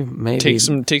 can you maybe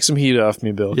take some heat off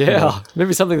me, Bill? Yeah,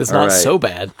 maybe something that's not so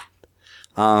bad.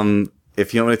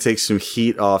 If you want me to take some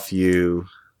heat off you,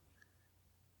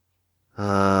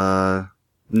 no,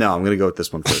 I'm going to go with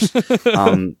this one first.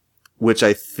 Which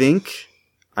I think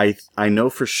I know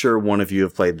for sure one of you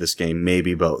have played this game,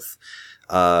 maybe both.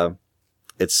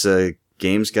 it's a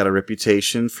game's got a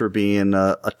reputation for being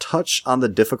a touch on the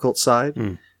difficult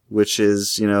side, which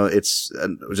is, it's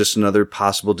just another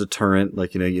possible deterrent.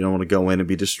 Like, you don't want to go in and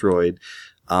be destroyed.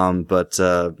 But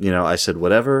I said,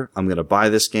 whatever, I'm going to buy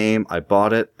this game. I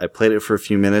bought it. I played it for a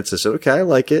few minutes. I said, okay, I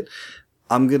like it.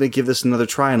 I'm going to give this another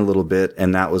try in a little bit.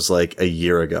 And that was like a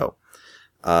year ago.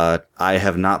 I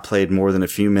have not played more than a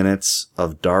few minutes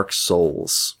of Dark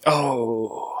Souls.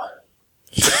 Oh.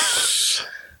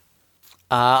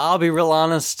 I'll be real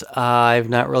honest. I've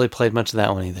not really played much of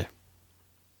that one either.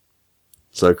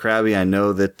 So, Krabby, I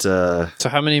know that... So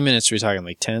how many minutes are we talking?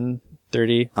 Like 10,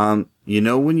 30?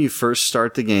 When you first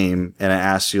start the game and I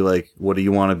ask you, like, what do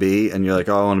you want to be? And you're like,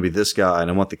 oh, I want to be this guy and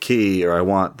I want the key or I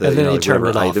want the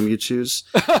whatever item you choose.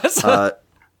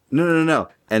 No.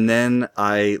 And then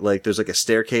there's like a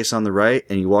staircase on the right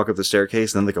and you walk up the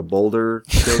staircase and then like a boulder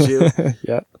kills you.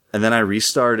 Yeah. And then I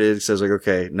restarted. So I was like,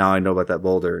 okay, now I know about that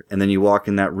boulder. And then you walk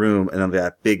in that room and then they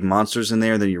got big monsters in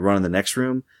there. And then you run in the next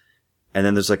room. And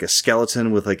then there's like a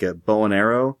skeleton with like a bow and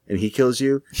arrow and he kills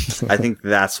you. I think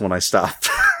that's when I stopped.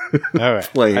 All right.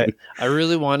 Playing. I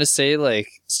really want to say like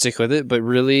stick with it, but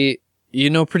really,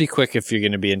 pretty quick if you're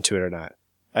going to be into it or not.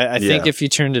 I think if you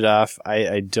turned it off,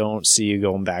 I don't see you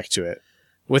going back to it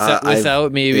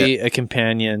without maybe a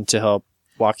companion to help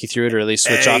walk you through it or at least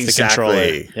switch off the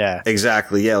controller. Yeah.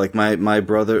 Exactly. Yeah. Like my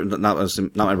brother, not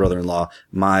my brother-in-law,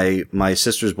 my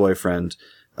sister's boyfriend,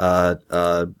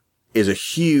 is a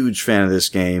huge fan of this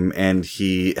game and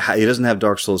he doesn't have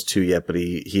Dark Souls 2 yet, but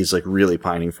he's like really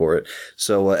pining for it.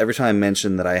 So every time I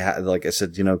mentioned that I had, like I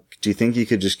said, do you think you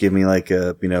could just give me like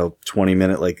a,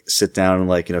 20-minute, like sit down and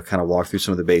like, kind of walk through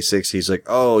some of the basics? He's like,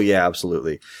 oh yeah,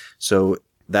 absolutely. So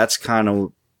that's kind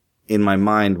of in my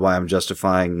mind why I'm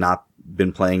justifying not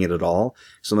been playing it at all.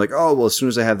 So I'm like, oh, well, as soon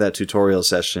as I have that tutorial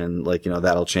session, like,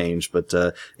 that'll change. But,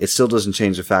 it still doesn't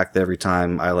change the fact that every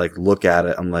time I like look at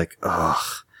it, I'm like,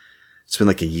 ugh. It's been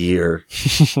like a year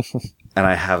and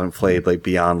I haven't played like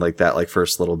beyond like that, like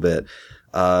first little bit.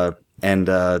 Actually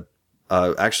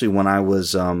when I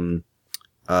was,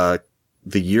 the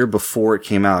year before it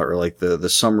came out or like the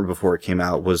summer before it came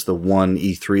out was the one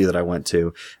E3 that I went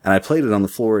to and I played it on the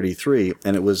floor at E3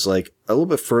 and it was like a little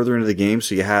bit further into the game.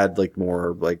 So you had like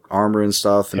more like armor and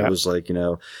stuff and it was like,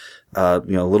 a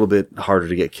little bit harder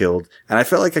to get killed. And I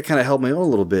felt like I kind of held my own a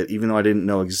little bit, even though I didn't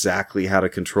know exactly how to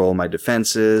control my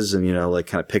defenses and, like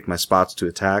kind of pick my spots to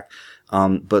attack.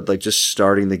 But like just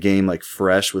starting the game like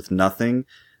fresh with nothing,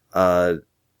 I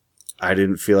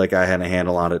didn't feel like I had a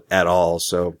handle on it at all.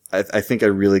 So I think I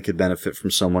really could benefit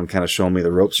from someone kind of showing me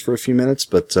the ropes for a few minutes.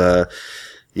 But,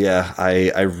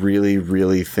 I really,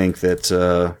 really think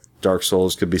that, Dark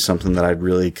Souls could be something that I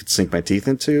really could sink my teeth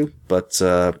into, but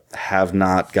have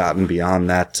not gotten beyond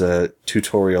that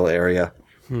tutorial area.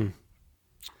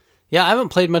 Yeah, I haven't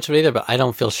played much of it either, but I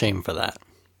don't feel shame for that.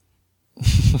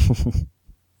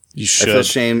 You should.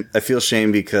 I feel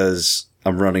shame because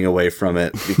I'm running away from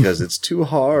it because it's too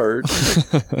hard.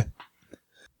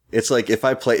 It's like if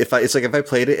I played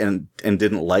it and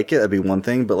didn't like it, that'd be one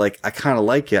thing, but like I kind of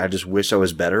like it. I just wish I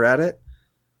was better at it.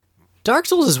 Dark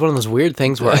Souls is one of those weird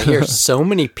things where I hear so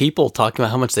mmany people talking about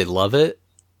how much they love it,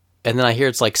 and then I hear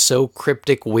it's like so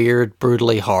cryptic, weird,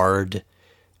 brutally hard,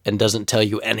 and doesn't tell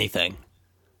you anything.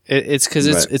 It's because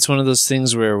it's one of those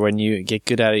things where when you get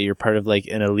good at it, you're part of like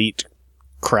an elite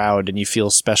crowd, and you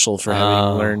feel special for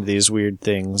having learned these weird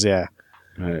things. Yeah,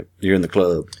 right. You're in the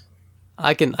club.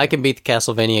 I can beat the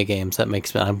Castlevania games. That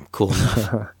makes me I'm cool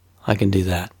enough. I can do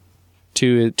that.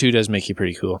 Two does make you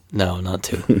pretty cool. No, not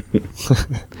 2.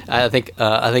 I think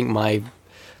my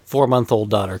 4-month-old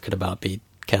daughter could about beat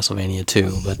Castlevania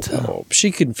 2, but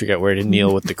she couldn't figure out where to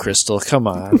kneel with the crystal. Come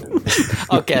on.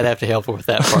 Okay, I'd have to help her with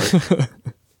that part.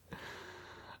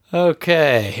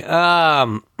 Okay,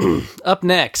 up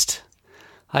next.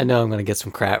 I know I'm going to get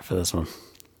some crap for this one.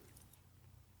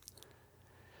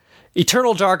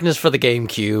 Eternal Darkness for the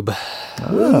GameCube.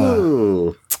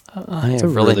 Ooh. It's a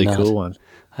really cool one.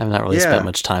 I have not really spent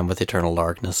much time with Eternal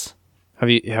Darkness.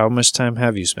 How much time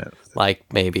have you spent? Like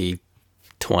maybe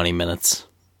 20 minutes.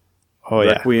 Oh,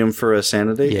 yeah. Requiem for a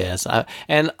Sanity? Yes.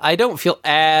 And I don't feel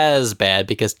as bad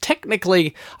because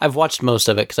technically I've watched most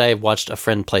of it because I watched a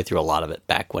friend play through a lot of it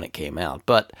back when it came out.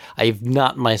 But I've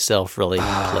not myself really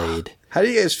played. How do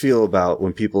you guys feel about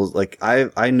when people, like,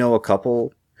 I know a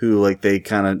couple who, like, they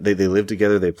live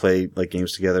together, they play, like,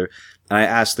 games together. And I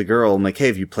asked the girl, I'm like, hey,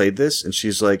 have you played this? And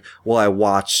she's like, well, I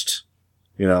watched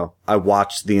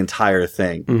the entire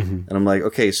thing. Mm-hmm. And I'm like,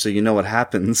 okay, so you know what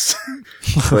happens,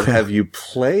 but have you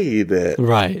played it?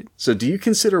 Right. So do you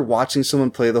consider watching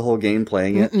someone play the whole game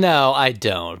playing it? No, I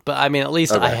don't. But I mean, at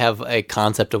least I have a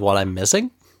concept of what I'm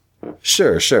missing.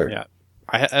 Sure. Yeah.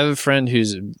 I have a friend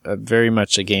who's very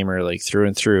much a gamer, like through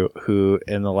and through, who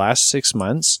in the last 6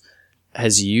 months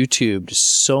has YouTubed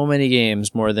so many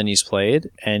games more than he's played,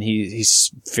 and he's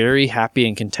very happy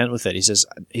and content with it.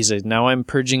 He's like, now I'm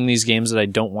purging these games that I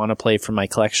don't want to play from my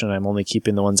collection. I'm only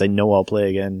keeping the ones I know I'll play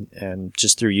again, and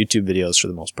just through YouTube videos for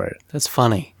the most part. That's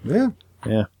funny. Yeah.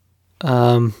 Yeah.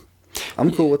 I'm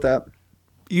cool with that.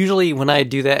 Usually when I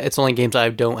do that, it's only games I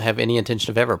don't have any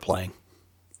intention of ever playing.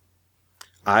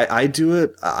 I do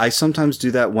it. I sometimes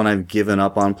do that when I've given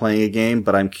up on playing a game,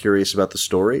 but I'm curious about the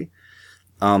story.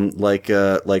 Like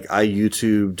I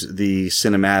YouTubed the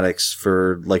cinematics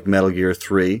for like Metal Gear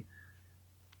 3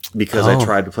 because I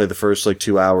tried to play the first like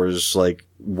 2 hours,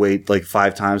 wait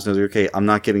 5 times and I was like, okay, I'm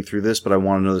not getting through this, but I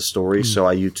want to know the story. So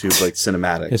I YouTube like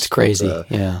cinematics. It's crazy.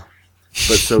 Yeah.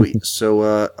 But so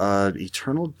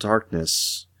Eternal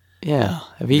Darkness. Yeah.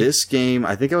 This game,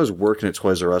 I think I was working at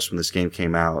Toys R Us when this game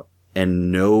came out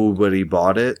and nobody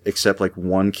bought it except like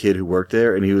one kid who worked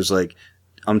there. And he was like,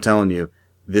 I'm telling you,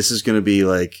 this is going to be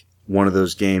like one of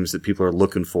those games that people are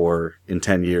looking for in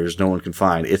 10 years. No one can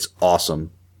find. It's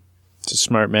awesome. It's a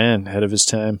smart man, ahead of his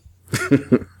time.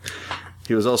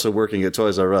 He was also working at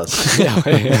Toys R Us.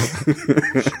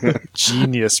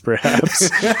 Genius,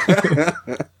 perhaps.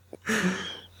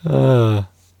 So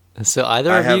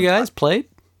either of you guys played?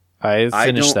 I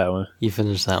finished that one. You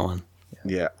finished that one.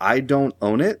 Yeah, I don't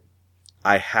own it.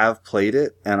 I have played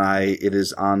it, and it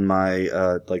is on my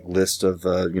list of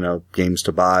games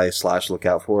to buy / look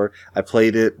out for. I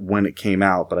played it when it came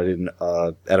out, but I didn't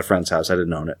at a friend's house. I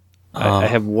didn't own it. I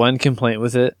have one complaint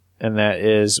with it, and that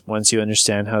is once you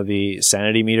understand how the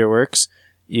sanity meter works,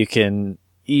 you can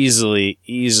easily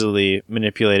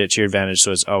manipulate it to your advantage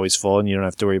so it's always full, and you don't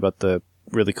have to worry about the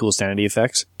really cool sanity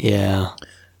effects. Yeah,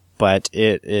 but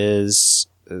it is.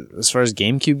 As far as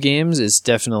GameCube games, it's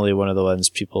definitely one of the ones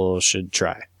people should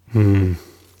try. Now,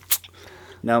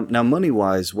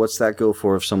 money-wise, what's that go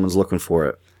for if someone's looking for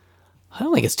it? I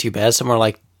don't think it's too bad. Somewhere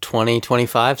like 20,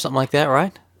 25, something like that,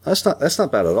 right? That's not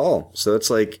bad at all. So it's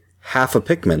like half a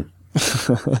Pikmin.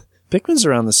 Pikmin's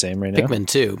around the same right now. Pikmin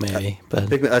 2, maybe. But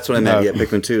Pikmin, that's what I meant. Yeah,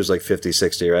 Pikmin 2 is like 50,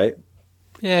 60, right?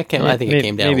 Yeah, I think it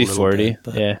came down maybe a little 40.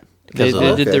 bit, Yeah, they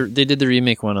did the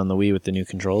remake one on the Wii with the new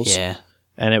controls. Yeah.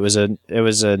 And it was a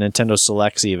Nintendo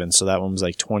Selects even, so that one was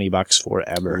like $20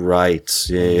 forever. Right.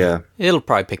 Yeah. It'll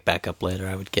probably pick back up later,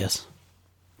 I would guess.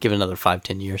 Give it another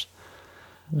 5-10 years.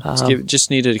 Just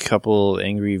needed a couple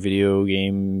angry video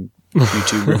game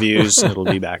YouTube reviews, and it'll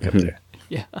be back up there.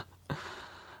 Yeah.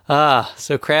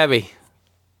 So Krabby.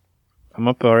 I'm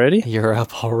up already? You're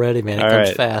up already, man. It All comes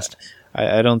right. fast.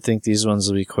 I don't think these ones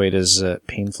will be quite as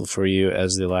painful for you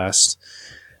as the last.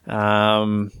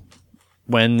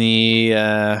 When the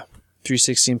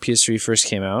 360 and PS3 first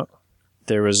came out,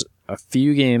 there was a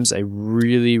few games I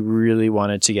really, really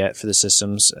wanted to get for the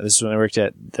systems. This is when I worked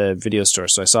at the video store,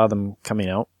 so I saw them coming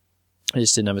out. I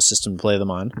just didn't have a system to play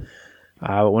them on.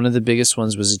 One of the biggest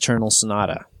ones was Eternal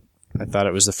Sonata. I thought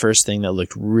it was the first thing that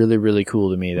looked really, really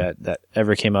cool to me that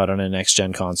ever came out on a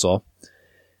next-gen console.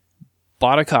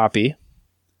 Bought a copy.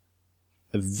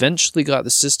 Eventually got the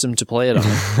system to play it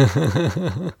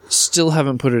on. Still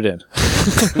haven't put it in.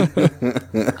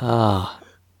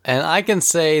 And I can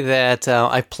say that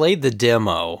I played the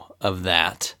demo of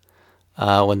that.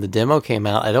 When the demo came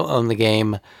out, I don't own the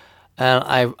game. And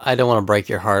I don't want to break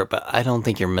your heart, but I don't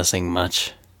think you're missing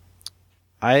much.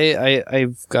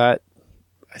 I've got,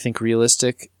 I think,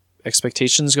 realistic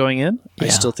expectations going in. Yeah. I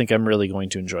still think I'm really going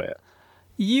to enjoy it.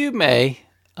 You may.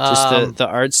 Just the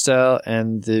art style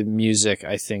and the music,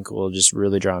 I think, will just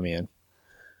really draw me in.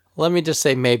 Let me just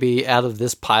say, maybe out of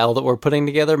this pile that we're putting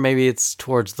together, maybe it's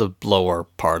towards the lower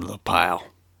part of the pile.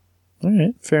 All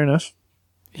right, fair enough.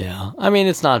 Yeah. I mean,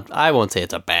 it's not, I won't say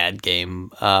it's a bad game.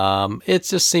 It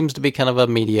just seems to be kind of a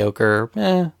mediocre,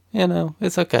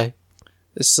 it's okay.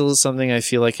 It's still something I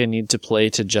feel like I need to play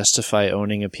to justify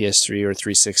owning a PS3 or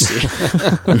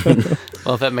 360.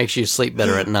 Well, if that makes you sleep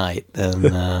better at night,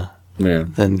 then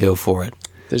then go for it.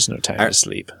 There's no time to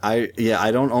sleep. I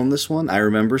don't own this one. I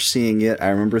remember seeing it. I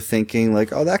remember thinking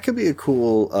like, oh, that could be a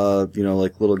cool,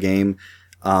 little game.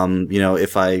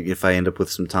 If I end up with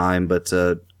some time, but,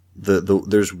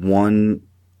 there's one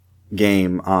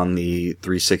game on the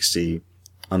 360,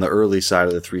 on the early side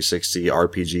of the 360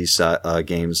 RPG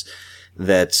games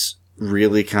that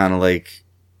really kind of like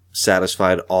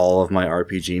satisfied all of my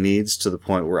RPG needs to the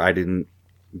point where I didn't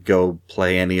go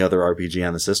play any other RPG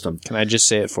on the system. Can I just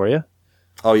say it for you?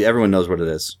 Oh, yeah, everyone knows what it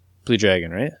is. Blue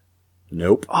Dragon, right?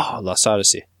 Nope. Oh, Lost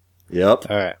Odyssey.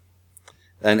 Yep. All right.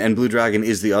 And Blue Dragon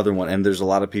is the other one. And there's a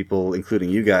lot of people, including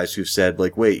you guys, who've said,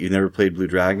 like, wait, you never played Blue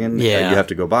Dragon? Yeah. You have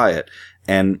to go buy it.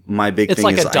 And my big thing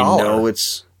like is, $1. I know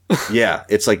it's, yeah,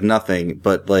 it's like nothing.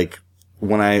 But like,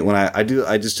 I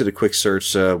just did a quick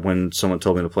search, when someone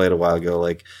told me to play it a while ago,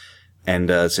 like, and,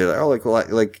 say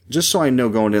like, just so I know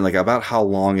going in, like, about how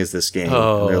long is this game?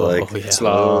 Oh, and they're like, yeah. It's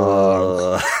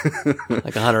long.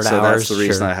 Like 100 so hours. that's the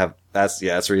reason sure. that's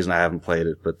the reason I haven't played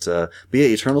it. But yeah,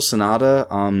 Eternal Sonata,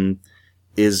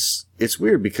 it's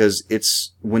weird because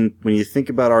it's when you think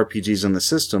about RPGs on the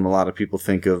system, a lot of people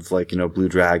think of like, Blue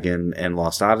Dragon and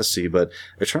Lost Odyssey, but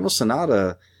Eternal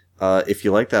Sonata, if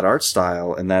you like that art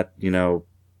style and that,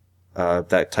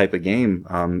 that type of game,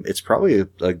 it's probably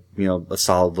a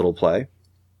solid little play.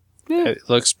 Yeah. It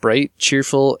looks bright,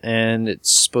 cheerful, and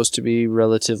it's supposed to be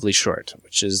relatively short,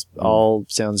 which is all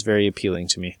sounds very appealing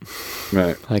to me.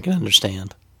 Right. I can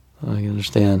understand. Bill,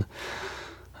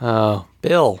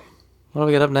 what do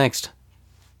we got up next?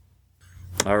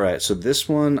 All right. So this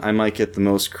one, I might get the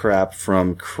most crap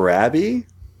from Krabby.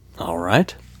 All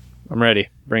right. I'm ready.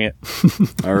 Bring it.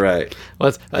 All right.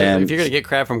 If And- you're going to get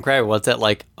crap from Krabby, what's that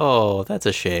like? Oh, that's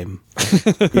a shame.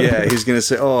 Yeah, he's gonna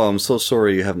say, "Oh, I'm so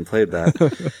sorry you haven't played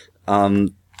that."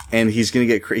 And he's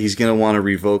gonna want to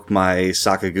revoke my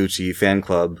Sakaguchi fan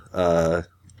club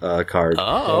card.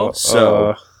 Oh.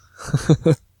 So,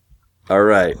 all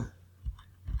right,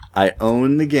 I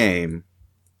own the game.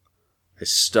 I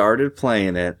started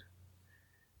playing it.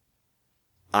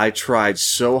 I tried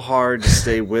so hard to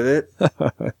stay with it.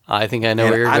 I think I know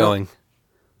And where you're I don't- going.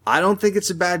 I don't think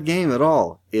it's a bad game at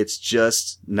all. It's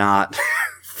just not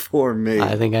for me.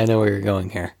 I think I know where you're going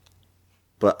here.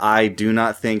 But I do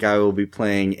not think I will be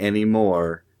playing any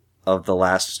more of The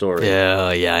Last Story. Yeah,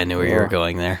 I knew where you were Oh.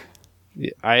 going there.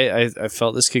 I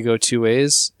felt this could go two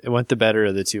ways. It went the better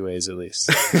of the two ways, at least.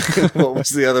 What was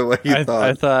the other way you I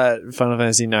thought? thought Final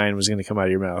Fantasy IX was going to come out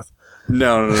of your mouth.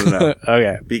 No.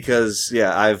 Okay. Because,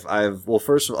 yeah, well,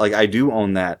 first of all, like, I do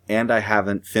own that, and I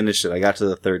haven't finished it. I got to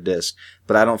the third disc,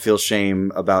 but I don't feel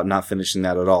shame about not finishing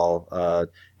that at all.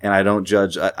 And I don't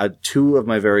judge. Two of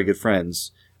my very good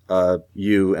friends,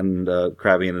 you and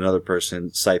Krabby and another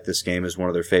person, cite this game as one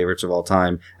of their favorites of all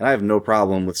time, and I have no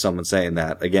problem with someone saying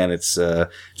that. Again, it's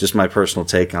just my personal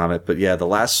take on it. But yeah, The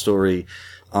Last Story,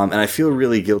 and I feel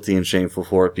really guilty and shameful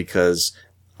for it because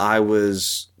I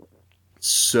was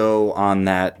so on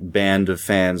that band of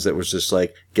fans that was just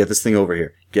like, get this thing over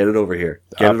here, get it over here,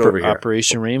 get it over here.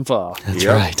 Operation Rainfall. That's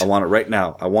Yep, right. I want it right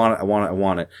now. I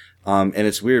want it. And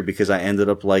it's weird because I ended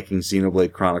up liking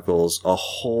Xenoblade Chronicles a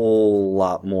whole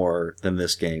lot more than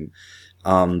this game.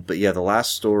 But yeah, The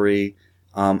Last Story,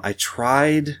 I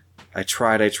tried. And I was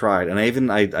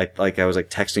like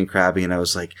texting Krabby and I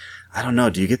was like, I don't know,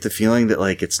 do you get the feeling that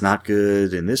like it's not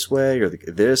good in this way or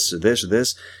this or this or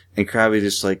this? And Krabby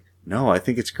just like, no, I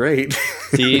think it's great.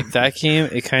 That game,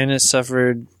 it kind of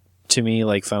suffered to me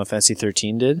like Final Fantasy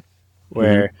 13 did,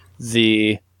 where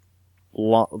the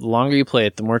longer you play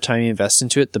it, the more time you invest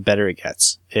into it, the better it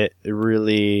gets. It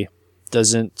really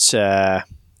doesn't have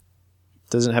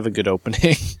a good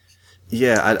opening.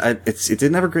 Yeah, it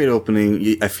didn't have a great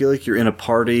opening. I feel like you're in a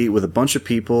party with a bunch of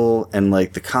people and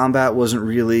like the combat wasn't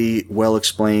really well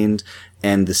explained.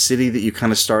 And the city that you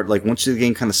kind of start, like once the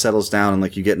game kind of settles down and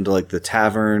like you get into like the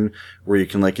tavern where you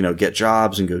can like, get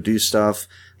jobs and go do stuff,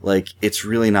 like it's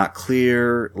really not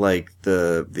clear, like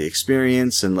the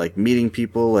experience and like meeting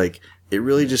people, like it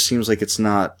really just seems like it's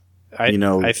not, I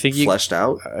think fleshed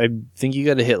out. I think you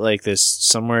got to hit like this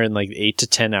somewhere in like 8 to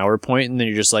 10 hour point, and then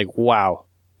you're just like, wow,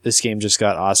 this game just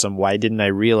got awesome. Why didn't I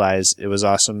realize it was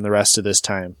awesome the rest of this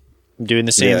time? I'm doing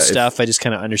the same stuff. I just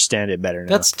kind of understand it better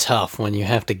now. That's tough when you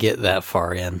have to get that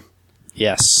far in.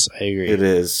 Yes, I agree. It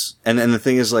is. And the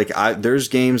thing is, like, there's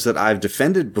games that I've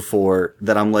defended before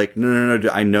that I'm like, no,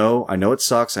 I know it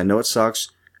sucks.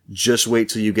 Just wait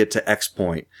till you get to X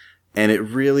point. And it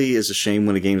really is a shame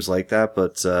when a game's like that,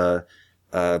 but,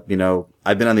 I've been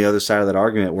on the other side of that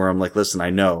argument where I'm like, listen,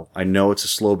 I know it's a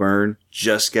slow burn.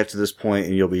 Just get to this point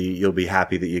and you'll be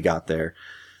happy that you got there.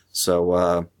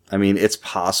 So, it's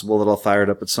possible that I'll fire it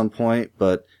up at some point,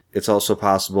 but it's also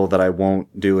possible that I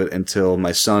won't do it until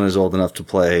my son is old enough to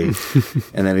play.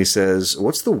 And then he says,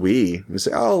 what's the Wii? And I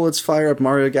say, oh, let's fire up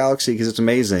Mario Galaxy because it's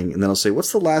amazing. And then I'll say,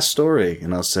 what's The Last Story?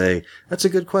 And I'll say, that's a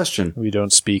good question. We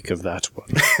don't speak of that one.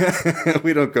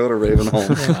 We don't go to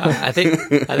Ravenholm. I think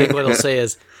what he'll say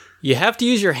is, you have to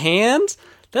use your hands?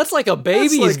 That's like a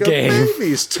baby's That's like game. a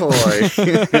baby's toy.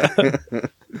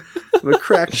 I'm a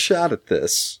crack shot at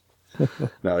this.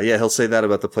 No, yeah, he'll say that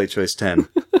about the Play Choice 10.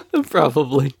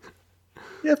 Probably.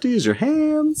 You have to use your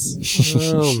hands.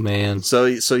 Oh man. So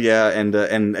yeah, and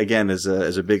again, as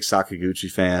a big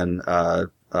Sakaguchi fan,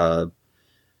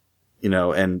 you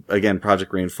know, and again,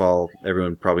 Project Rainfall,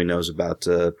 everyone probably knows about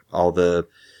all the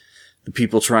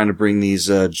people trying to bring these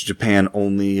Japan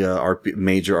only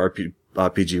major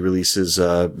RPG releases,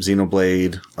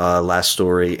 Xenoblade, Last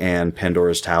Story, and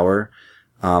Pandora's Tower.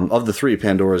 Of the three,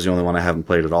 Pandora is the only one I haven't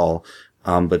played at all.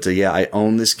 But yeah, I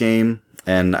own this game,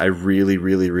 and I really,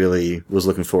 really, really was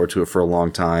looking forward to it for a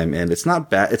long time. And it's not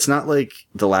bad. It's not like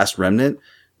The Last Remnant,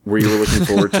 where you were looking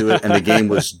forward to it, and the game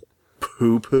was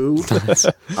poo-poo.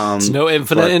 It's no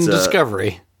Infinite in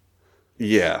Discovery.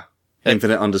 Yeah.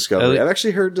 Infinite Undiscovery. I've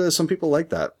actually heard some people like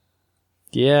that.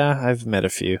 Yeah, I've met a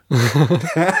few.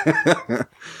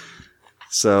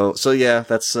 So yeah,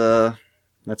 that's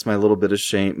my little bit of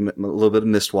shame, a little bit of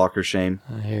Mistwalker shame.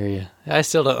 I hear you. I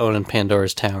still don't own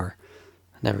Pandora's Tower.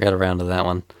 I never got around to that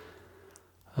one.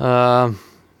 All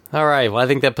right. Well, I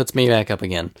think that puts me back up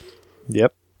again.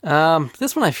 Yep.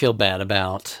 This one I feel bad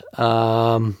about.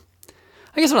 I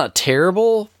guess I'm not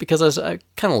terrible because I was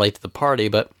kind of late to the party,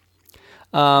 but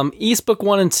Eastbook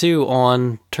 1 and 2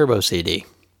 on Turbo CD.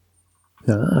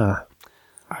 I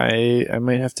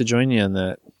might have to join you on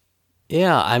that.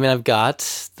 Yeah, I mean, I've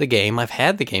got the game. I've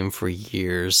had the game for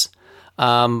years.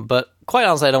 But quite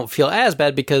honestly, I don't feel as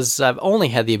bad because I've only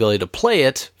had the ability to play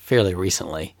it fairly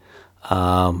recently.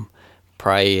 Probably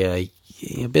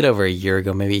a bit over a year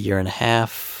ago, maybe a year and a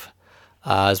half,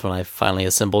 is when I finally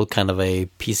assembled kind of a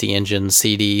PC Engine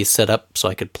CD setup so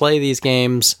I could play these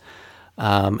games.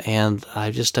 And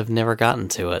I just have never gotten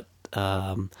to it.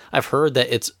 I've heard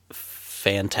that it's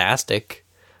fantastic.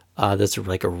 That's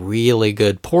like a really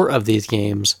good port of these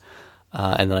games,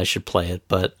 and then I should play it.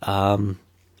 But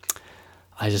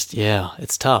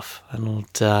it's tough. I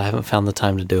haven't found the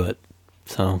time to do it.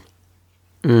 So,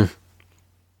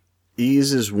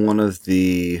 Ys is one of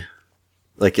the,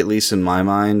 like, at least in my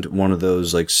mind, one of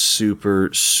those like super,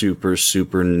 super,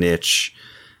 super niche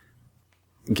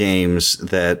games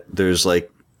that there's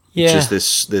like just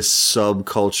this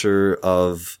subculture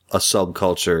of a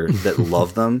subculture that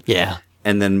love them. Yeah.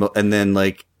 And then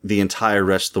like the entire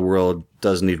rest of the world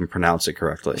doesn't even pronounce it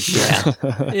correctly. Yeah.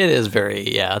 It is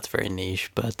it's very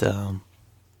niche, but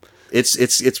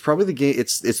it's probably the game,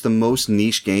 it's the most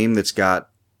niche game that's got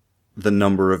the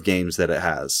number of games that it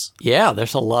has. Yeah,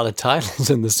 there's a lot of titles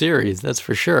in the series, that's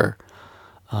for sure.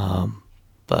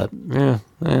 But yeah.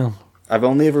 I've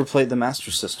only ever played the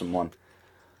Master System one.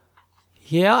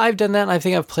 Yeah, I've done that. I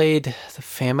think I've played the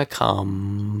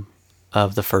Famicom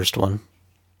of the first one.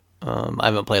 I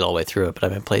haven't played all the way through it,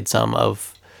 but I've played some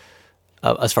of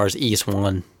as far as Ys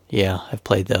 1. Yeah, I've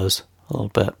played those a little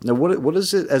bit. Now, what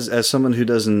is it, as someone who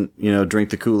doesn't,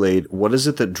 drink the Kool-Aid, what is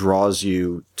it that draws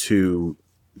you to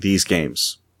these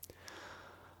games?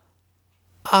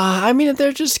 I mean,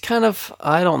 they're just kind of,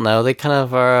 I don't know, they kind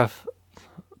of are,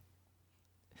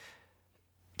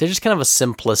 they're just kind of a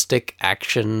simplistic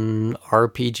action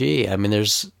RPG. I mean,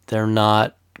 they're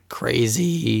not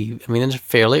crazy. I mean, they're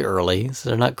fairly early, so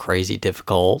they're not crazy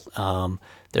difficult.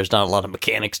 There's not a lot of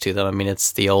mechanics to them. I mean,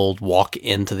 it's the old walk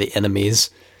into the enemies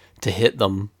to hit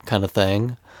them kind of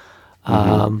thing.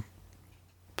 But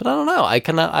I don't know.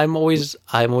 I'm always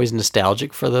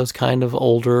nostalgic for those kind of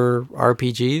older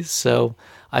RPGs, so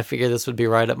I figure this would be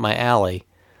right up my alley.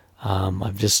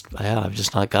 I've just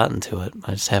not gotten to it.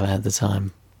 I just haven't had the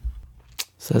time.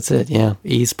 So that's it. Yeah,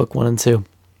 Ys Book 1 and 2.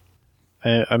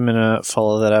 I'm gonna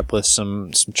follow that up with some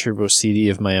Turbo CD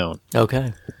of my own.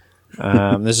 Okay.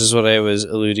 This is what I was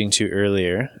alluding to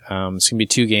earlier. It's gonna be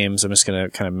two games. I'm just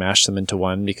gonna kind of mash them into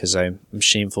one because I'm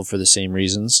shameful for the same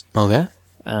reasons. Okay.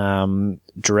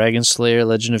 Dragon Slayer: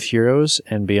 Legend of Heroes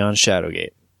and Beyond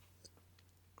Shadowgate.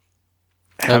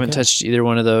 I haven't touched either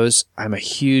one of those. I'm a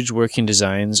huge Working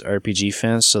Designs RPG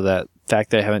fan, so that fact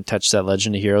that I haven't touched that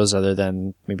Legend of Heroes other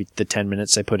than maybe the 10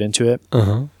 minutes I put into it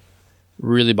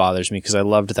really bothers me because I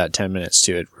loved that 10 minutes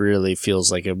too. It really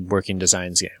feels like a Working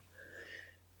Designs game.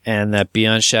 And that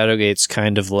Beyond Shadowgate's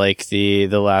kind of like the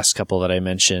last couple that I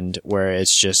mentioned, where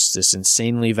it's just this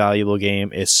insanely valuable game.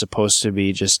 It's supposed to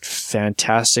be just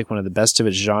fantastic, one of the best of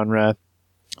its genre.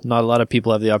 Not a lot of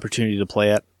people have the opportunity to play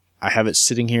it. I have it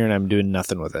sitting here and I'm doing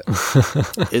nothing with it.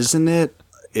 Isn't it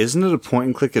a point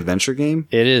and click adventure game?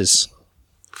 It is.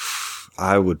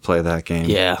 I would play that game.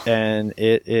 Yeah. And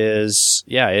it is,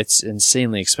 it's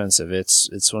insanely expensive.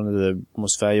 It's one of the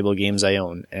most valuable games I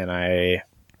own, and I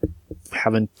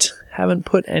haven't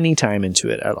put any time into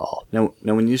it at all. Now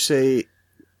when you say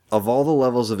of all the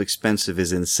levels of expensive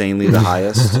is insanely the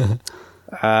highest,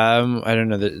 I don't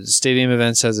know. The Stadium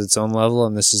Events has its own level,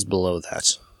 and this is below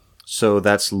that. So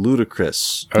that's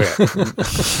ludicrous. Okay.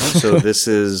 So this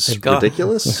is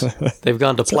ridiculous? They've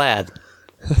gone to plaid.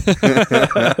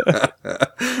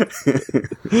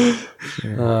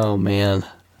 Oh man.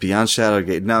 Beyond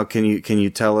Shadowgate. Now, can you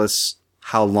tell us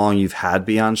how long you've had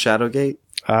Beyond Shadowgate?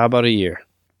 About a year.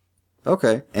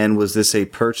 Okay. And was this a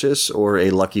purchase or a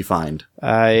lucky find?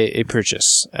 A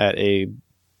purchase at a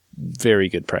very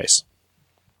good price.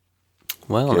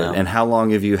 Well, Good. now. And how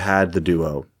long have you had the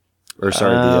Duo? Or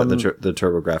sorry, the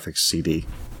TurboGrafx CD?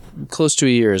 Close to a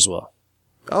year as well.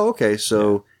 Oh, okay.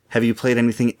 So have you played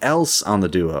anything else on the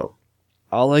Duo?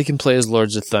 All I can play is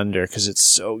Lords of Thunder because it's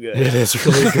so good. It is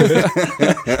really good.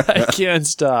 I can't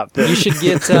stop. You should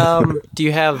get. Do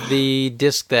you have the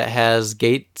disc that has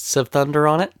Gates of Thunder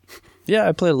on it? Yeah,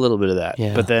 I played a little bit of that.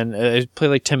 Yeah. But then I played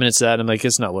like 10 minutes of that and I'm like,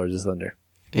 it's not Lords of Thunder.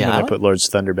 Yeah, And then I put Lords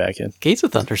of Thunder back in. Gates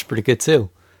of Thunder is pretty good too.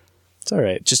 It's all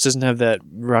right. It just doesn't have that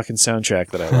rockin'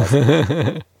 soundtrack that I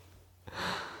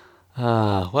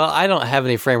love. Well, I don't have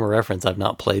any frame of reference. I've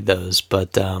not played those,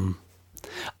 but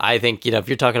I think if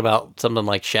you're talking about something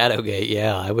like Shadowgate,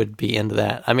 yeah, I would be into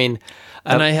that. I mean,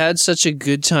 And I had such a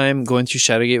good time going through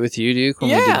Shadowgate with you, Duke,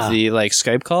 when we Yeah. did the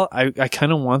Skype call. I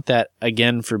kind of want that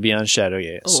again for Beyond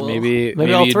Shadowgate. So well, maybe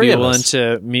all you'd three be of willing us.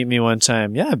 to meet me one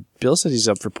time. Yeah, Bill said he's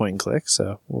up for point and click,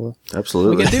 so we'll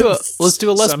Absolutely. we can let's do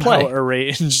a Let's somehow Play.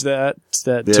 arrange that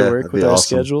Yeah, to work that'd with be our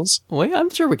awesome. schedules. Well, I'm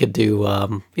sure we could do,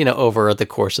 over the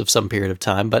course of some period of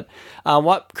time. But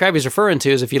what Krabby's referring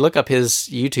to is if you look up his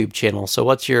YouTube channel. So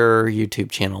what's your YouTube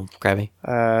channel, Krabby?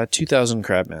 2000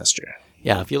 Crabmaster.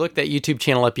 Yeah, if you look that YouTube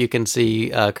channel up, you can see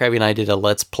Krabby and I did a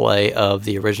Let's Play of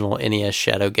the original NES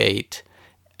Shadowgate.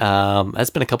 That's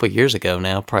been a couple of years ago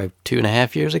now, probably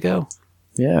 2.5 years ago.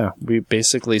 Yeah, we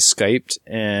basically Skyped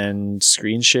and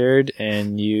screen shared,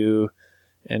 and you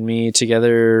and me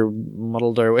together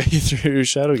muddled our way through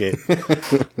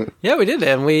Shadowgate. Yeah, we did,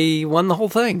 and we won the whole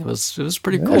thing. It was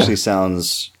pretty cool. Actually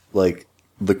sounds like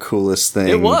the coolest thing.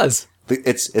 It was.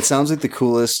 It sounds like the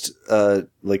coolest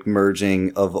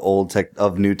merging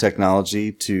of new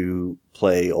technology to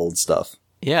play old stuff.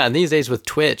 Yeah, and these days with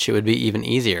Twitch, it would be even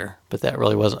easier, but that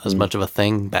really wasn't as much of a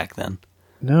thing back then.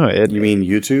 No, You mean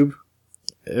YouTube?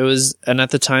 it was, and at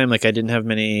the time, I didn't have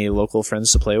many local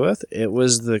friends to play with. It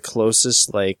was the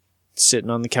closest, sitting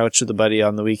on the couch with a buddy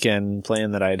on the weekend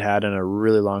playing that I'd had in a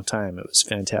really long time. It was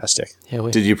fantastic. Yeah,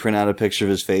 Did you print out a picture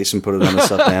of his face and put it on a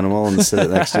stuffed animal and sit it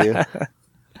next to you?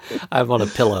 I have on a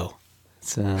pillow.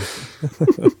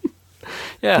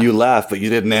 Yeah, You laughed, but you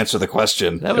didn't answer the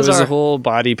question. that It was was our. a whole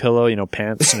body pillow,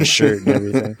 pants and a shirt and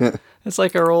everything. It's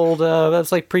like our old.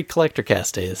 That's like pre-collector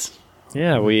cast days.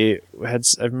 Yeah, we had,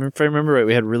 if I remember right,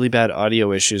 we had really bad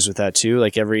audio issues with that too.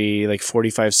 Every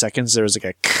 45 seconds, there was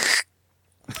a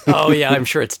Oh yeah, I'm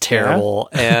sure it's terrible.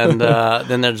 And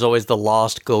then there's always the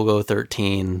lost Go-Go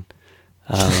 13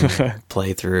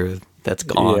 playthrough that's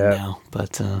gone Yeah. now.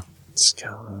 But it's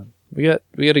gone. We got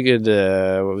a good,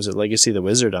 what was it, Legacy of the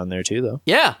Wizard on there too, though.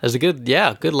 yeah, there's a good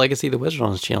Legacy of the Wizard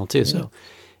on his channel too. So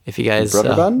if you guys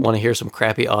Brother Bun? want to hear some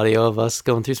crappy audio of us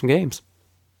going through some games.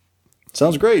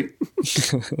 Sounds great.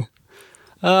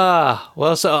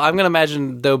 Well, so I'm going to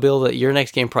imagine, though, Bill, that your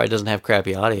next game probably doesn't have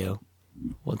crappy audio.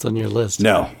 What's on your list?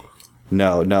 No.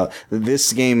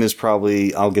 This game is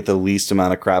probably I'll get the least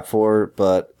amount of crap for,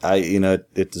 but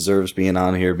it deserves being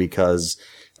on here because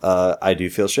I do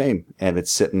feel shame, and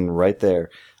it's sitting right there.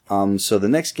 So the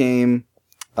next game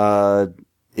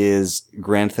is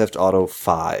Grand Theft Auto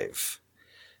 5.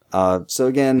 So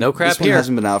again, No crap this one here.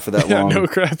 hasn't been out for that long. No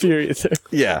crap here either.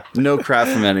 Yeah, no crap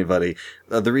from anybody.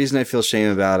 The reason I feel shame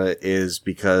about it is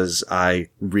because I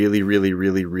really, really,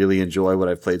 really, really enjoy what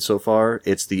I've played so far.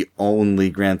 It's the only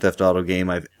Grand Theft Auto game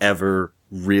I've ever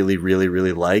really, really,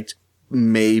 really liked,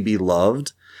 maybe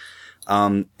loved.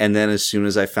 And then as soon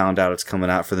as I found out it's coming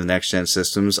out for the next gen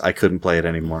systems, I couldn't play it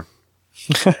anymore.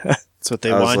 That's what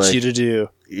they I was want like- you to do.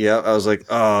 Yeah, I was like,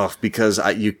 oh, because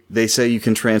they say you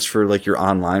can transfer your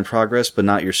online progress, but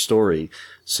not your story.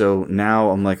 So now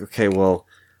I'm like, okay, well,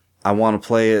 I want to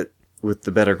play it with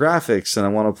the better graphics, and I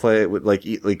want to play it with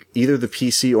either the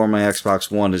PC or my Xbox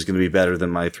One is going to be better than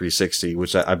my 360,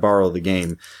 which I borrow the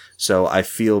game. So I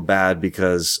feel bad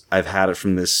because I've had it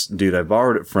from this dude I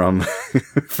borrowed it from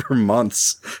for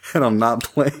months, and I'm not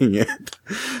playing it.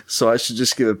 So I should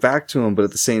just give it back to him. But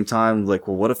at the same time, well,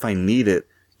 what if I need it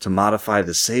to modify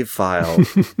the save file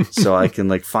so I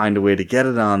can find a way to get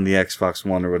it on the Xbox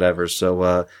One or whatever.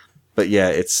 So, but yeah,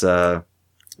 it's,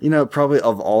 probably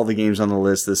of all the games on the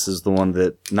list, this is the one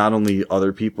that not only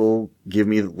other people give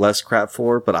me less crap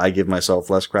for, but I give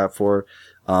myself less crap for.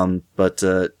 But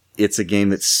it's a game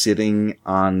that's sitting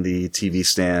on the TV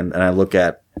stand and I look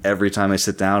at every time I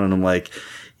sit down and I'm like,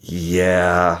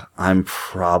 yeah, I'm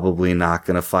probably not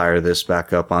going to fire this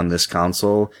back up on this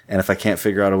console. And if I can't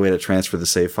figure out a way to transfer the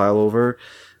save file over,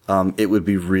 it would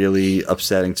be really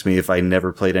upsetting to me if I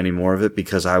never played any more of it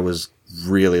because I was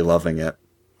really loving it.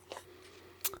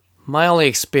 My only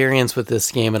experience with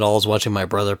this game at all is watching my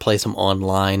brother play some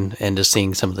online and just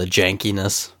seeing some of the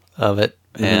jankiness of it.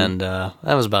 Mm-hmm. And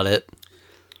that was about it.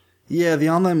 Yeah,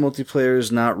 the online multiplayer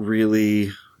is not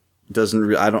really...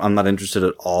 I'm not interested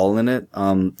at all in it.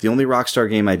 The only Rockstar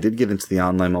game I did get into the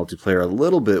online multiplayer a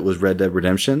little bit was Red Dead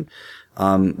Redemption,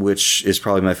 which is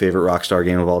probably my favorite Rockstar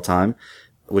game of all time,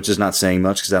 which is not saying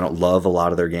much because I don't love a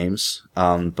lot of their games.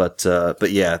 But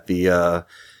yeah,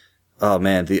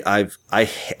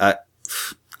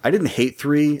 I didn't hate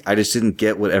 3. I just didn't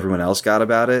get what everyone else got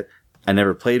about it. I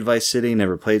never played Vice City,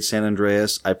 never played San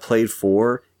Andreas. I played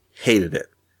 4, hated it.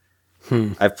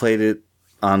 I've played it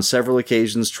on several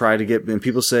occasions, and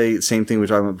people say the same thing we were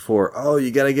talking about before. Oh,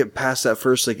 you gotta get past that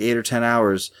first 8 or 10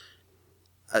 hours.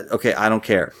 Okay, I don't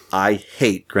care. I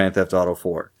hate Grand Theft Auto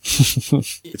 4.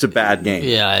 It's a bad game.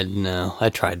 Yeah, I know. I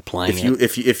tried playing it.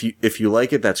 If you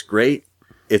like it, that's great.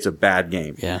 It's a bad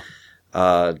game. Yeah.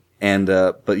 But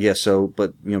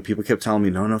people kept telling me,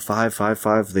 no,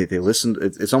 5. They listened.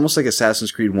 It's almost like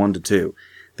Assassin's Creed 1 to 2.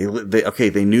 They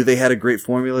knew they had a great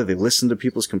formula. They listened to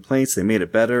people's complaints. They made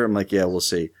it better. I'm like, yeah, we'll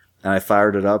see. And I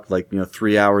fired it up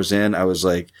 3 hours in. I was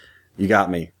like, you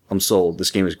got me. I'm sold. This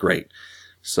game is great.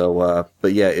 So,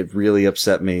 but yeah, it really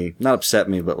upset me. Not upset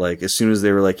me, but as soon as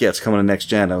they were like, yeah, it's coming to next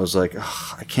gen, I was like,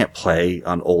 oh, I can't play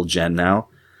on old gen now.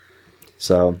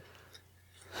 So.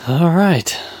 All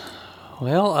right.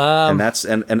 Well, and that's,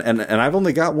 and I've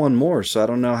only got one more, so I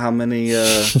don't know how many,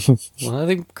 Well, I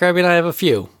think Krabby and I have a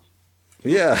few.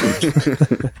 Yeah.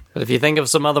 But if you think of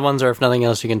some other ones, or if nothing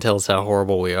else, you can tell us how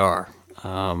horrible we are.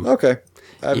 Okay.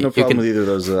 I have no problem with either of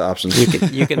those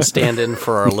options. You can stand in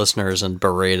for our listeners and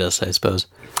berate us, I suppose.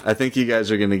 I think you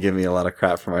guys are going to give me a lot of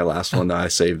crap for my last one. Now I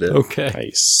saved it.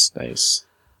 Okay. Nice.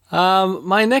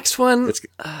 My next one,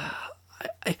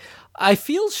 I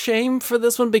feel shame for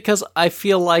this one because I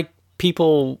feel like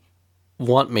people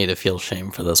want me to feel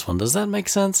shame for this one. Does that make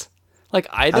sense?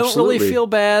 I don't Absolutely. really feel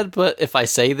bad, but if I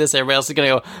say this, everybody else is going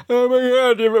to go, oh my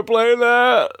God, you ever play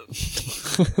that?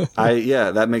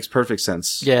 Yeah, that makes perfect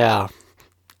sense. Yeah.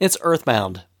 It's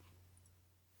Earthbound.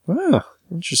 Oh,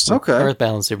 interesting. Okay.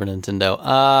 Earthbound Super Nintendo.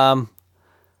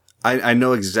 I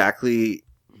know exactly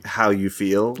how you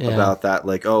feel about that.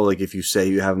 If you say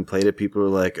you haven't played it, people are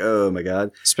like, oh my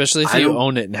God. Especially if you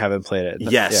own it and haven't played it.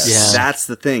 Yes. Yeah. That's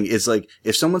the thing. It's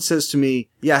if someone says to me,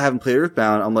 yeah, I haven't played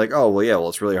Earthbound, I'm like, oh, well,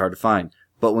 it's really hard to find.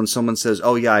 But when someone says,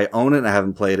 oh yeah, I own it and I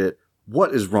haven't played it,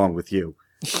 what is wrong with you?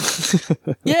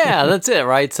 Yeah, that's it,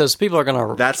 right? So people are going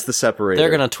to... That's the separator.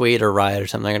 They're going to tweet or write or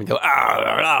something. They're going to go,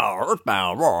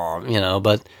 Earthbound,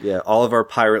 but... Yeah, all of our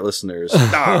pirate listeners.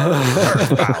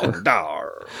 Earthbound,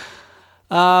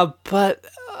 But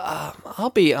I'll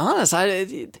be honest,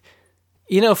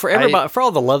 for everybody, for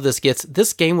all the love this gets,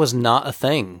 this game was not a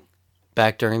thing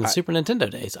back during the Super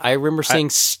Nintendo days. I remember seeing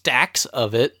stacks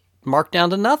of it marked down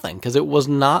to nothing because it was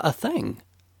not a thing.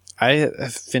 I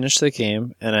have finished the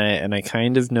game, and I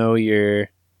kind of know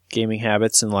your gaming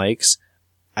habits and likes.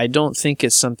 I don't think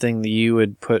it's something that you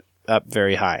would put up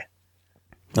very high.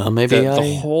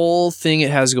 The whole thing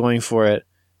it has going for it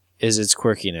is its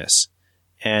quirkiness,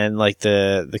 and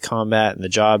the combat and the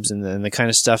jobs and the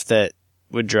kind of stuff that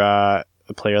would draw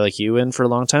a player like you in for a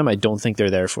long time. I don't think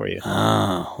they're there for you.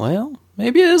 Well,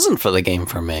 maybe it isn't for the game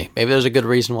for me. Maybe there's a good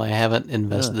reason why I haven't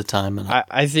invested the time in it.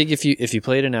 I think if you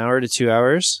played an hour to 2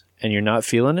 hours and you're not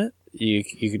feeling it, you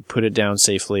could put it down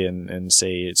safely and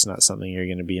say it's not something you're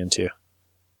going to be into.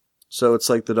 So it's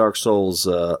like the Dark Souls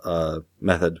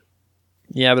method.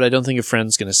 Yeah, but I don't think a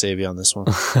friend's going to save you on this one.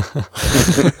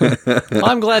 Well,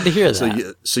 I'm glad to hear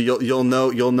that. So you'll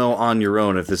know on your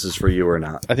own if this is for you or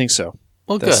not. I think so.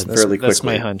 Well, good. That's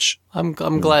my hunch. I'm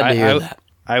glad to hear that.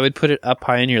 I would put it up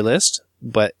high on your list,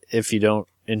 but if you don't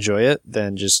enjoy it,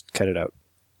 then just cut it out.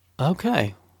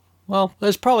 Okay. Well,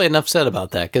 there's probably enough said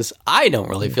about that, because I don't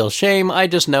really feel shame. I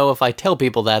just know if I tell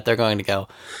people that, they're going to go,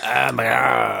 oh my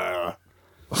God.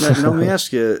 Now, let me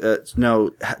ask you,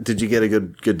 did you get a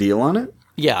good deal on it?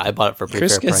 Yeah, I bought it for a pretty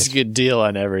Chris fair price. gets a good deal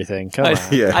on everything. Come on.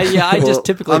 I just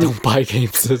typically don't buy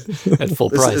games at full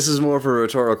price. This is more of a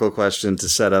rhetorical question to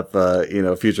set up,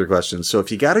 future questions. So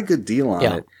if you got a good deal on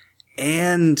it,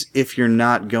 and if you're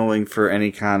not going for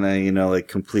any kind of,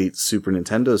 complete Super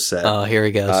Nintendo set. Oh, here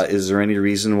he goes. Is there any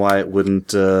reason why it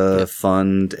wouldn't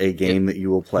fund a game that you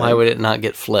will play? Why would it not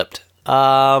get flipped?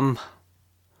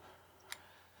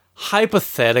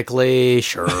 Hypothetically,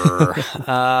 sure.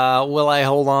 Will I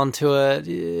hold on to it?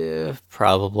 Yeah,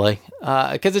 probably.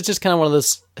 Because it's just kind of one of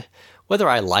those, whether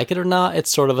I like it or not,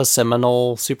 it's sort of a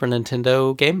seminal Super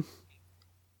Nintendo game.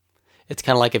 It's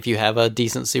kind of like if you have a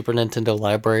decent Super Nintendo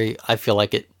library, I feel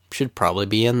like it should probably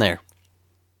be in there.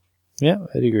 Yeah,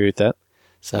 I'd agree with that.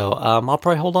 So I'll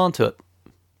probably hold on to it.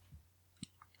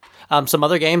 Some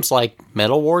other games like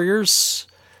Metal Warriors,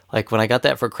 like when I got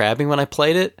that for Krabby when I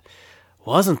played it,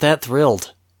 wasn't that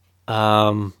thrilled.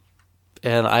 And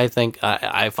I think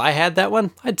if I had that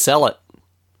one, I'd sell it.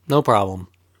 No problem.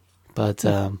 But,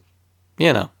 to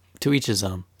each his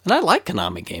own. And I like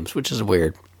Konami games, which is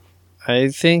weird. I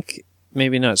think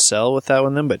maybe not sell with that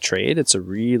one then, but trade. It's a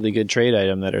really good trade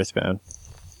item, that Earthbound.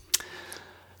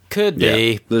 Could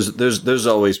be. Yeah. There's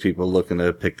always people looking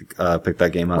to pick that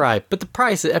game up. Right, but the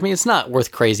price, I mean, it's not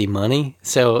worth crazy money.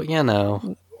 So,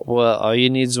 Well, all you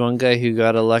need is one guy who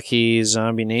got a lucky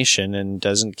Zombie Nation and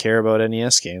doesn't care about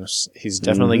NES games. He's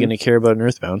definitely going to care about an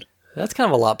Earthbound. That's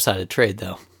kind of a lopsided trade,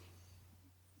 though.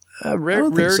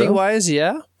 Rarity-wise,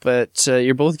 yeah, but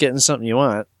you're both getting something you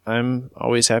want. I'm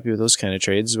always happy with those kind of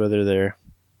trades, whether they're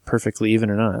perfectly even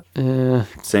or not.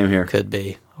 Same here. Could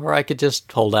be. Or I could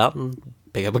just hold out and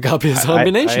pick up a copy of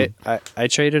Zombie Nation. I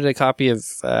traded a copy of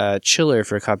Chiller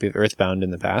for a copy of Earthbound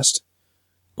in the past.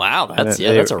 Wow, that's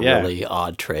a really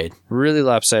odd trade. Really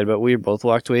lopsided, but we both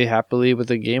walked away happily with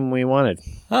the game we wanted.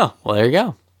 Oh, well, there you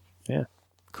go. Yeah.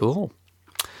 Cool.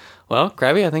 Well,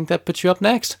 Krabby, I think that puts you up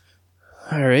next.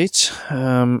 All right.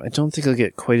 I don't think I'll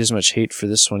get quite as much hate for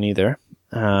this one either.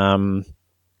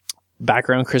 Back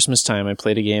around Christmas time, I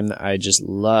played a game that I just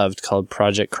loved called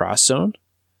Project Cross Zone.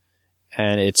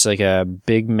 And it's like a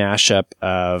big mashup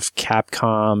of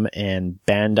Capcom and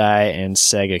Bandai and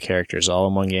Sega characters all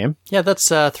in one game. Yeah, that's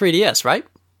 3DS, right?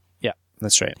 Yeah,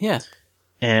 that's right. Yeah.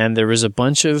 And there was a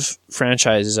bunch of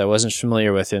franchises I wasn't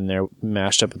familiar with in there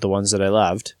mashed up with the ones that I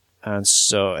loved. And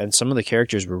some of the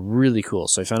characters were really cool.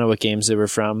 So I found out what games they were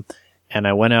from, and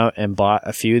I went out and bought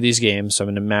a few of these games. So I'm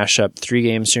going to mash up 3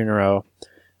 games here in a row.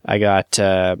 I got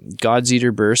God's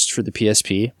Eater Burst for the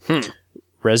PSP,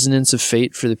 Resonance of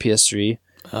Fate for the PS3,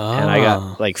 and I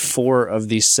got like 4 of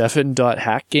these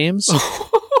 7-hack games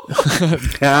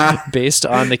based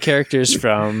on the characters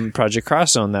from Project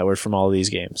Cross Zone that were from all these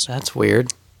games. That's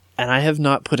weird. And I have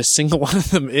not put a single one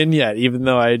of them in yet, even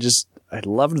though I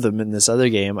loved them in this other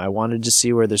game. I wanted to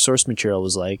see where their source material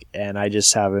was like, and I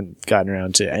just haven't gotten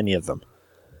around to any of them.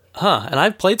 And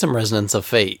I've played some Resonance of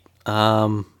Fate.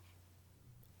 I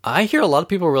hear a lot of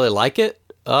people really like it.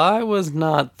 I was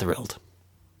not thrilled.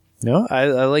 No, I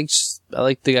liked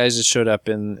the guys that showed up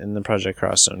in the Project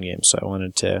Cross Zone game, so I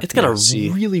wanted to. It's got a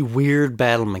really weird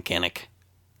battle mechanic.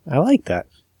 I like that.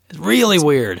 It's really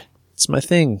weird. It's my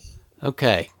thing.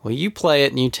 Okay, well, you play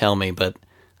it and you tell me, but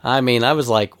I mean, I was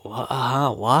like,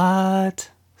 what?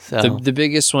 So the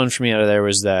biggest one for me out of there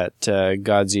was that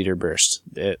God's Eater Burst.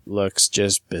 It looks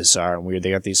just bizarre and weird. They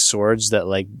got these swords that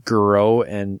like grow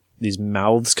and these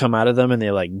mouths come out of them and they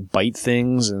like bite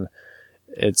things and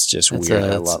it's just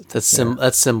weird.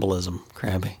 That's symbolism,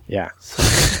 Krabby. Yeah.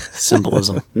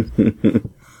 Symbolism.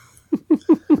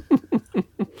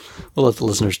 We'll let the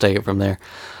listeners take it from there.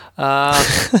 All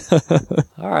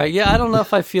right. Yeah, I don't know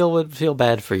if I would feel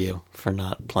bad for you for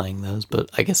not playing those, but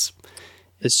I guess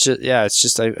it's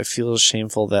just I feel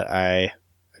shameful that I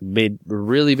made a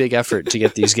really big effort to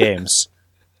get these games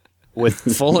with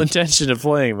full intention of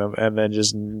playing them, and then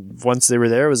just once they were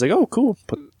there, I was like, oh, cool,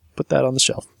 put that on the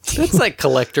shelf. That's like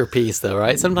collector piece, though,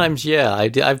 right? Sometimes, yeah,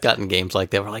 I've gotten games like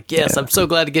that. We're like, yes, I'm so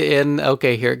glad to get in.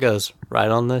 Okay, here it goes, right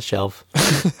on the shelf.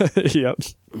 Yep.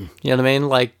 You know what I mean?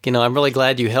 Like, I'm really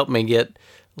glad you helped me get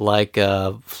like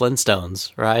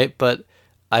Flintstones, right? But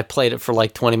I played it for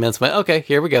like 20 minutes. Went, okay,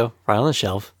 here we go, right on the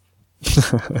shelf.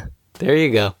 There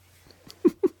you go.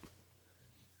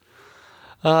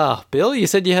 Bill, you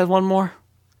said you had one more?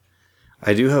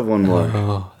 I do have one more.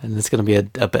 Oh, and it's going to be a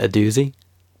doozy?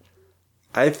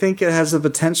 I think it has the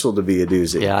potential to be a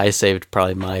doozy. Yeah, I saved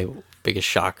probably my biggest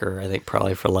shocker, I think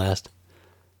probably for last.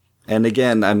 And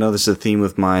again, I know this is a theme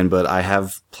with mine, but I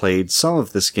have played some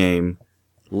of this game,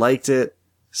 liked it,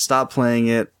 stopped playing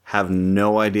it, have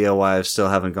no idea why I still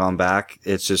haven't gone back.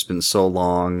 It's just been so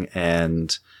long,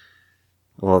 and,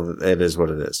 well, it is what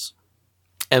it is.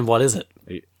 And what is it?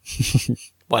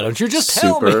 Why don't you just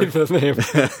tell me the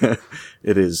name?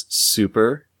 It is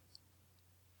Super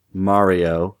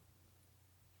Mario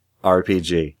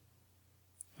RPG.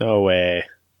 No way.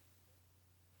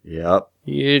 Yep.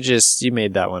 You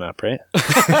made that one up, right?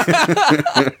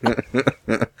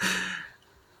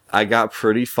 I got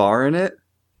pretty far in it,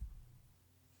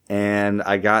 and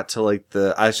I got to like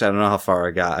actually, I don't know how far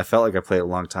I got. I felt like I played a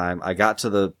long time. I got to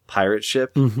the pirate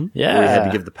ship Yeah. where we had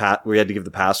to give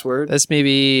the password, That's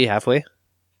maybe halfway.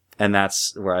 and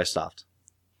that's where I stopped.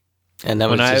 And that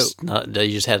was When just not,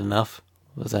 you just had enough?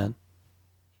 Was that?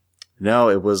 No,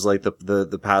 it was like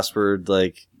the password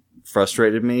like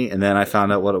frustrated me, and then I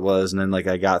found out what it was, and then like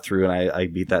I got through and I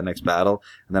beat that next battle,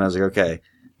 and then I was like, okay,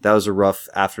 that was a rough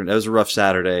afternoon. That was a rough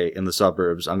Saturday in the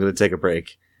suburbs. I'm going to take a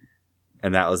break.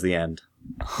 And that was the end.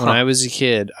 When I was a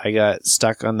kid, I got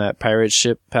stuck on that pirate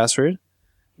ship password.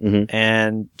 Mm-hmm.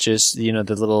 And just, the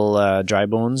little dry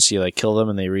bones, you like kill them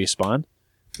and they respawn.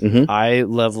 Mm-hmm. I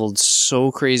leveled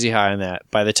so crazy high on that.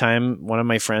 By the time one of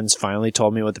my friends finally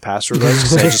told me what the password was,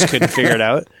 because I just couldn't figure it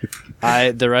out,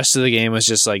 the rest of the game was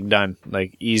just like done,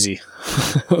 like easy.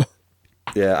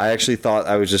 Yeah, I actually thought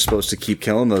I was just supposed to keep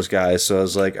killing those guys. So I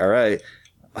was like, all right,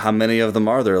 how many of them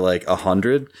are there? Like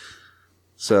 100?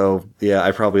 So yeah,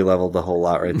 I probably leveled a whole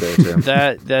lot right there too.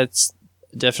 That's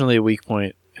definitely a weak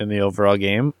point in the overall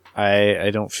game. I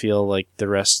don't feel like the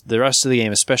rest of the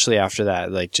game, especially after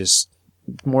that, like just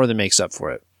more than makes up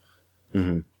for it.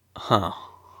 Mm-hmm. Huh.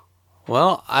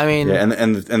 Well, I mean, yeah,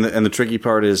 and the tricky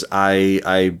part is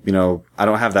I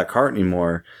don't have that cart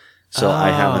anymore. So I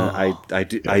haven't. I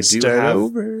do have.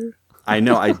 Over. I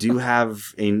know I do have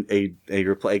a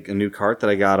new cart that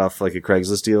I got off like a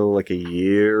Craigslist deal like a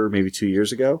year, maybe 2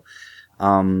 years ago.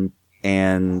 And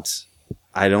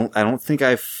I don't think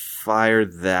I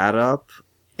fired that up.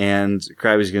 And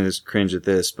Krabby's gonna cringe at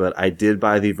this, but I did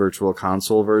buy the Virtual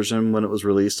Console version when it was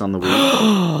released on the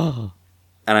Wii.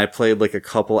 And I played like a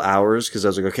couple hours because I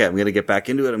was like, okay, I'm going to get back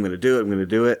into it. I'm going to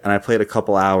do it. And I played a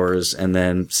couple hours, and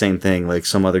then same thing, like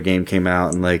some other game came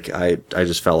out, and like I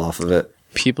just fell off of it.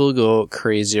 People go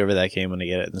crazy over that game when I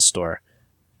get it in the store.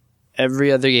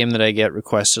 Every other game that I get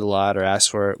requested a lot or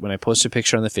asked for, when I post a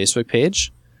picture on the Facebook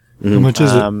page. how much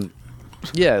is it?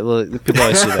 Yeah, well, people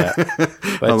always do that.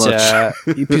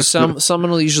 But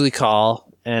someone will usually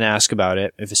call and ask about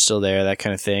it, if it's still there, that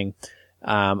kind of thing.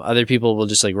 Other people will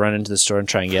just like run into the store and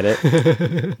try and get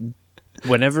it.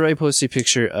 Whenever I post a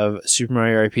picture of Super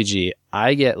Mario RPG,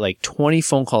 I get like 20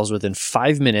 phone calls within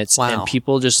 5 minutes. Wow. And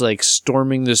people just like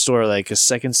storming the store like a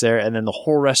second's there, and then the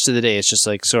whole rest of the day it's just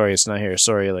like, sorry, it's not here.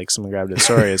 Sorry, like someone grabbed it.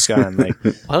 Sorry, it's gone. Like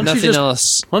nothing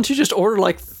else. Why don't you just order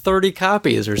like 30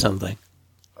 copies or something?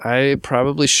 I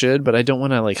probably should, but I don't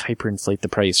want to like hyperinflate the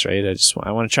price, right?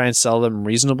 I want to try and sell them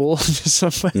reasonable to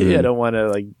somebody. I don't want to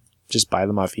like just buy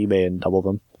them off eBay and double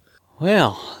them.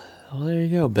 Well, there you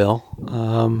go,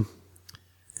 Bill.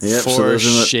 Yep, For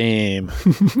shame.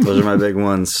 Those are my big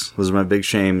ones. Those are my big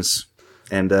shames.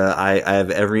 And I have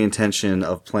every intention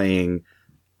of playing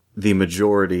the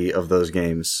majority of those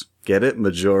games. Get it?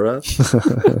 Majora?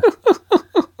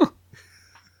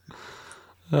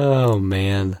 Oh,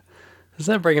 man. Does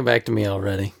that bring it back to me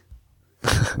already?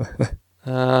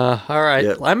 All right.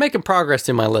 Yep. I'm making progress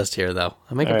in my list here, though.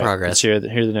 I'm making progress. Let's hear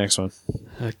the next one.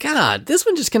 God, this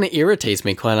one just kind of irritates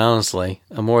me, quite honestly,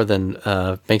 more than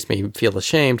makes me feel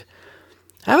ashamed.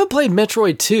 I haven't played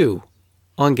Metroid 2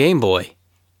 on Game Boy.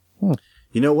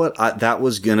 You know what? That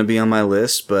was going to be on my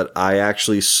list, but I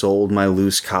actually sold my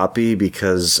loose copy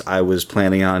because I was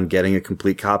planning on getting a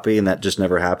complete copy, and that just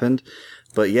never happened.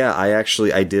 But yeah,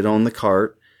 I did own the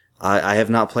cart. I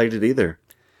have not played it either.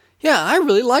 Yeah, I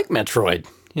really like Metroid.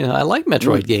 I like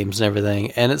Metroid games and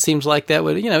everything, and it seems like that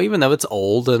would, even though it's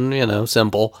old and,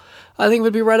 simple, I think it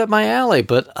would be right up my alley.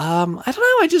 But I don't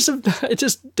know, I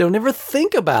just don't ever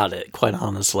think about it, quite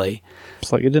honestly.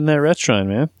 Plug it in that Retron,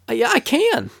 man. Yeah, I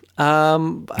can.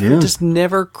 It just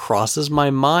never crosses my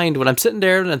mind when I'm sitting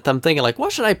there and I'm thinking, like,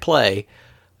 what should I play?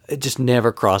 It just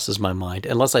never crosses my mind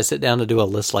unless I sit down to do a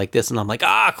list like this, and I'm like,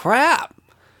 crap.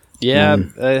 Yeah,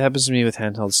 it happens to me with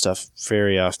handheld stuff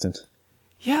very often.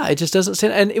 Yeah, it just doesn't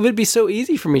sit. And it would be so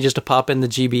easy for me just to pop in the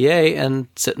GBA and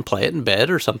sit and play it in bed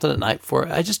or something at night before.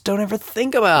 I just don't ever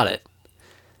think about it.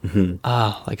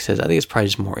 Like I said, I think it's probably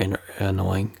just more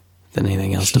annoying than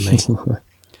anything else to me.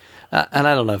 And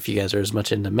I don't know if you guys are as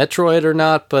much into Metroid or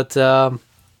not, but that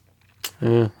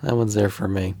one's there for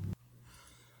me.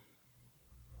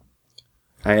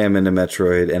 I am into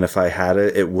Metroid, and if I had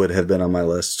it, it would have been on my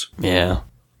list. Yeah.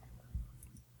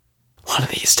 One of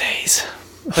these days.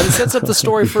 But it sets up the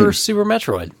story for Super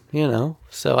Metroid,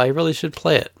 so I really should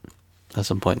play it at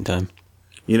some point in time.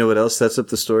 You know what else sets up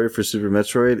the story for Super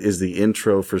Metroid? Is the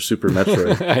intro for Super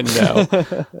Metroid. I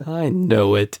know. I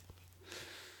know it.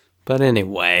 But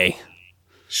anyway.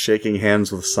 Shaking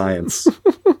hands with science.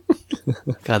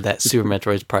 God, that Super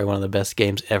Metroid is probably one of the best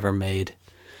games ever made.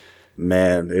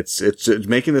 Man, it's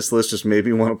making this list just made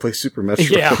me want to play Super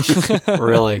Metroid. Yeah,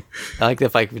 really. I like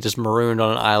if I could just marooned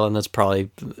on an island. That's probably,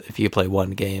 if you play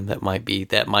one game, that might be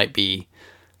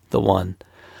the one.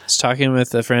 I was talking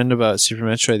with a friend about Super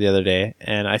Metroid the other day,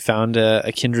 and I found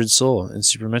a kindred soul in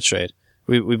Super Metroid.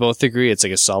 We both agree it's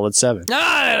like a solid 7. No.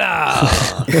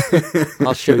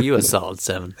 I'll show you a solid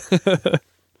 7.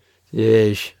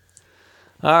 Yeesh.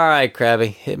 All right, Krabby,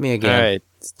 hit me again. All right,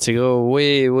 to go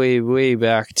way, way, way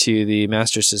back to the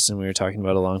Master System we were talking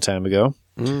about a long time ago.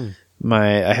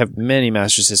 I have many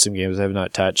Master System games I have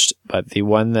not touched, but the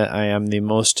one that I am the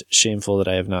most shameful that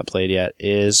I have not played yet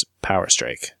is Power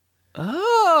Strike.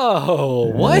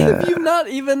 Oh, why have you not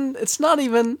even? It's not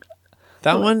even.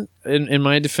 That one, in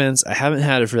my defense, I haven't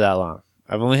had it for that long.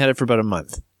 I've only had it for about a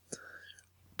month.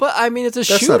 But I mean, it's a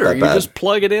shooter. You just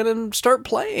plug it in and start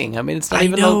playing. I mean, it's not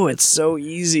even. I know it's so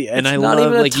easy, and it's I not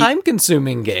love even a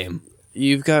time-consuming game.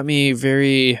 You've got me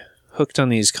very hooked on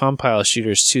these compile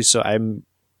shooters too, so I'm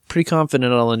pretty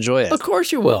confident I'll enjoy it. Of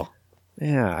course, you will.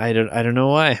 Yeah, I don't know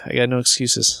why. I got no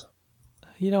excuses.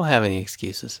 You don't have any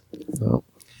excuses. No.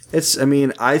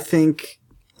 I think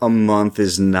a month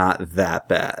is not that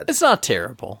bad. It's not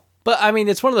terrible. But, I mean,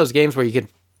 it's one of those games where you can,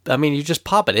 you just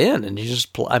pop it in and you just,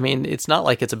 it's not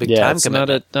like it's a big time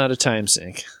commitment. It's not a time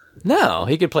sink. No,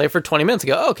 he could play for 20 minutes and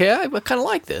go, okay, I kind of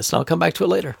like this, and I'll come back to it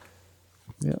later.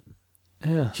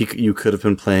 Yeah. You could have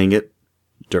been playing it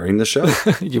during the show.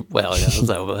 We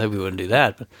wouldn't do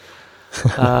that.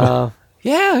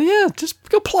 But, just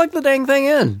go plug the dang thing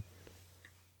in.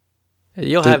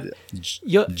 You'll have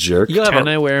jerk. Can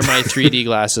I wear my 3D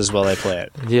glasses while I play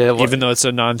it? Yeah, even though it's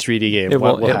a non-3D game. It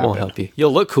won't help you.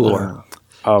 You'll look cooler.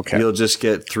 Okay. You'll just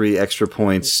get 3 extra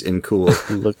points in cool.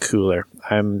 Look cooler.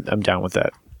 I'm down with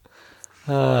that.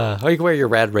 Or you can wear your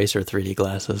Rad Racer 3D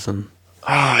glasses and.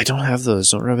 I don't have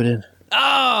those. Don't rub it in.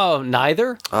 Oh,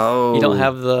 neither. Oh, you don't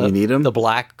have you need them? the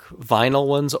black vinyl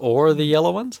ones or the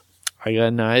yellow ones. I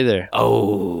got neither.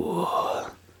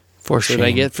 Oh, for sure. What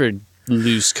I get for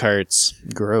loose carts?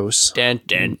 Gross. Dun,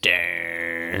 dun,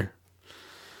 dun.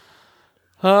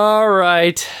 All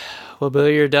right. Well, Bill,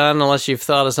 you're done unless you've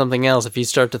thought of something else. If you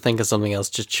start to think of something else,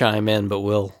 just chime in. But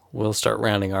we'll start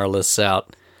rounding our lists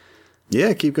out.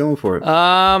 Yeah, keep going for it.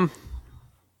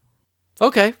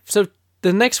 Okay, so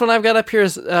the next one I've got up here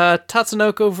is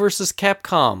Tatsunoko versus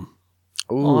Capcom.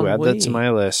 Ooh, add that to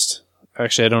my list.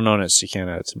 Actually, I don't own it, so you can't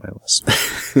add it to my list.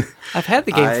 I've had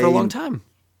the game for a long time.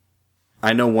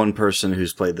 I know one person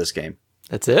who's played this game.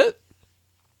 That's it?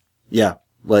 Yeah.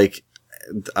 Like,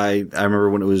 I remember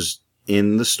when it was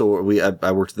in the store.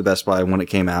 I worked at the Best Buy when it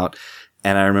came out,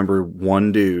 and I remember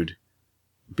one dude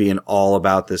being all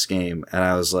about this game, and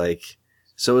I was like,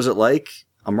 so is it like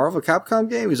a Marvel Capcom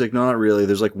game? He's like, no, not really.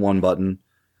 There's like one button.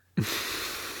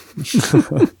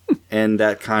 And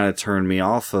that kind of turned me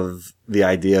off of the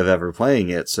idea of ever playing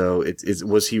it. So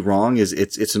was he wrong? It's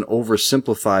an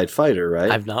oversimplified fighter,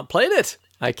 right? I've not played it.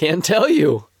 I can't tell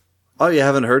you. Oh, you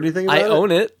haven't heard anything about it? I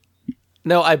own it.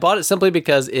 No, I bought it simply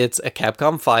because it's a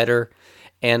Capcom fighter,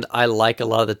 and I like a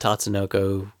lot of the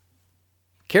Tatsunoko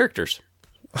characters.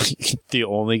 The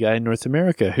only guy in North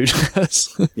America who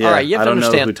does. Yeah, all right, you have to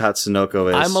understand, know who Tatsunoko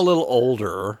is. I'm a little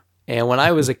older, and when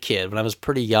I was a kid, when I was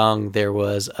pretty young, there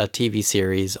was a TV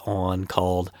series on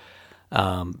called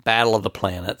Battle of the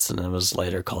Planets, and it was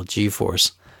later called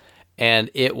G-Force. And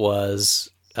it was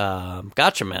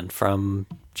Gatchaman from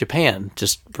Japan,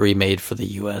 just remade for the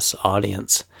U.S.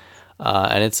 audience.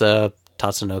 And it's a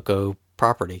Tatsunoko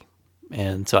property.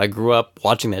 And so I grew up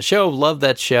watching that show, loved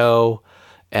that show.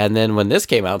 And then when this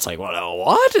came out, it's like,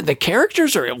 what? The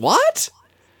characters are what?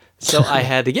 So I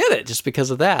had to get it just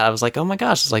because of that. I was like, oh my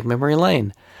gosh, it's like memory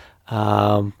lane.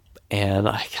 And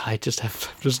I just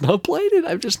have just not played it.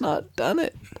 I've just not done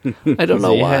it. I don't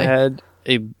know why. They had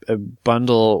a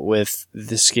bundle with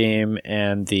this game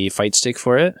and the fight stick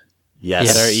for it.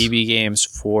 Yes. At our EB games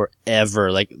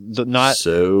forever. Like, not.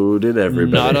 So did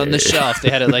everybody. Not on the shelf. They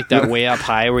had it like that way up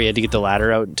high where you had to get the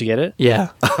ladder out to get it. Yeah.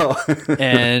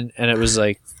 and it was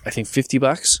like, I think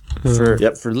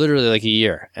 $50 for literally like a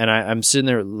year. And I'm sitting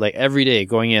there like every day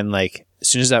going in, like, as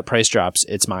soon as that price drops,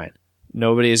 it's mine.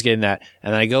 Nobody is getting that.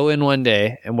 And then I go in one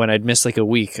day, and when I'd miss like a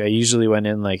week, I usually went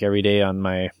in like every day on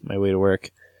my way to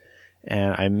work.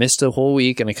 And I missed a whole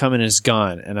week, and I come in and it's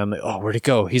gone. And I'm like, oh, where'd it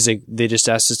go? He's like, they just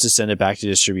asked us to send it back to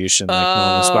distribution. Like, no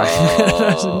one was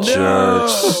buying it.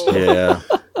 Jerks. Yeah.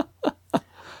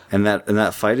 And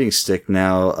that fighting stick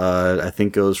now, I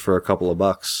think goes for a couple of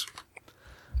bucks.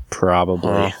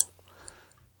 Probably.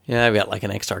 Yeah, I've got like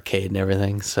an X arcade and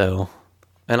everything. So,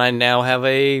 and I now have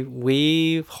a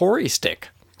Wii Hori stick.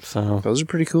 So those are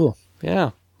pretty cool. Yeah,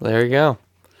 there you go.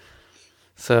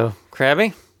 So,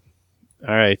 Krabby?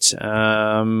 All right.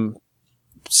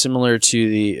 Similar to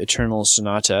the Eternal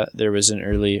Sonata, there was an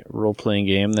early role-playing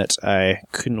game that I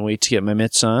couldn't wait to get my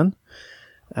mitts on.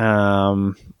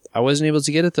 I wasn't able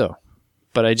to get it, though.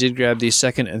 But I did grab the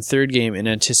second and third game in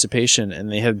anticipation,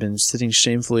 and they have been sitting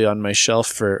shamefully on my shelf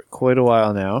for quite a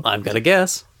while now. I've got a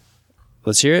guess.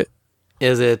 Let's hear it.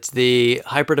 Is it the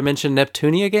Hyperdimension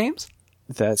Neptunia games?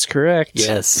 That's correct.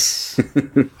 Yes.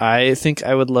 I think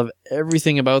I would love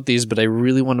everything about these, but I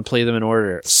really want to play them in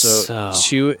order. So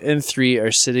 2 and 3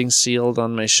 are sitting sealed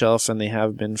on my shelf, and they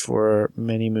have been for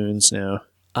many moons now.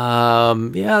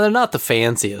 Yeah, they're not the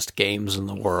fanciest games in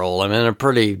the world. I mean, they're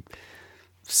pretty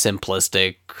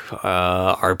simplistic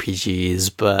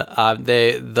RPGs, but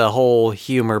the whole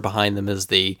humor behind them is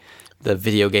the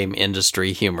video game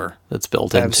industry humor that's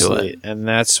built into it. And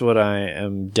that's what I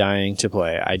am dying to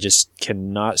play. I just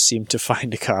cannot seem to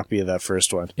find a copy of that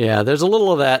first one. Yeah, there's a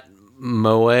little of that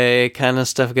moe kind of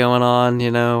stuff going on,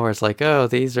 where it's like, oh,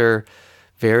 these are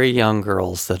very young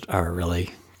girls that are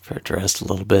really dressed a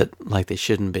little bit like they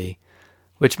shouldn't be.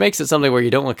 Which makes it something where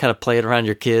you don't want to kind of play it around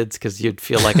your kids because you'd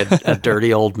feel like a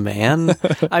dirty old man.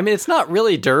 I mean, it's not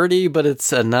really dirty, but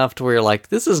it's enough to where you're like,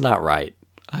 this is not right.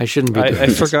 I shouldn't be doing I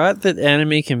this. forgot that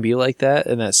anime can be like that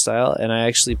in that style, and I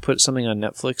actually put something on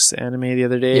Netflix anime the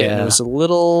other day, and it was a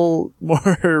little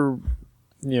more,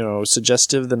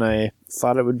 suggestive than I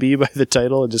thought it would be by the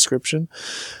title and description.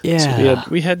 Yeah. So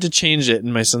we had to change it,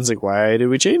 and my son's like, why did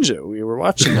we change it? We were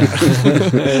watching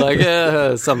that.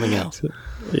 like, something else.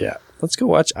 Yeah. Let's go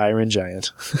watch Iron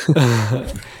Giant.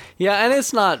 Yeah, and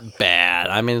it's not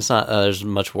bad. I mean, it's not. There's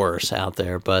much worse out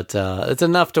there, but it's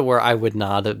enough to where I would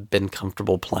not have been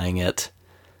comfortable playing it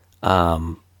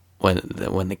when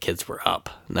the kids were up.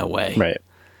 No way. Right.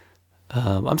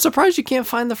 I'm surprised you can't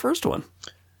find the first one.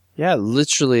 Yeah,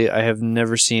 literally, I have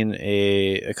never seen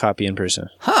a copy in person.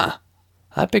 Huh.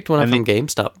 I picked one up from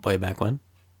GameStop way back when.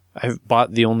 I've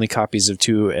bought the only copies of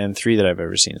 2 and 3 that I've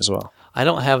ever seen as well. I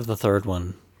don't have the third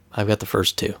one. I've got the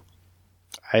first 2.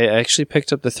 I actually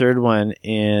picked up the third one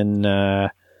in... no,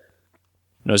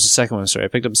 it was the second one, sorry. I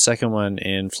picked up the second one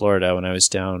in Florida when I was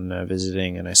down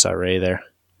visiting, and I saw Ray there.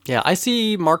 Yeah, I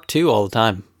see Mark II all the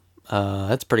time.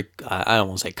 That's pretty... I don't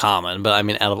want to say common, but I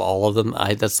mean, out of all of them,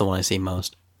 that's the one I see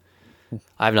most.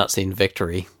 I've not seen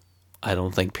Victory, I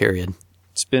don't think, period.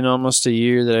 It's been almost a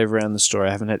year that I've ran the store.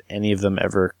 I haven't had any of them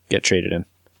ever get traded in.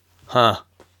 Huh.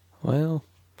 Well,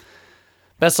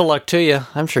 best of luck to you.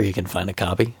 I'm sure you can find a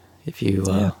copy if you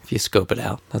scope it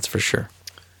out. That's for sure.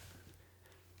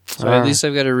 So at least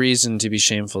I've got a reason to be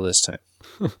shameful this time.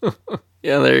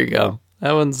 Yeah, there you go.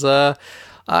 That one's, I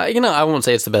won't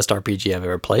say it's the best RPG I've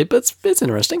ever played, but it's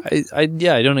interesting. I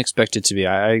don't expect it to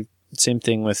be. Same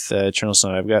thing with Eternal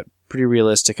Sonata. I've got pretty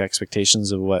realistic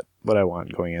expectations of what I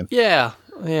want going in. Yeah.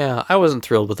 I wasn't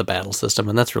thrilled with the battle system,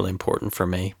 and that's really important for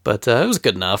me. But it was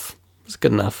good enough.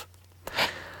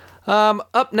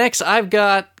 Up next, I've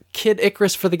got Kid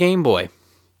Icarus for the Game Boy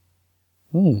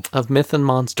of Myth and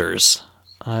Monsters.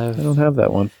 I don't have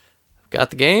that one. Got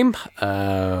the game,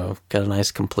 got a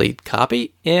nice complete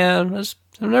copy, and I've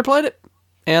never played it.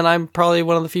 And I'm probably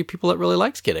one of the few people that really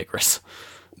likes Kid Icarus.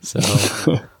 So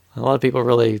a lot of people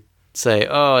really say,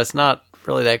 oh, it's not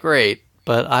really that great,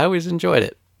 but I always enjoyed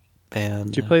it. And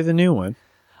did you play the new one?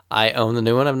 I own the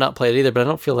new one. I've not played it either, but I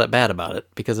don't feel that bad about it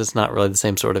because it's not really the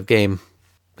same sort of game.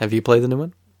 Have you played the new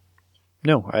one?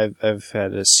 No, I've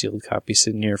had a sealed copy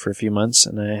sitting here for a few months,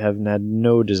 and I have had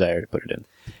no desire to put it in.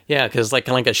 Yeah, because it's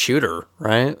like a shooter,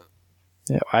 right?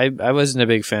 Yeah, I wasn't a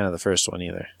big fan of the first one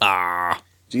either.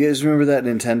 Do you guys remember that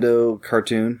Nintendo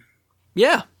cartoon?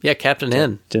 Yeah, Captain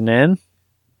N. Danan?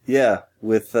 Yeah,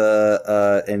 with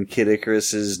and Kid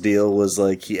Icarus's deal was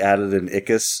like he added an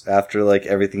Icus after like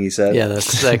everything he said. Yeah,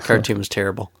 that cartoon was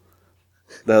terrible.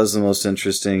 That was the most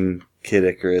interesting Kid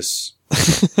Icarus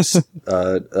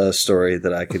story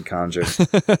that I could conjure.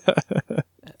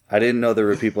 I didn't know there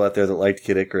were people out there that liked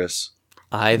Kid Icarus.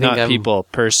 I think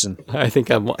person. I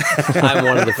think I'm one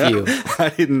of the few. I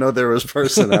didn't know there was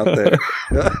person out there.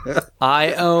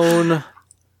 I own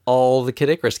all the Kid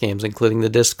Icarus games, including the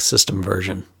disc system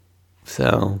version.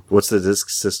 So what's the disc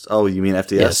system? Oh, you mean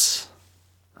FDS? Yes.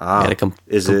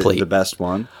 Is complete. It the best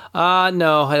one?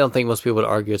 No, I don't think most people would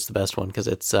argue it's the best one because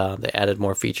it's they added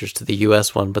more features to the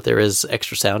US one, but there is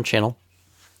extra sound channel.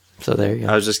 So there you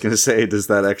go. I was just going to say, does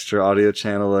that extra audio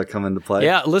channel come into play?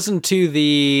 Yeah, listen to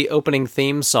the opening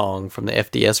theme song from the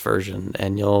FDS version,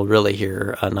 and you'll really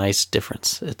hear a nice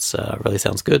difference. It's really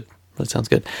sounds good.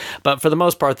 But for the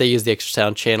most part, they use the extra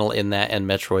sound channel in that and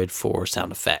Metroid for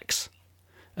sound effects.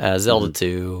 Zelda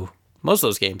 2, most of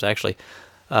those games, actually.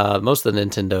 Most of the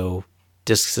Nintendo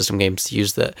Disk System games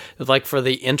use the, like for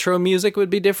the intro music would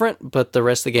be different, but the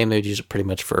rest of the game they would use it pretty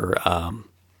much for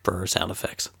sound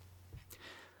effects.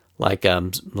 Like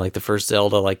the first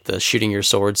Zelda, like the shooting your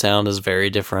sword sound is very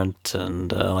different,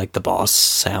 and like the boss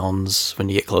sounds when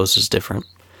you get close is different.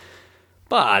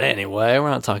 But anyway, we're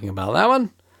not talking about that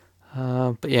one.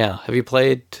 But yeah, have you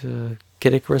played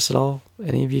Kid Icarus at all?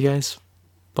 Any of you guys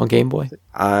on Game Boy?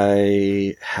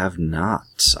 I have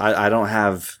not. I don't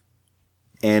have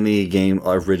any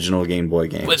original Game Boy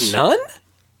games. But none?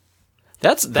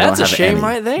 That's a shame any.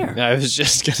 Right there. I was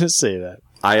just gonna say that.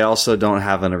 I also don't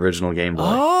have an original Game Boy.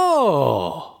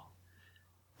 Oh.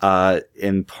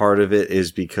 And part of it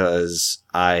is because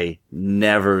I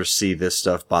never see this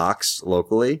stuff boxed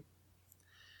locally.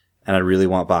 And I really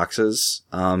want boxes.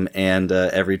 And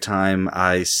every time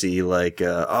I see like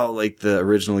the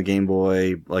original Game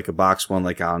Boy, like a box one,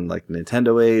 like on like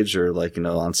Nintendo Age or like,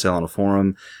 on sale on a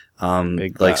forum,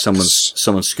 Big like box.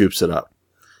 someone scoops it up.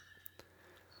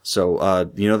 So,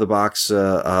 the box,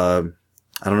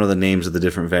 I don't know the names of the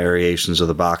different variations of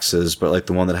the boxes, but like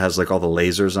the one that has like all the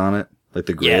lasers on it, like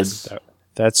the grids. Yes.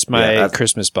 That's my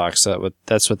Christmas box.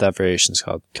 That's what that variation's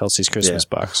called. Kelsey's Christmas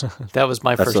box. That was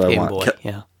my That's first what I Game want. Boy.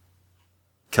 Yeah.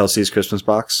 Kelsey's Christmas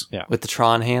box? Yeah. With the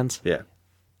Tron hands? Yeah.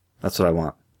 That's what I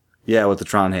want. Yeah, with the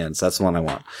Tron hands. That's the one I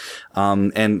want.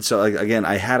 And so like, again,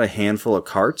 I had a handful of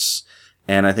carts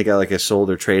and I think I sold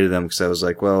or traded them because I was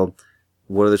like, well,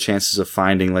 what are the chances of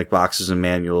finding like boxes and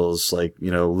manuals like,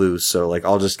 loose? So like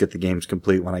I'll just get the games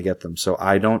complete when I get them. So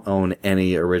I don't own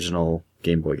any original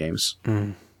Game Boy games.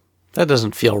 That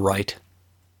doesn't feel right.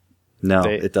 No,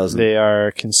 it doesn't. They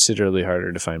are considerably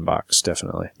harder to find box,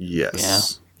 definitely.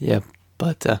 Yes. Yeah.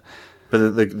 But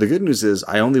the good news is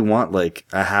I only want like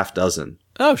a half dozen.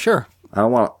 oh, sure. I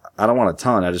don't want a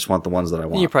ton. I just want the ones that I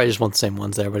want. You probably just want the same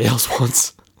ones that everybody else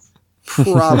wants.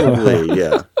 Probably,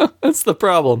 yeah. That's the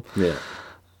problem. Yeah.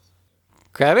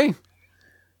 Krabby?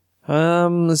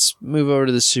 Let's move over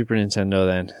to the Super Nintendo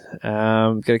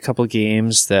then. Got a couple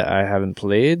games that I haven't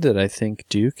played that I think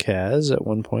Duke has at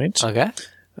one point. Okay.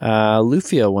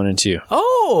 Lufia 1 and 2.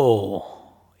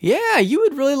 Oh, yeah, you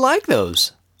would really like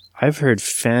those. I've heard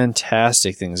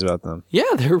fantastic things about them.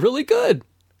 Yeah, they're really good.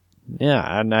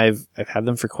 Yeah, and I've had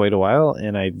them for quite a while,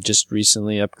 and I just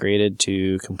recently upgraded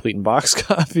to complete in box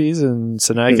copies, and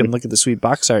so now I can look at the sweet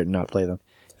box art and not play them.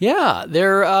 Yeah,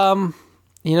 they're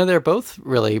they're both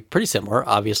really pretty similar,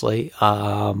 obviously.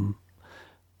 But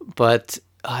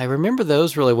I remember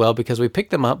those really well because we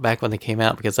picked them up back when they came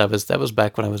out because that was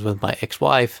back when I was with my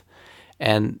ex-wife,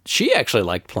 and she actually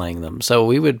liked playing them, so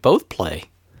we would both play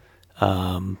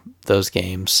those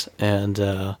games. And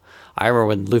I remember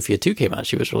when Lufia 2 came out,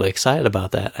 she was really excited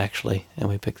about that, actually, and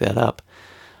we picked that up.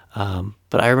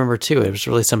 But I remember, too, it was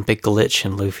really some big glitch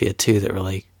in Lufia 2 that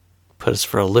really put us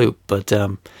for a loop. But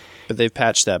they've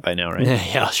patched that by now, right?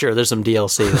 yeah, sure, there's some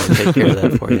DLC that'll take care of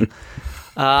that for you.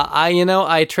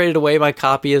 I traded away my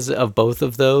copies of both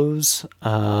of those.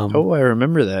 I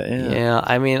remember that, yeah. Yeah,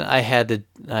 I mean, I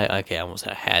almost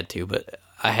had to, but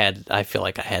I feel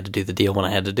like I had to do the deal when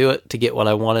I had to do it to get what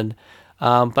I wanted.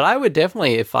 But I would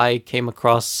definitely, if I came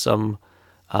across some,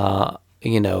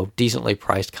 decently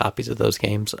priced copies of those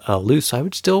games loose, I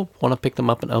would still want to pick them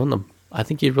up and own them. I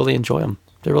think you'd really enjoy them.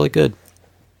 They're really good.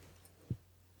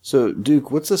 So,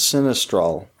 Duke, what's a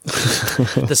Sinistral?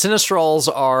 The Sinistrals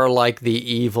are like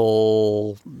the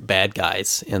evil bad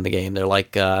guys in the game. They're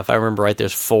like, if I remember right,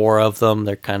 there's 4 of them.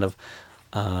 They're kind of,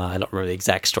 I don't remember the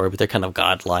exact story, but they're kind of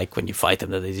godlike when you fight them.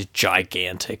 They're these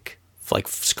gigantic, like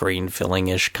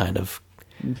screen-filling-ish kind of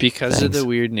Because things. of the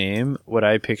weird name, what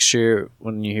I picture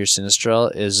when you hear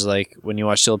Sinistral is like when you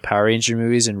watch the old Power Ranger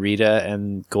movies and Rita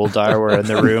and Goldar were in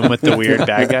the room with the weird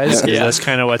bad guys. Yeah. That's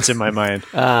kind of what's in my mind.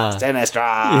 Sinistral!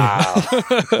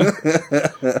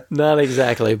 Not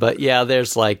exactly, but yeah,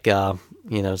 there's like,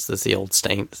 it's the old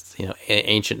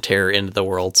ancient terror into the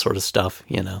world sort of stuff,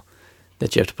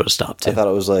 that you have to put a stop to. I thought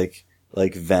it was like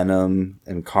Venom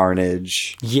and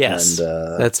Carnage. Yes,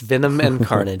 and, that's Venom and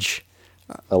Carnage.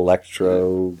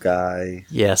 Electro guy.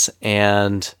 Yes,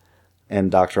 and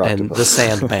Dr. Octopus. And the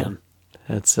Sandman.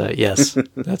 That's yes.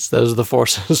 Those are the 4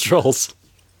 Sinistrals.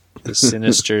 The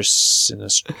Sinistrals?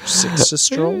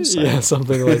 Yeah,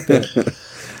 something like that.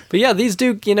 But yeah, these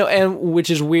do, and which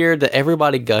is weird that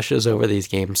everybody gushes over these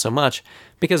games so much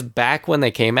because back when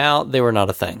they came out, they were not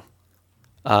a thing.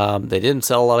 They didn't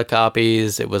sell a lot of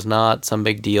copies. It was not some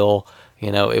big deal.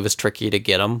 It was tricky to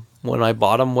get them when I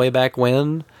bought them way back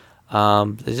when.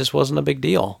 It just wasn't a big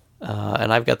deal.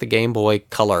 And I've got the Game Boy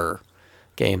Color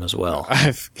game as well.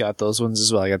 I've got those ones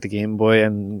as well. I got the Game Boy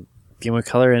and Game Boy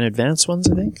Color and Advanced ones,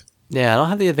 I think. Yeah, I don't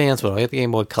have the Advanced one. I got the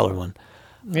Game Boy Color one.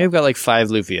 I've got like 5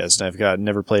 Lufias, and I've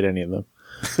never played any of them.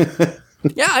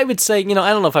 Yeah, I would say, I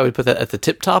don't know if I would put that at the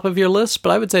tip top of your list,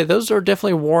 but I would say those are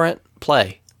definitely warrant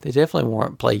play. They definitely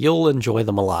warrant play. You'll enjoy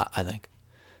them a lot, I think.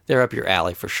 They're up your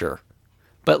alley for sure.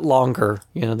 But longer,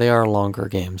 they are longer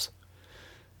games.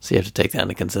 So you have to take that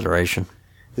into consideration.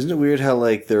 Isn't it weird how,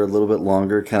 like, they're a little bit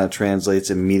longer kind of translates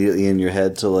immediately in your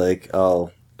head to, like,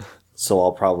 oh, so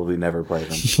I'll probably never play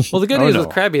them. Well, the good news with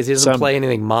Krabby is he doesn't play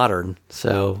anything modern,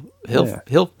 so he'll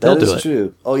do it. That is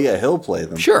true. Oh, yeah, he'll play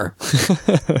them. Sure.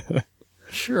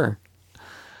 Sure.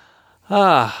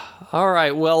 All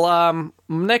right. Well,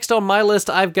 next on my list,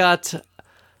 I've got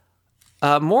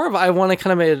more of. I want to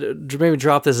kind of maybe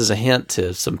drop this as a hint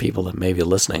to some people that may be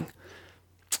listening.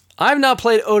 I've not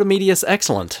played Odomedius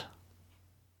Excellent.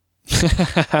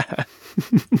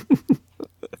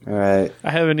 All right.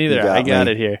 I haven't either. I got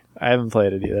it here. I haven't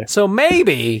played it either. So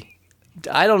maybe,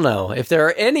 I don't know, if there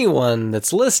are anyone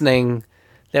that's listening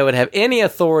that would have any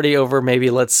authority over maybe,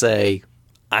 let's say,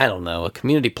 I don't know, a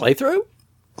community playthrough?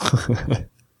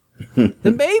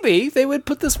 Then maybe they would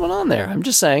put this one on there. I'm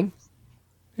just saying.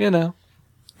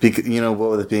 Because,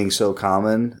 what with it being so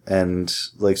common and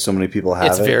like so many people have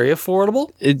it's very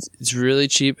affordable. It's really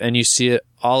cheap, and you see it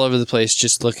all over the place.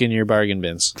 Just look in your bargain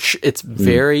bins. It's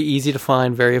very easy to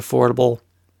find, very affordable.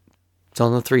 It's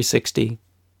on the 360,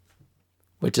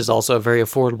 which is also a very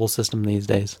affordable system these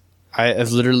days. I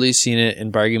have literally seen it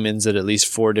in bargain bins at least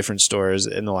 4 different stores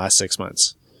in the last 6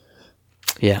 months.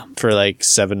 Yeah. For like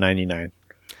 $7.99.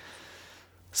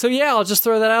 So yeah, I'll just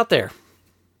throw that out there.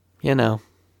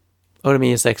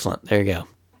 Odomedius Excellent. There you go.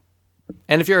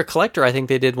 And if you're a collector, I think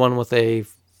they did one with a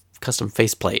custom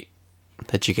faceplate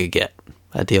that you could get.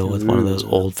 A deal with one of those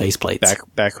old faceplates.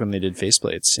 Back when they did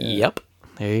faceplates. Yeah. Yep.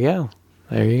 There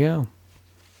you go.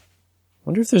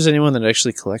 Wonder if there's anyone that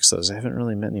actually collects those. I haven't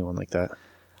really met anyone like that.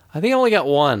 I think I only got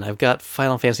one. I've got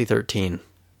Final Fantasy 13.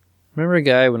 Remember a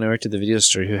guy when I worked at the video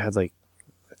store who had like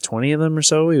 20 of them or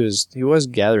so? He was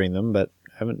gathering them, but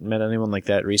I haven't met anyone like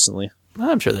that recently.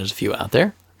 I'm sure there's a few out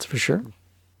there. That's for sure.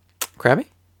 Krabby?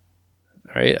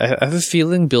 All right. I have a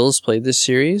feeling Bill's played this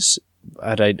series,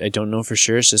 but I don't know for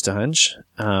sure. It's just a hunch.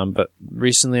 But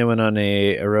recently I went on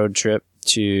a road trip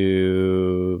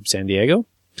to San Diego.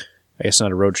 I guess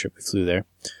not a road trip. We flew there.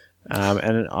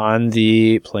 And on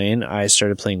the plane, I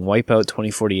started playing Wipeout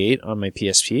 2048 on my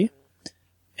PSP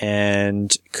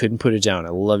and couldn't put it down. I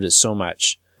loved it so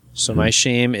much. So my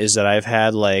shame is that I've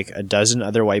had like a dozen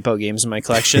other Wipeout games in my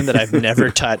collection that I've never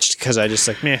touched because I just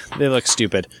like, they look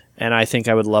stupid. And I think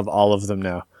I would love all of them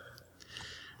now.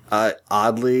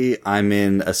 Oddly, I'm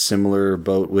in a similar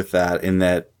boat with that in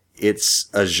that it's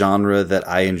a genre that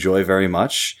I enjoy very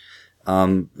much.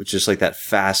 Just like that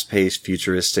fast-paced,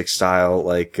 futuristic style,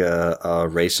 like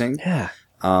racing. Yeah.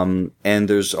 And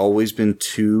there's always been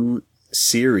 2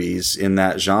 series in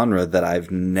that genre that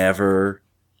I've never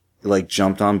like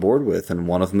jumped on board with, and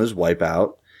one of them is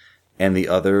Wipeout, and the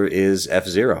other is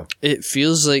F-Zero. It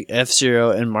feels like F-Zero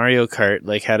and Mario Kart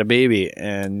like had a baby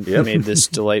and made this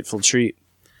delightful treat.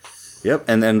 Yep,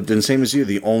 and then same as you,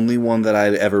 the only one that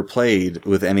I'd ever played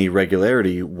with any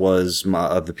regularity was the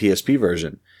PSP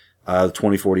version.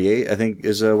 2048, I think,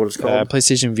 is what it's called.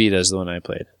 PlayStation Vita is the one I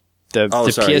played. The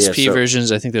PSP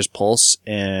versions, I think there's Pulse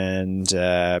and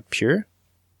Pure.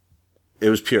 It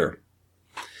was Pure.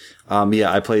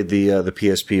 I played the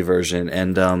PSP version,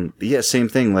 and same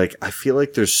thing. Like, I feel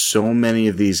like there's so many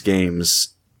of these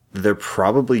games. They're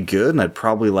probably good, and I'd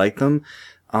probably like them.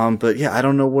 But yeah, I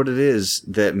don't know what it is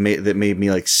that made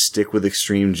me like stick with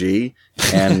Extreme G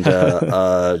and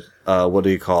what do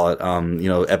you call it?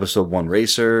 Episode 1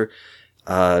 Racer,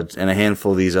 and a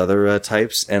handful of these other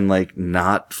types, and like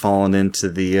not falling into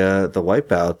the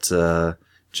Wipeout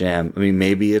jam. I mean,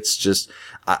 maybe it's just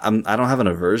I don't have an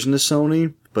aversion to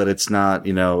Sony, but it's not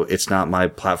my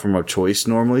platform of choice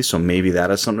normally, so maybe that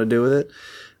has something to do with it.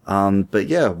 But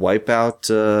yeah,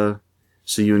 Wipeout.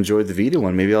 So you enjoyed the Vita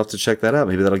one. Maybe I'll have to check that out.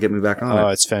 Maybe that'll get me back on it. Oh,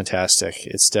 it's fantastic.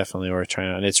 It's definitely worth trying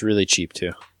out. It's really cheap,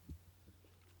 too.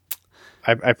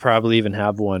 I probably even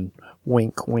have one.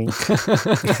 Wink, wink.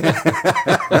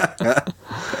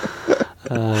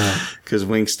 Because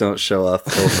winks don't show up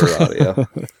over audio.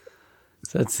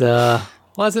 That's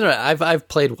interesting. I've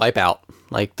played Wipeout,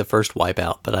 like the first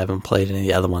Wipeout, but I haven't played any of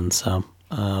the other ones. So,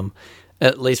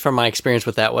 at least from my experience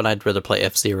with that one, I'd rather play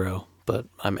F-Zero. But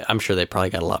I'm sure they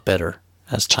probably got a lot better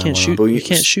as time went on. You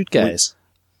can't shoot guys.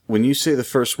 When you say the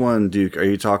first one, Duke, are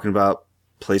you talking about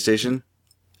PlayStation?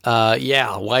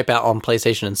 Yeah, Wipeout on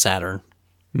PlayStation and Saturn.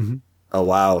 Mm-hmm. Oh,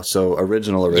 wow. So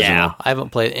original. Yeah, I haven't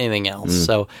played anything else,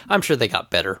 so I'm sure they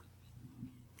got better.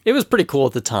 It was pretty cool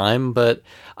at the time, but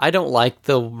I don't like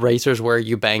the racers where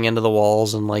you bang into the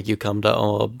walls and like you come to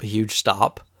a huge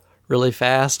stop really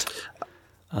fast.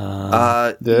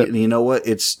 You know what?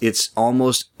 It's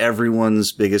almost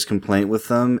everyone's biggest complaint with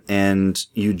them, and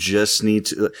you just need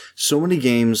to. So many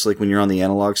games, like when you're on the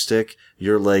analog stick,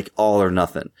 you're like all or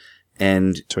nothing,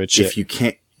 and if you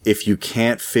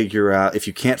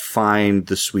can't find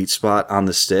the sweet spot on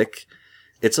the stick,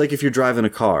 it's like if you're driving a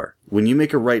car. When you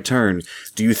make a right turn,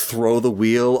 do you throw the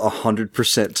wheel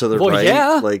 100% to the right?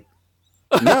 Yeah. Like,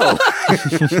 no,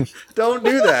 don't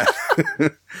do that.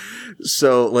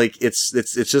 So like, it's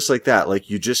just like that. Like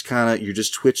you're just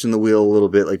twitching the wheel a little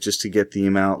bit, like just to get the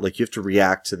amount, like you have to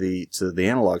react to the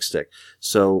analog stick.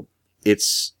 So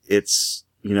it's,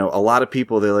 you know, a lot of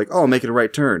people, they're like, oh, make it a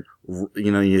right turn.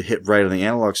 You know, you hit right on the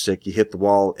analog stick, you hit the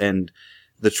wall. And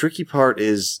the tricky part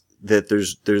is that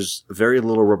there's very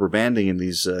little rubber banding in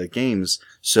these games.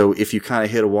 So if you kind of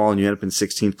hit a wall and you end up in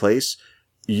 16th place,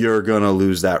 you're going to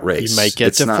lose that race. You might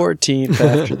get 14th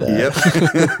after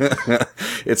that. Yep.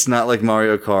 It's not like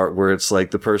Mario Kart where it's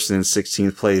like the person in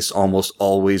 16th place almost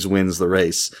always wins the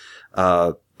race.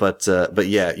 But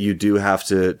yeah, you do have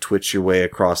to twitch your way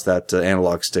across that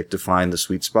analog stick to find the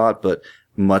sweet spot. But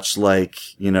much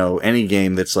like, you know, any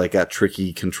game that's like got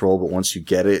tricky control, but once you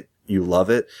get it, you love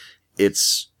it. It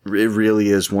really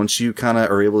is. Once you kind of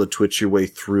are able to twitch your way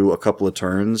through a couple of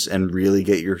turns and really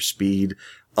get your speed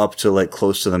up to like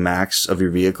close to the max of your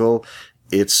vehicle,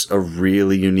 it's a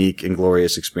really unique and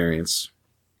glorious experience.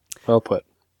 Well put.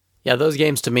 Yeah, those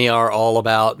games to me are all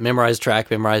about memorize track,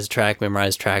 memorize track,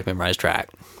 memorize track, memorize track.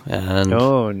 And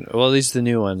well, at least the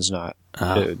new one's not.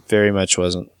 It very much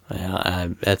wasn't. Yeah,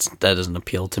 that doesn't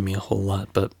appeal to me a whole lot.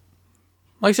 But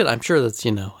like I said, I'm sure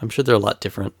they're a lot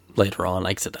different later on.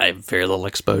 Like I said, I have very little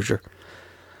exposure.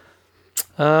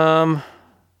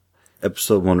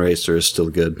 Episode 1 Racer is still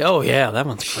good. Oh yeah, that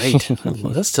one's great.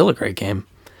 That's still a great game.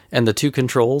 And the 2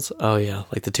 controls. Oh yeah,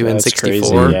 like the 2 N64.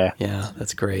 Crazy, yeah,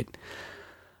 that's great.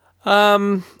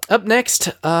 Up next,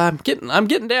 I'm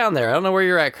getting down there. I don't know where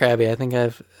you're at, Krabby.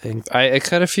 I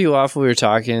cut a few off while we were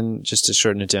talking just to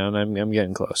shorten it down. I'm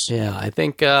getting close. Yeah, I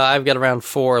think I've got around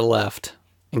 4 left,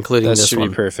 including this one. That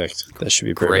should be perfect. That should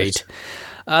be great.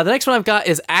 The next one I've got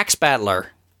is Axe Battler.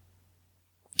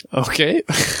 Okay.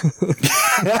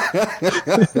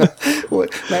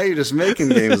 Now you're just making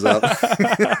games up.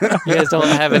 You guys don't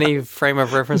have any frame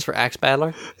of reference for Axe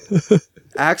Battler?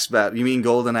 Axe Bat? You mean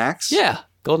Golden Axe? Yeah,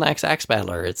 Golden Axe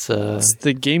Battler. It's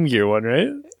the Game Gear one,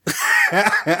 right?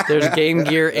 There's Game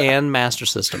Gear and Master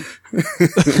System.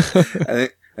 I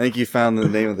think you found the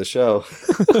name of the show.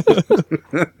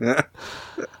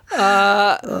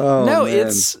 No, man.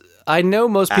 it's. I know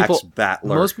most people. Axe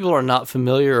Battler. Most people are not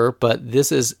familiar, but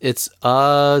it's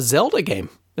a Zelda game.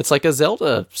 It's like a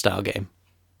Zelda style game.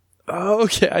 Oh,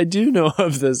 okay. I do know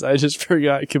of this. I just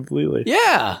forgot completely.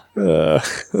 Yeah,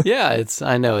 yeah.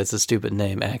 I know it's a stupid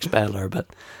name, Axe Battler, but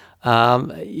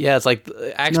yeah, it's like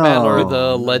Axe Battler: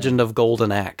 The Legend of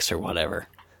Golden Axe or whatever.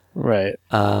 Right.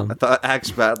 I thought Axe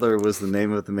Battler was the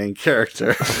name of the main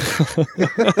character.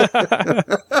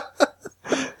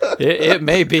 It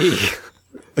may be.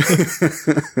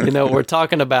 We're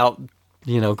talking about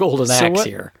Golden Axe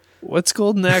here. What's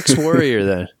Golden Axe Warrior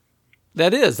then?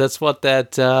 That's what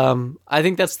that. I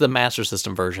think that's the Master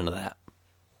System version of that.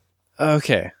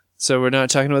 Okay, so we're not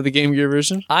talking about the Game Gear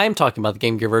version. I'm talking about the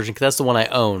Game Gear version because that's the one I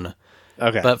own.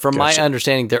 Okay, but from my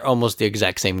understanding, they're almost the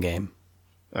exact same game.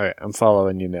 All right, I'm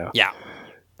following you now. Yeah,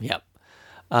 yep.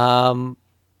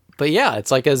 But yeah, it's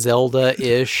like a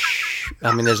Zelda-ish.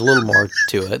 I mean, there's a little more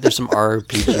to it. There's some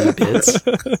RPG bits.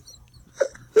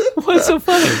 What's so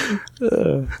funny?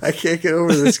 I can't get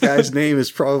over this guy's name is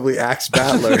probably Axe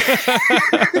Battler.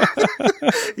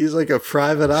 He's like a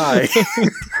private eye.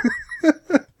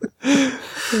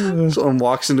 Someone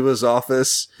walks into his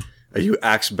office. Are you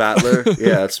Axe Battler?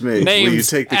 Yeah, it's me. Name's Will you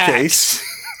take the case?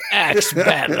 Axe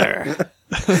Battler.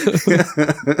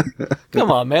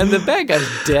 Come on, man. The bad guy's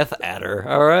Death Adder,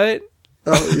 all right?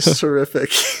 Oh, he's terrific.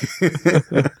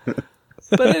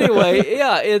 But anyway,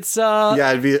 yeah, it's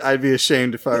yeah, I'd be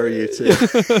ashamed if I were you too.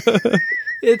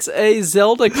 It's a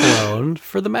Zelda clone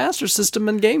for the Master System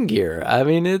and Game Gear. I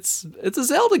mean, it's a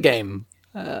Zelda game.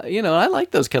 I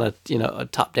like those kind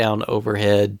of top-down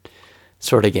overhead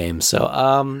sort of games. So,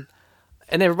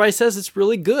 and everybody says it's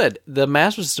really good. The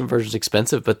Master System version is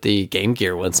expensive, but the Game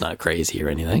Gear one's not crazy or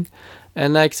anything.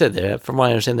 And like I said, from what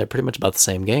I understand, they're pretty much about the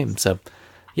same game. So,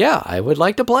 yeah, I would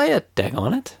like to play it. Dang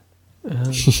on it.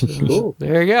 Cool.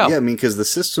 There you go. Yeah, I mean, because the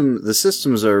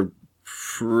systems are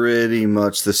pretty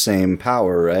much the same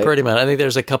power, right? Pretty much. I think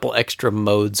there's a couple extra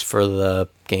modes for the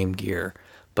Game Gear,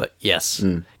 But yes,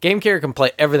 Game Gear can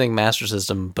play everything Master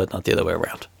System, but not the other way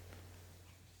around.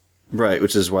 Right,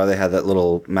 which is why they had that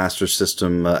little Master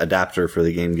System adapter for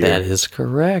the Game Gear. That is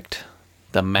correct.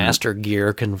 The Master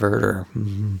Gear converter.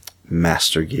 Mm-hmm.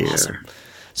 Master Gear. Awesome.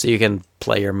 So you can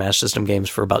play your Master System games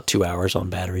for about 2 hours on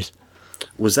batteries.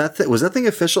 Was that thing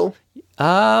official?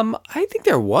 I think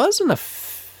there was an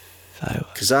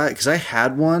Because I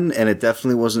had one, and it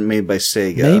definitely wasn't made by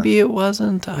Sega. Maybe it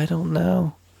wasn't. I don't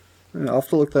know. I'll have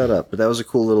to look that up. But that was a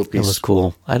cool little piece. It was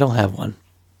cool. I don't have one,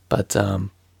 but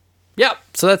yeah.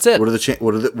 So that's it. What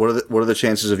are the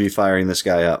chances of you firing this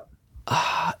guy up?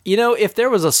 You know, if there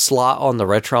was a slot on the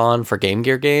Retron for Game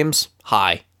Gear games,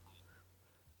 high.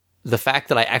 The fact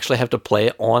that I actually have to play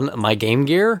it on my Game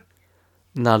Gear,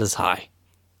 not as high.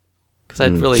 Because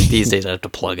I'd really, these days, I'd have to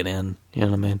plug it in. You know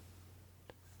what I mean?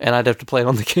 And I'd have to play it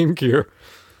on the Game Gear.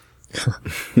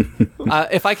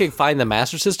 If I could find the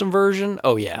Master System version,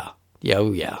 oh yeah.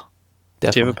 Oh yeah.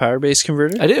 Definitely. Do you have a power base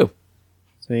converter? I do.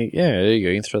 So yeah, there you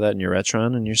go. You can throw that in your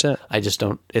Retron and you're set. I just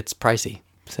don't, it's pricey.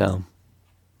 So,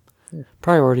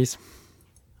 priorities.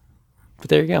 But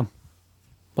there you go.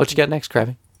 What you got next,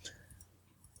 Krabby?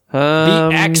 The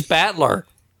Axe Battler.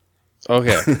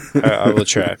 Okay, I will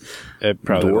try. It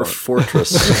probably Dwarf won't.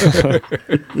 Fortress.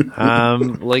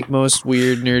 Like most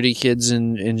weird, nerdy kids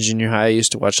in junior high, I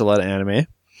used to watch a lot of anime.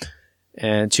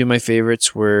 And two of my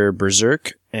favorites were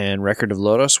Berserk and Record of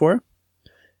Lodoss War.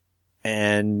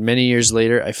 And many years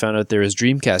later, I found out there was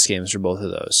Dreamcast games for both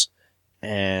of those.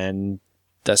 And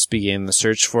thus began the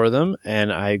search for them.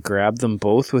 And I grabbed them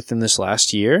both within this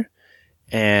last year.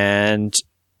 And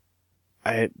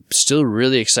I'm still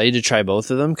really excited to try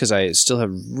both of them because I still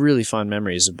have really fond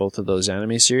memories of both of those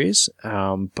anime series.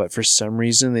 But for some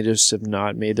reason, they just have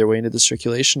not made their way into the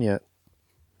circulation yet.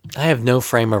 I have no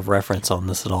frame of reference on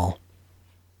this at all.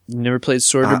 You never played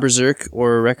Sword of Berserk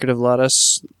or Record of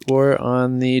Lodoss War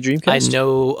on the Dreamcast? I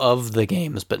know of the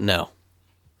games, but no.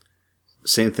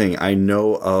 Same thing. I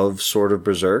know of Sword of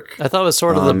Berserk. I thought it was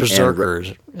Sword of the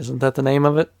Berserkers. Isn't that the name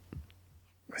of it?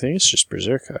 I think it's just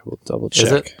Berserk. I will double check.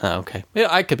 Is it? Oh, okay. Yeah,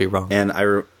 I could be wrong. And I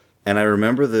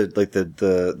remember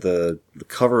the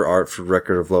cover art for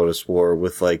Record of Lodoss War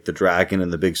with like the dragon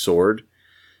and the big sword.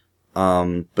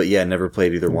 But yeah, never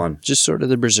played either one. Just sort of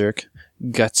the Berserk.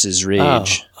 Guts is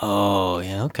Rage. Oh,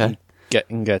 yeah, okay.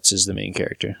 And Guts is the main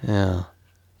character. Yeah.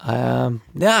 Yeah,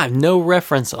 I have no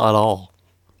reference at all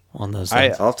on those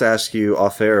things. I'll have to ask you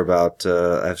off air about,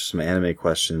 I have some anime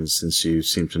questions since you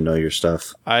seem to know your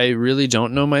stuff. I really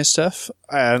don't know my stuff,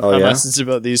 unless it's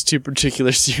about these two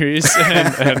particular series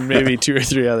and maybe two or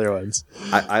three other ones.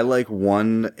 I like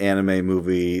one anime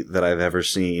movie that I've ever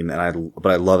seen,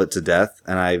 but I love it to death,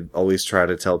 and I always try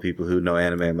to tell people who know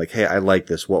anime, I'm like, hey, I like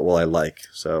this, what will I like?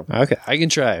 So okay, I can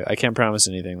try. I can't promise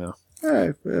anything, though. All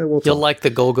right, You'll like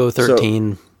the Golgo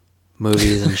 13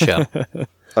 movies and show.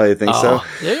 Oh, you think so?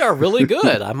 They are really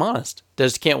good, I'm honest.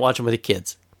 Just can't watch them with the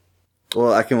kids.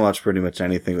 Well, I can watch pretty much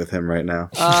anything with him right now.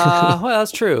 Well,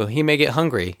 that's true. He may get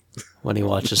hungry when he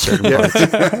watches certain parts.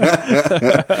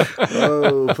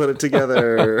 Oh, put it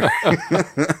together.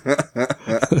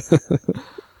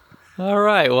 All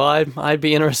right. Well, I'd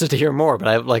be interested to hear more,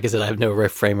 but like I said, I have no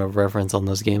frame of reference on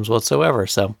those games whatsoever.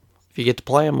 So if you get to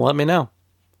play them, let me know.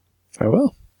 I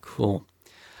will. Cool.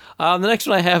 The next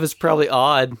one I have is probably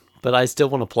odd, but I still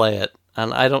want to play it.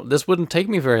 And this wouldn't take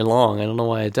me very long. I don't know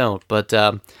why I don't. But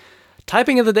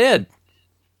Typing of the Dead.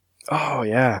 Oh,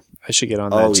 yeah. I should get on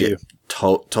that too. Yeah.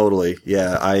 Totally.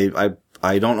 Yeah.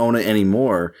 I don't own it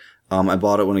anymore. I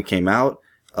bought it when it came out.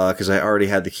 Cause I already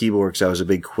had the keyboard cause I was a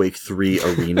big Quake 3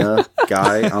 Arena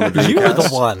guy on the Dreamcast. You were the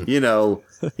one. You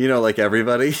know, like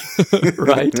everybody.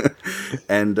 Right.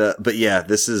 And, but yeah,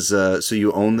 this is, so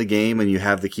you own the game and you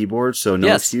have the keyboard, so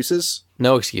no excuses?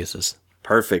 No excuses.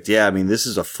 Perfect. Yeah. I mean, this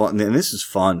is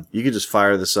fun. You could just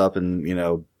fire this up and,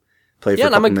 play for a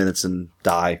couple minutes and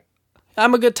die.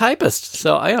 I'm a good typist,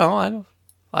 so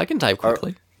I can type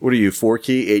quickly. What are you, 4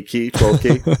 key, 8 key, 12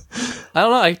 key? I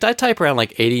don't know. I type around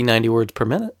like 80, 90 words per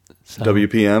minute. So.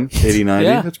 WPM, 80, 90?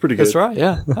 Yeah, that's pretty good. That's right,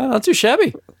 yeah. Not too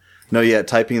shabby. No, yeah,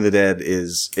 Typing of the Dead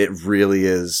it really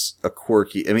is a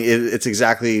quirky, I mean, it's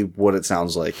exactly what it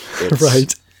sounds like.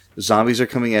 Right. Zombies are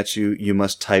coming at you, you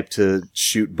must type to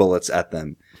shoot bullets at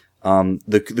them.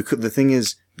 The thing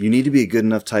is, you need to be a good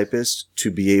enough typist to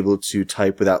be able to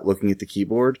type without looking at the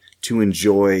keyboard to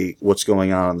enjoy what's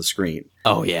going on the screen.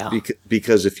 Oh, yeah.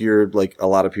 Because if you're like a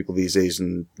lot of people these days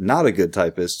and not a good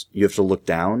typist, you have to look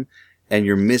down and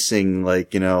you're missing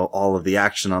all of the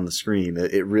action on the screen.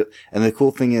 And the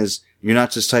cool thing is you're not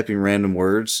just typing random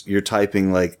words, you're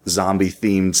typing like zombie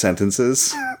themed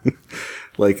sentences.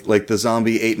 like the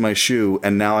zombie ate my shoe,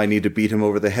 and now I need to beat him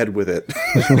over the head with it.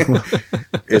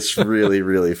 It's really,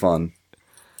 really fun.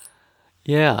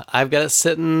 Yeah, I've got it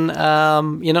sitting,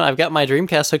 I've got my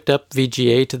Dreamcast hooked up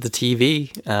VGA to the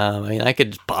TV. I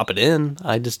could just pop it in.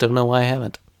 I just don't know why I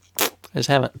haven't. I just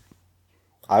haven't.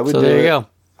 So there you go.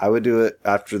 I would do it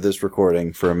after this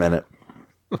recording for a minute.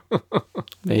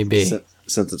 Maybe.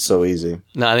 Since it's so easy.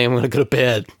 No, I think I'm going to go to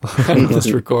bed after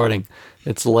this recording.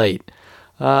 It's late.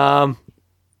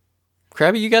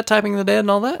 Krabby, you got Typing of the Dead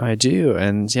and all that? I do,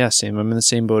 and yeah, same. I'm in the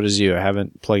same boat as you. I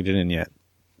haven't plugged it in yet.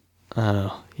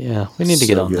 Oh, yeah. We need to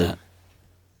get on that.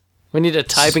 We need a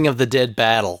Typing of the Dead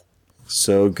battle.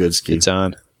 So good, Ski. It's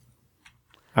on.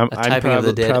 I'm Typing of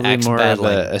the Dead probably axe more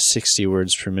battling. of a 60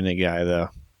 words per minute guy, though.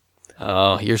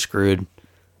 Oh, you're screwed.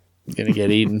 I'm going to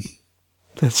get eaten.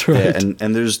 That's right. Yeah,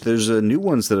 and there's new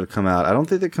ones that have come out. I don't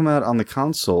think they come out on the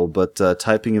console, but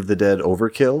Typing of the Dead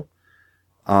Overkill.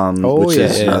 I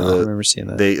remember seeing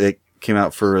that. They came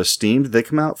out for Steam. Did they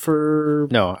come out for?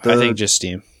 No, I think just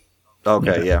Steam.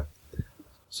 Okay, yeah.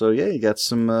 So yeah, you got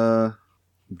some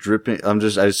dripping. I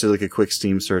just did like a quick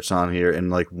Steam search on here, and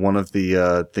like one of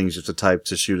the things you have to type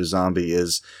to shoot a zombie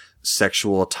is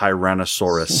sexual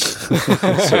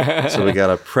Tyrannosaurus. so we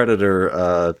got a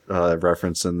Predator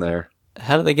reference in there.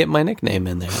 How did they get my nickname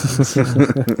in there?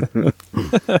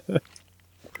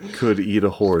 Could eat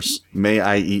a horse. May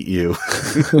I eat you?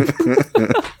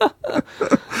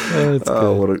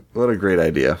 Oh, what a great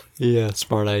idea. Yeah,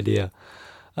 smart idea.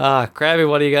 Krabby,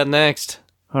 what do you got next?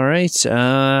 All right.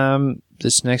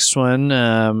 This next one,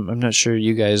 I'm not sure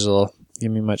you guys will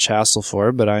give me much hassle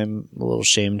for, but I'm a little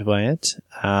shamed by it.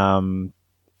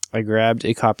 I grabbed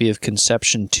a copy of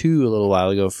Conception 2 a little while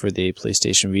ago for the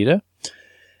PlayStation Vita,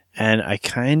 and I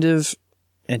kind of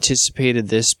anticipated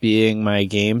this being my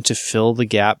game to fill the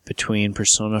gap between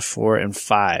Persona 4 and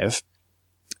 5.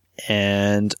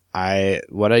 And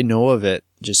what I know of it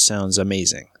just sounds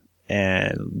amazing.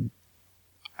 And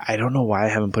I don't know why I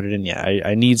haven't put it in yet.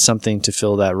 I need something to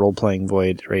fill that role-playing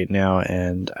void right now,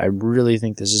 and I really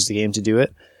think this is the game to do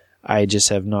it. I just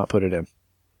have not put it in.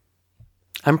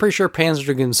 I'm pretty sure Panzer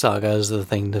Dragoon Saga is the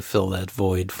thing to fill that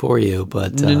void for you,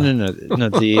 but... No,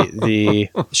 the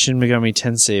Shin Megami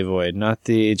Tensei void, not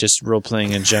the just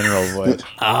role-playing in general void.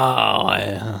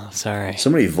 Sorry.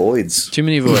 So many voids. Too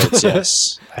many voids,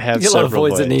 yes. I have You get a lot of several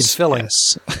voids that need filling.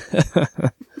 Yes.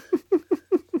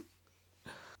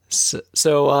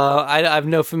 So I have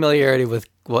no familiarity with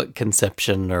what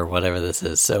Conception or whatever this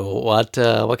is. So what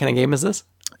kind of game is this?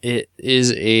 It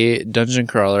is a dungeon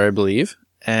crawler, I believe,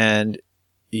 and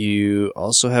you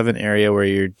also have an area where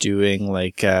you're doing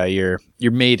like you're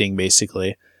mating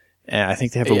basically. And I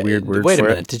think they have a weird word for it. Wait a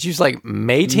minute, did you use like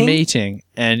mating? Mating,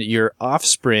 and your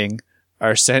offspring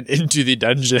are sent into the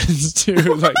dungeons to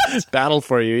like battle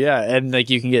for you. Yeah, and like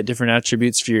you can get different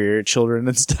attributes for your children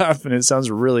and stuff, and it sounds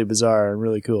really bizarre and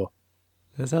really cool.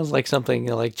 That sounds like something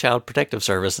like Child Protective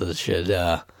Services should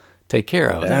take care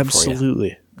of.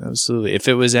 Absolutely. If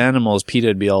it was animals,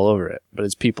 PETA'd be all over it, but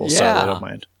it's people, so I don't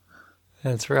mind.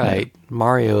 That's right. Yeah.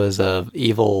 Mario is a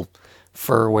evil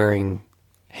fur-wearing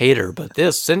hater, but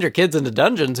send your kids into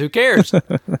dungeons. Who cares?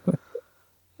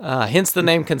 Hence the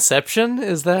name Conception.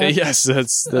 Is that? Yes,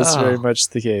 that's very much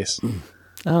the case.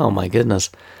 Oh my goodness.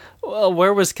 Well,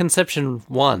 where was Conception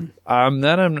 1? I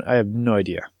have no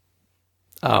idea.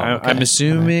 Oh, okay. I'm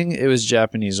assuming it was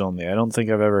Japanese only. I don't think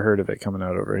I've ever heard of it coming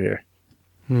out over here.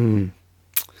 Can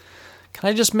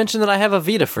I just mention that I have a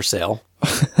Vita for sale?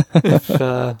 If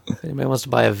anybody wants to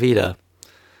buy a Vita.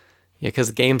 Yeah,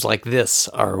 because games like this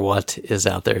are what is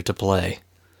out there to play.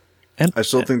 I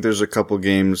still think there's a couple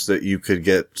games that you could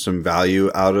get some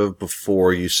value out of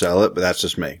before you sell it, but that's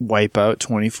just me. Wipeout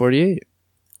 2048.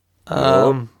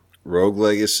 Rogue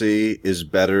Legacy is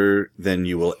better than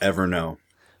you will ever know.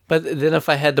 But then if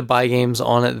I had to buy games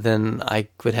on it, then I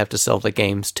would have to sell the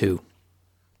games too.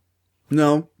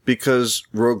 No, because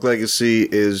Rogue Legacy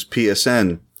is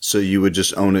PSN, so you would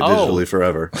just own it digitally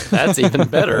forever. That's even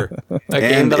better. A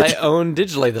game that I own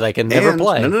digitally that I can never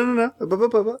play.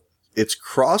 No. It's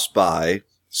cross-buy,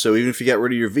 so even if you get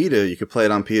rid of your Vita, you could play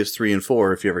it on PS3 and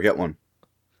 4 if you ever get one.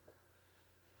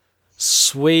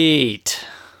 Sweet.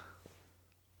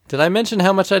 Did I mention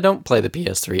how much I don't play the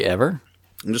PS3 ever?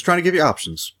 I'm just trying to give you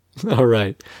options. All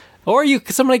right. Or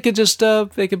somebody could just,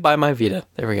 they could buy my Vita.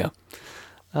 There we go.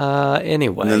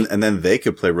 Anyway. And then they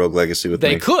could play Rogue Legacy with me.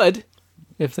 They could,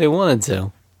 if they wanted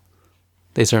to.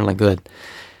 They certainly could.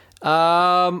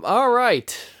 All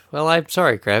right. Well, I'm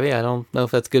sorry, Krabby. I don't know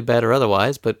if that's good, bad, or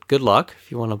otherwise, but good luck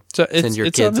if you want to send your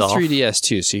kids off. It's on the 3DS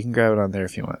too, so you can grab it on there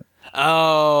if you want.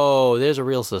 Oh, there's a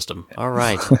real system. All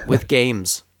right. With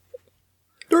games.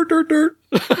 Dirt, dirt, dirt.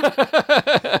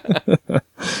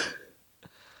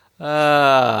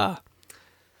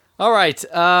 All right.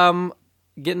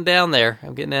 Getting down there.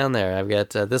 I'm getting down there. I've got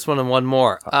this one and one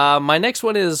more. My next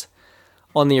one is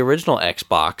on the original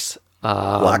Xbox.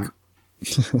 Black.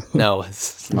 No,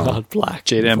 it's not black.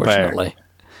 Jade Empire. Unfortunately.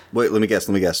 Wait, let me guess.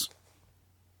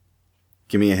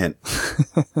 Give me a hint.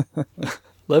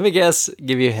 Let me guess.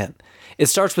 Give you a hint. It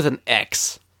starts with an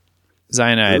X.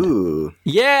 Cyanide. Ooh.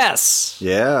 Yes.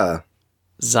 Yeah.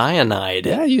 Cyanide.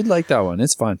 Yeah, you'd like that one.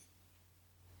 It's fun.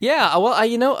 Yeah, well,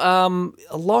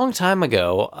 a long time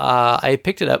ago, I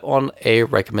picked it up on a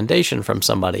recommendation from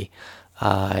somebody.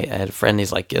 I had a friend,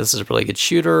 he's like, yeah, this is a really good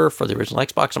shooter for the original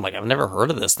Xbox. I'm like, I've never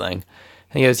heard of this thing.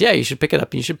 And he goes, yeah, you should pick it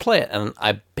up and you should play it. And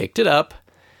I picked it up,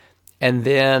 and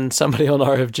then somebody on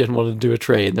RFGen wanted to do a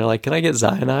trade. And they're like, can I get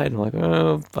Cyanide? And I'm like,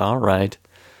 oh, all right.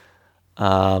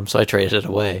 So I traded it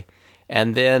away.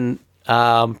 And then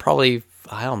probably,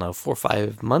 I don't know, 4 or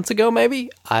 5 months ago, maybe,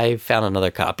 I found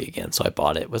another copy again. So I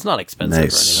bought it. It was not expensive or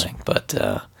anything, but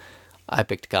I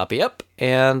picked a copy up,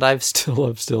 and I've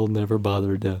still never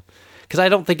bothered to, because I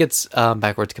don't think it's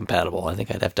backwards compatible. I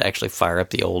think I'd have to actually fire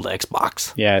up the old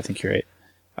Xbox. Yeah, I think you're right.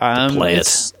 Play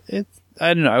it.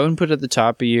 I don't know. I wouldn't put it at the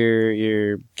top of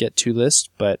your get to list,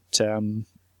 but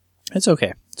it's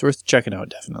okay. It's worth checking out,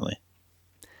 definitely.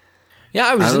 Yeah,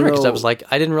 I was interested. I was like,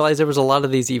 I didn't realize there was a lot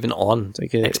of these even on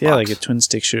Xbox. Yeah, like a twin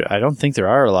stick shooter. I don't think there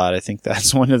are a lot. I think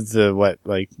that's one of the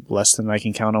less than I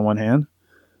can count on one hand.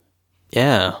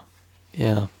 Yeah,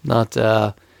 not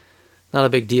a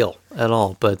big deal at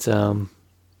all. But yeah,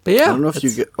 I don't know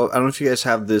if you guys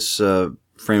have this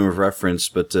frame of reference,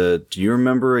 but do you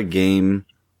remember a game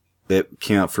that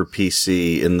came out for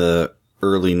PC in the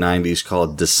early 90s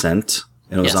called Descent?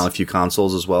 And it was on a few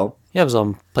consoles as well. Yeah, it was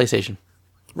on PlayStation.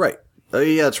 Right.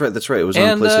 Yeah, that's right. It was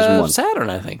on PlayStation 1. Saturn,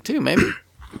 I think, too, maybe.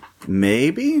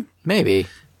 Maybe.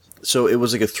 So it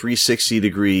was like a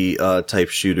 360-degree type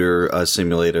shooter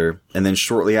simulator. And then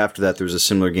shortly after that, there was a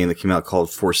similar game that came out called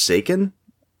Forsaken.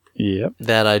 Yep.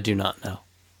 That I do not know.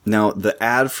 Now, the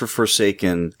ad for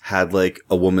Forsaken had like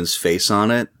a woman's face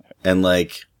on it. And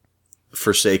like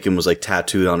Forsaken was like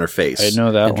tattooed on her face. I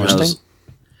know that one.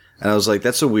 And I was like,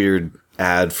 that's a weird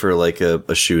ad for like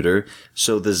a shooter.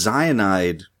 So the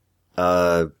Cyanide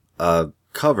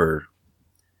cover,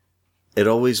 it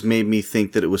always made me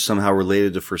think that it was somehow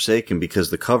related to Forsaken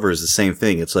because the cover is the same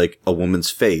thing. It's like a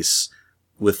woman's face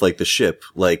with like the ship,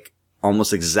 like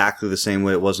almost exactly the same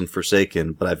way it was in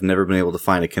Forsaken, but I've never been able to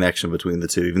find a connection between the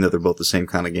two, even though they're both the same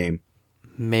kind of game.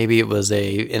 Maybe it was an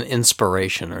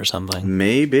inspiration or something.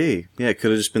 Maybe. Yeah, it could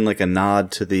have just been like a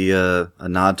nod to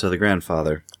the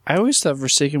grandfather. I always thought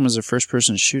Forsaken was a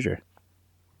first-person shooter.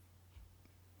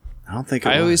 I don't think it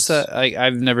was. I always thought,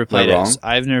 I've never played it.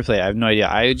 I've never played it. I have no idea.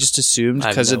 I just assumed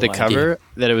because of the cover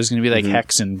that it was going to be like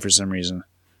Hexen for some reason.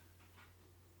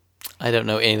 I don't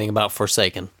know anything about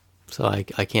Forsaken, so I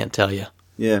can't tell you.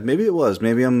 Yeah, maybe it was.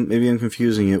 Maybe I'm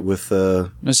confusing it with. No,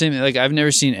 same. Like I've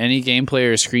never seen any gameplay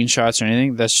or screenshots or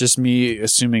anything. That's just me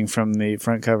assuming from the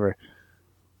front cover.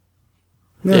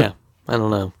 Yeah, I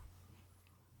don't know.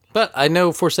 But I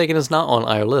know Forsaken is not on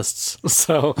our lists,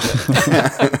 so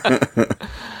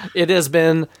it has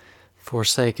been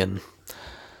Forsaken.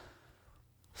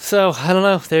 So I don't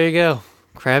know. There you go,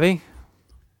 Krabby.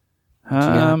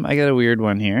 I got a weird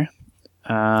one here.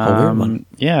 A weird one.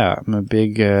 Yeah, I'm a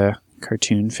big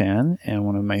cartoon fan, and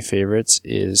one of my favorites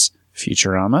is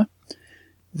Futurama.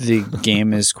 The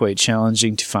game is quite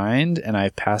challenging to find, and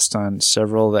I passed on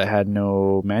several that had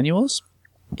no manuals.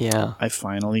 Yeah. I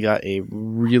finally got a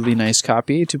really nice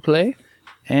copy to play,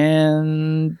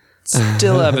 and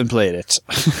still haven't played it.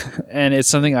 And it's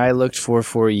something I looked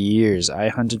for years. I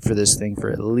hunted for this thing for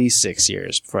at least 6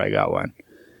 years before I got one.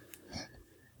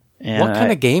 And what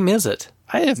kind of game is it?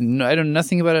 I know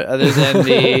nothing about it other than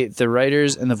the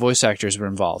writers and the voice actors were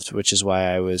involved, which is why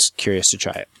I was curious to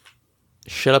try it.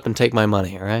 Shut up and take my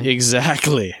money, all right?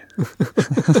 Exactly.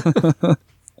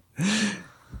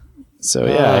 So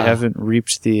yeah, I haven't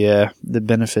reaped the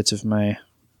benefits of my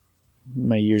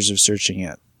years of searching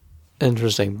yet.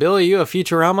 Interesting. Bill, are you a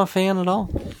Futurama fan at all?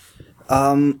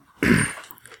 I'm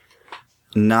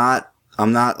not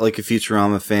like a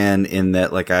Futurama fan in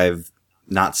that like I've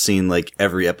not seen like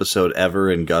every episode ever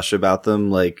and gush about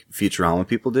them like Futurama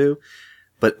people do,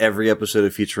 but every episode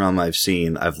of Futurama I've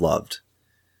seen, I've loved.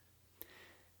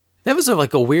 That was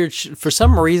like a weird. For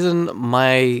some reason,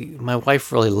 my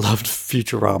wife really loved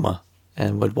Futurama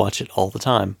and would watch it all the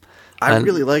time. I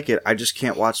really like it. I just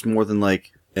can't watch more than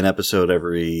like an episode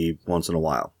every once in a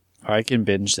while. I can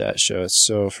binge that show. It's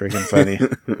so freaking funny.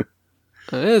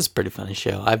 It is a pretty funny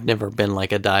show. I've never been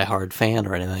like a diehard fan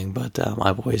or anything, but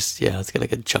I've always, it's got a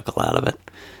good chuckle out of it.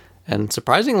 And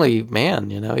surprisingly,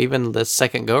 man, even the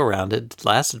second go around, it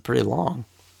lasted pretty long.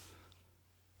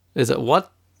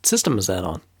 What system is that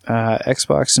on?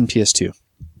 Xbox and PS2.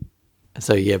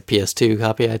 So you have PS2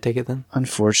 copy, I take it then?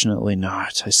 Unfortunately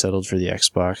not. I settled for the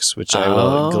Xbox, which I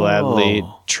will gladly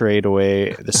trade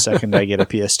away the second I get a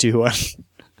PS2 one.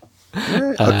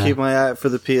 I'll keep my eye out for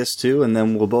the PS2, and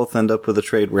then we'll both end up with a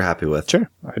trade we're happy with. Sure,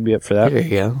 I'd be up for that.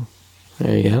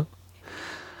 There you go.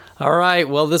 All right,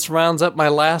 well, this rounds up my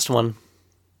last one.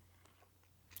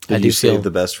 Did you save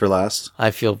the best for last?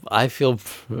 I feel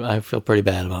pretty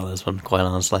bad about this one, quite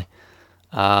honestly.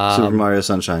 Super Mario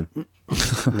Sunshine.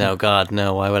 No, God,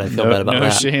 no. Why would I feel bad about that? No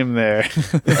shame there.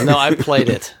 No, I played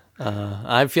it.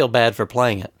 I feel bad for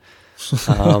playing it.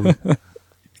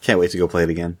 Can't wait to go play it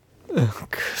again.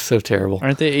 So terrible.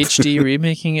 Aren't they HD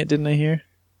remaking it, didn't I hear?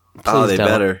 They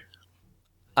better.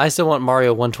 I still want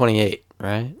Mario 128,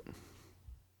 right?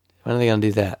 When are they going to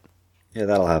do that? Yeah,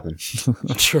 that'll happen.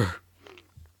 Sure.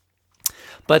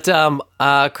 But,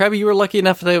 Krabby, you were lucky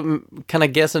enough to kind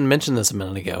of guess and mention this a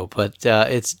minute ago, but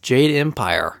it's Jade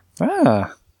Empire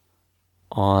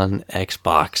on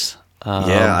Xbox.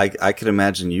 I could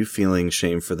imagine you feeling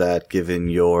shame for that, given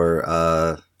your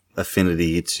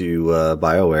affinity to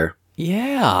BioWare.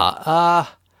 Yeah.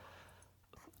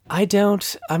 I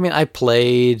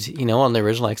played, on the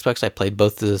original Xbox, I played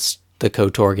both the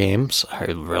KOTOR games. I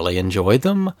really enjoyed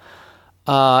them.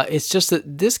 It's just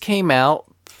that this came out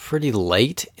pretty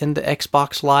late in the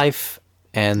Xbox life,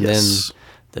 and then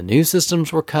the new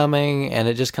systems were coming, and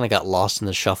it just kind of got lost in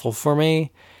the shuffle for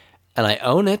me. And I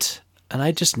own it, and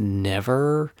I just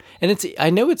never... And I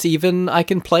know it's even... I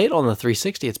can play it on the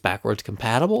 360. It's backwards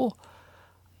compatible.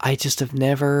 I just have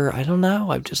never... I don't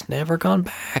know. I've just never gone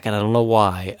back, and I don't know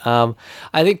why.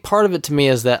 I think part of it to me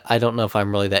is that I don't know if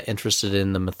I'm really that interested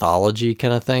in the mythology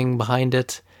kind of thing behind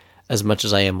it as much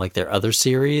as I am like their other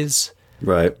series.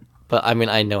 Right. But,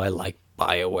 I know I like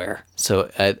BioWare, so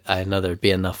I know there'd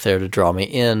be enough there to draw me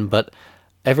in, but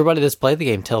everybody that's played the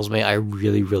game tells me I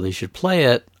really, really should play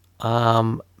it,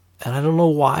 and I don't know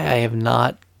why I have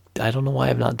not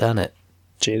done it.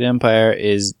 Jade Empire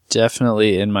is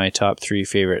definitely in my top 3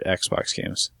 favorite Xbox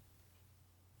games.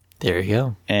 There you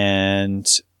go. And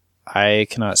I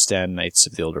cannot stand Knights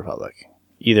of the Old Republic.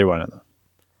 Either one of them.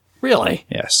 Really?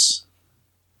 Yes.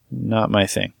 Not my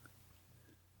thing.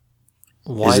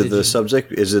 Why is it the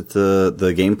subject? Is it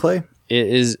the gameplay? It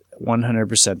is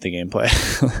 100% the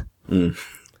gameplay.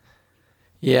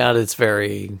 Yeah, it's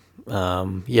very...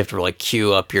 you have to like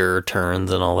queue up your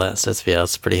turns and all that stuff. Yeah,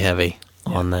 it's pretty heavy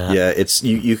on that. Yeah, it's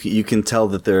you can tell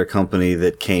that they're a company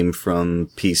that came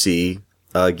from PC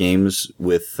games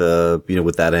with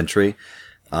with that entry.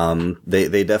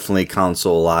 They definitely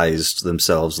consoleized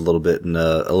themselves a little bit and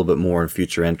a little bit more in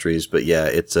future entries. But yeah,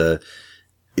 it's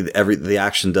the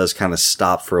action does kind of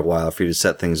stop for a while for you to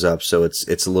set things up, so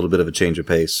it's a little bit of a change of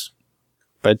pace.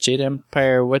 But Jade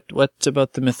Empire, what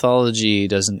about the mythology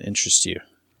doesn't interest you?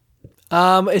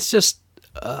 It's just,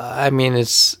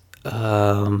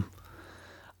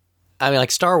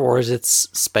 like Star Wars, it's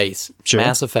space. Sure.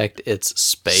 Mass Effect, it's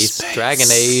space. Dragon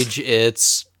Age,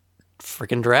 it's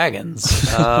freaking dragons.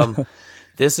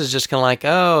 This is just kind of like,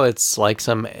 it's like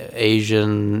some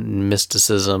Asian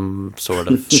mysticism sort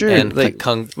of. Sure. And like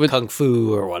kung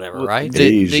fu or whatever, right?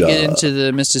 They get into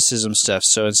the mysticism stuff.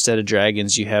 So instead of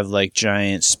dragons, you have like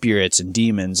giant spirits and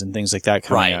demons and things like that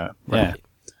coming out. Right.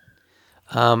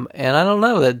 Yeah. And I don't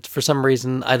know that for some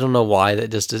reason, I don't know why that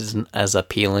just isn't as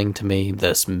appealing to me,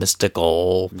 this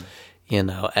mystical,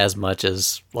 as much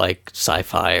as like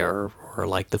sci-fi or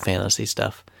like the fantasy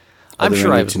stuff. I'm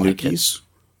sure I would like it.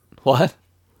 What?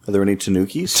 Are there any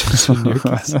Tanukis?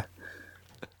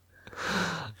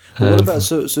 What about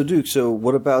so Duke? So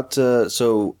what about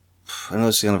so? I know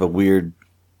it's kind of a weird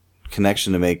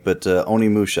connection to make, but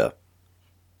Onimusha.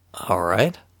 All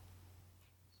right.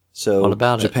 So what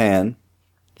about Japan?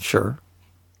 Sure.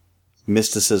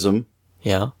 Mysticism.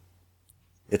 Yeah.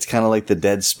 It's kind of like the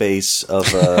Dead Space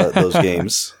of those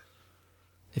games.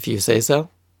 If you say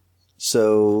so.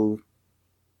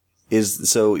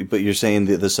 But you're saying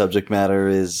the subject matter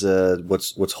is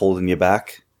what's holding you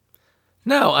back?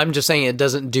 No, I'm just saying it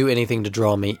doesn't do anything to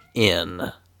draw me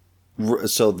in.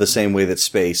 So the same way that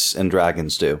space and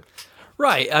dragons do.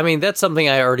 Right. That's something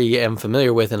I already am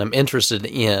familiar with and I'm interested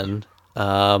in.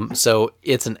 So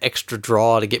it's an extra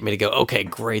draw to get me to go, okay,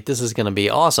 great, this is going to be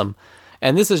awesome.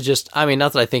 And this is just,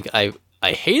 not that I think I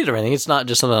hate it or anything. It's not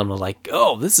just something I'm like,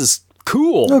 oh, this is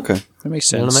Cool. Okay. That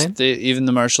makes You know sense. what I mean? Even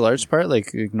the martial arts part,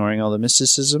 like ignoring all the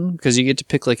mysticism, because you get to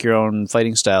pick like your own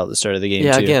fighting style at the start of the game.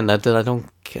 Yeah, too. again, I don't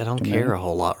care a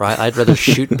whole lot, right? I'd rather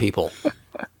shoot people.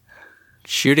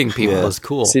 Shooting people Yeah. is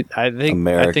cool. See, I think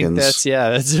Americans.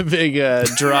 that's a big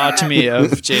draw to me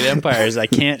of Jade Empires. I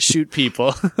can't shoot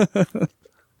people.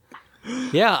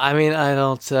 Yeah, I mean, I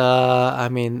don't.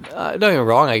 Don't get me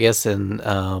wrong. I guess in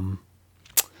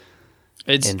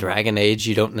Dragon Age,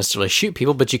 you don't necessarily shoot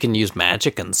people, but you can use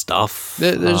magic and stuff.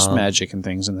 There's magic and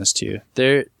things in this too.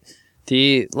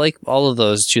 Like all of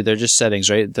those too. They're just settings,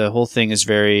 right? The whole thing is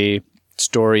very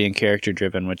story and character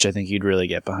driven, which I think you'd really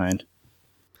get behind.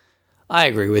 I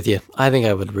agree with you. I think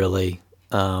I would really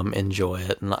enjoy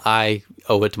it, and I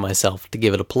owe it to myself to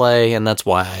give it a play, and that's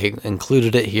why I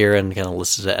included it here and kind of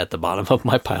listed it at the bottom of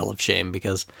my pile of shame,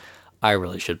 because I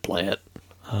really should play it.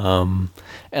 And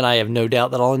I have no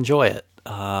doubt that I'll enjoy it.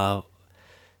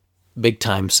 Big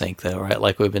time sink, though, right?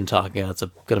 Like we've been talking about,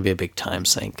 it's going to be a big time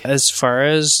sink. As far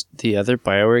as the other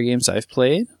BioWare games I've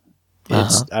played, I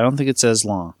don't think it's as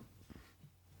long.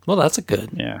 Well, that's a good.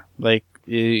 Yeah, like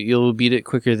you'll beat it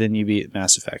quicker than you beat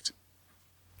Mass Effect.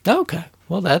 Okay.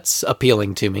 Well, that's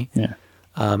appealing to me. Yeah.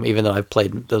 Even though I've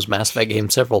played those Mass Effect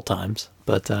games several times,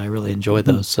 but I really enjoyed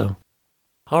those. So,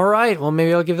 all right. Well,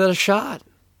 maybe I'll give that a shot.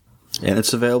 And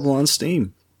it's available on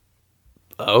Steam.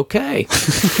 Okay.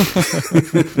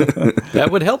 That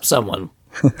would help someone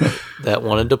that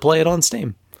wanted to play it on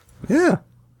Steam. Yeah.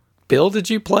 Bill, did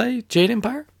you play Jade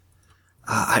Empire?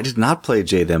 I did not play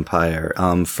Jade Empire.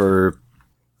 For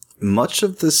much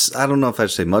of this, I don't know if I'd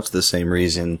say much of the same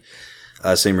reasons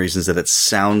that it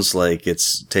sounds like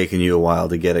it's taken you a while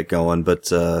to get it going,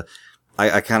 but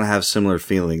I kind of have similar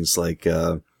feelings. Like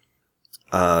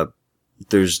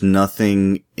there's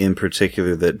nothing in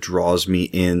particular that draws me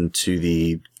into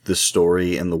the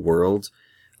story and the world.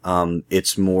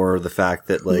 It's more the fact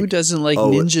that like Who doesn't like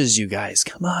ninjas? You guys,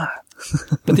 come on.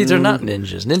 But these are not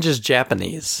ninjas. Ninjas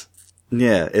Japanese.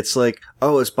 Yeah, it's like,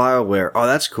 oh, it's BioWare. Oh,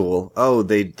 that's cool. Oh, and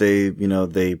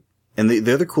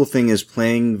the other cool thing is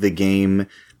playing the game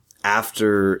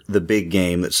after the big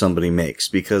game that somebody makes,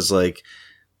 because like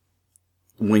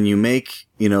when you make,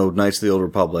 Knights of the Old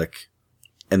Republic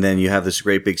and then you have this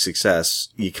great big success,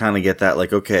 you kind of get that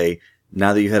like, okay,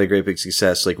 now that you had a great big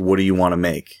success, like what do you want to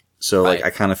make? So Right. like,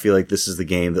 I kind of feel like this is the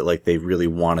game that like they really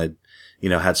wanted,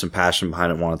 had some passion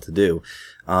behind it, wanted to do.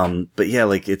 But yeah,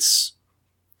 like it's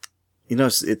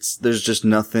there's just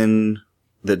nothing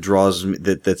that draws me,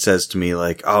 that says to me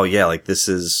like, oh yeah, like this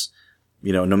is,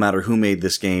 no matter who made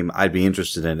this game, I'd be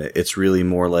interested in it. It's really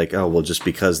more like, oh, well, just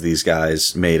because these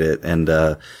guys made it. And,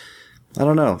 I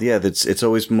don't know. Yeah. It's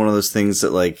always been one of those things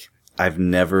that like, I've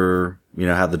never,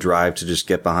 had the drive to just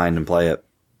get behind and play it.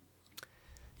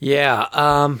 Yeah,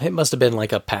 it must have been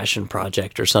like a passion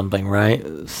project or something,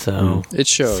 right? So It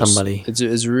shows. somebody.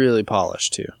 It's really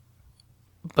polished too.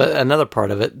 But another part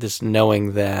of it, just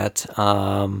knowing that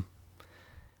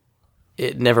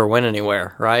it never went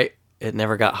anywhere, right? It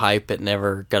never got hype. It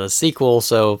never got a sequel.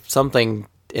 So something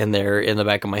in there in the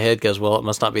back of my head goes, well, it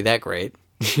must not be that great.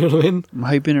 You know what I mean? I'm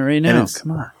hyping it right now.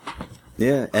 Come on.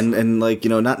 Yeah. And like,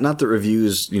 not that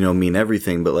reviews, mean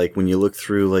everything, but like when you look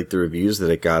through like the reviews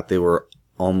that it got, they were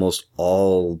almost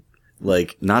all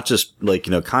like, not just like,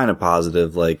 kind of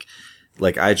positive, like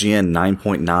IGN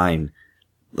 9.9.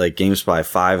 Like GameSpy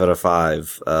 5 out of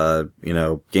 5,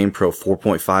 GamePro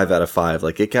 4.5 out of 5.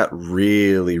 Like it got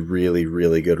really, really,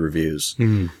 really good reviews.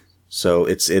 So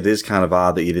it is kind of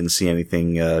odd that you didn't see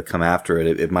anything come after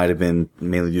it. It might have been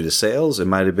mainly due to sales. It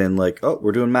might have been like, oh,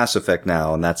 we're doing Mass Effect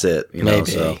now, and that's it.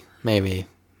 Maybe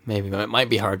it might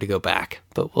be hard to go back,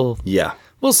 but we'll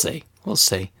see. We'll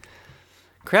see.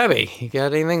 Krabby, you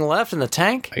got anything left in the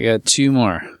tank? I got two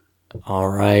more. All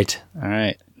right.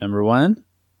 Number 1,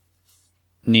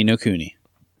 Ni no Kuni.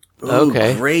 Ooh,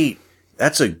 Okay. Great.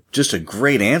 That's just a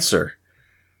great answer.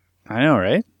 I know,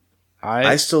 right?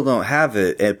 I still don't have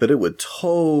it, but it would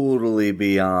totally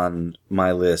be on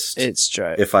my list It's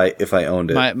dry. if I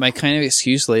owned it. My kind of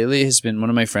excuse lately has been one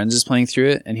of my friends is playing through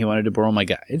it and he wanted to borrow my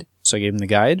guide. So I gave him the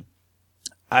guide.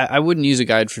 I wouldn't use a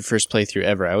guide for first playthrough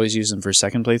ever. I always use them for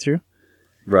second playthrough.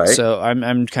 Right. So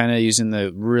I'm kind of using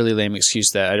the really lame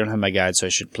excuse that I don't have my guide, so I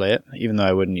should play it, even though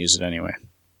I wouldn't use it anyway.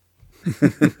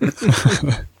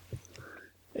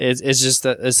 It's just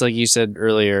that it's like you said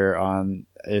earlier on.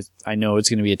 I know it's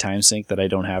going to be a time sink that I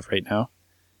don't have right now.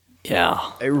 Yeah.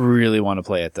 I really want to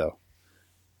play it though.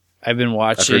 I've been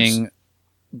watching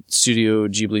Studio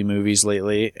Ghibli movies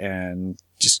lately and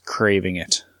just craving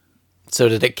it. So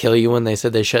did it kill you when they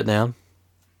said they shut down?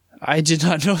 I did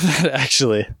not know that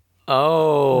actually.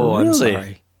 Oh, I'm Really?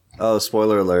 sorry. Oh,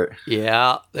 spoiler alert.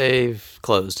 Yeah, they've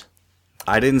closed.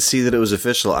 I didn't see that it was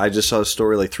official. I just saw a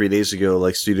story like 3 days ago,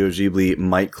 like Studio Ghibli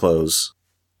might close.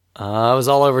 I was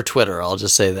all over Twitter, I'll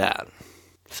just say that.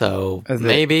 So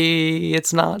maybe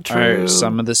it's not true. Are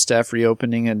some of the staff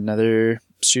reopening another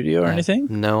studio or anything?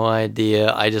 No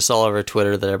idea. I just saw over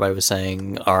Twitter that everybody was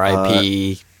saying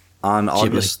RIP. On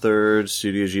August 3rd,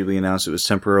 Studio Ghibli announced it was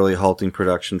temporarily halting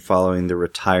production following the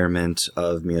retirement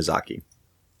of Miyazaki.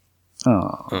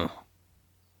 Oh,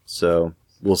 So,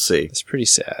 we'll see. that's pretty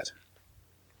sad.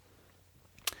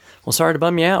 Well, sorry to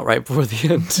bum you out right before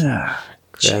the end,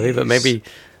 Krabby, but maybe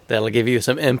that'll give you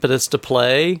some impetus to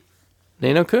play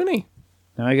Ni no Kuni.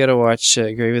 Now I gotta watch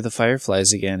Grave of the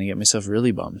Fireflies again and get myself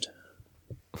really bummed.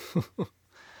 I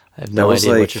have no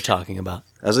idea what you're talking about.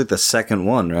 That was like the second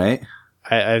one, right?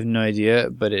 I have no idea,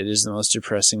 but it is the most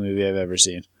depressing movie I've ever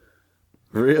seen.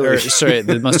 Really? Or, sorry,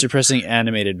 the most depressing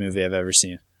animated movie I've ever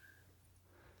seen.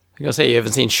 You're going to say you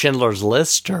haven't seen Schindler's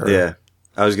List? Or? Yeah.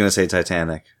 I was going to say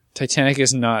Titanic. Titanic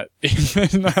is not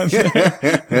even on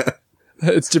there.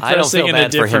 It's depressing I don't feel in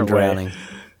bad a for him different way. drowning.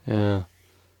 Yeah.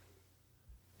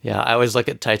 Yeah, I always look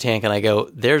at Titanic and I go,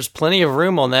 there's plenty of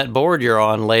room on that board you're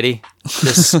on, lady.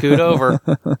 Just scoot over.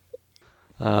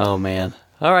 Oh, man.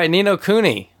 All right, Ni no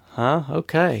Kuni. Huh?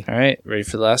 Okay. All right, ready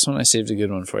for the last one? I saved a good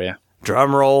one for you.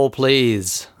 Drum roll,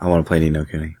 please. I want to play Ni no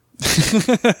Kuni.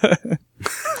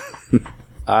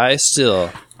 I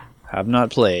still have not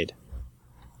played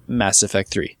Mass Effect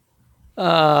 3.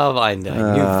 I knew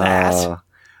that.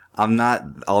 I'm not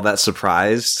all that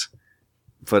surprised,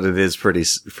 but it is pretty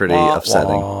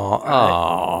upsetting.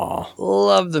 Oh.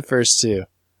 Love the first two.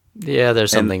 Yeah,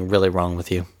 there's something really wrong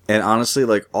with you. And honestly,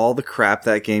 like, all the crap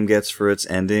that game gets for its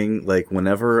ending, like,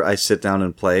 whenever I sit down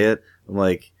and play it, I'm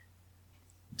like,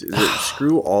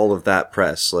 screw all of that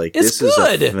press. Like, It's this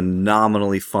good. is a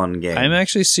phenomenally fun game. I'm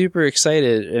actually super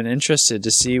excited and interested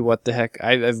to see what the heck.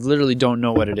 I literally don't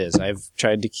know what it is. I've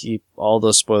tried to keep all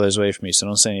those spoilers away from me, so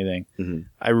don't say anything. Mm-hmm.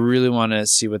 I really want to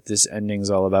see what this ending's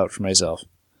all about for myself.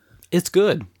 It's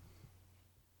good.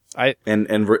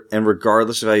 And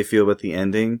regardless of how you feel about the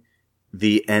ending,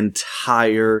 the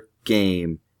entire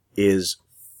game is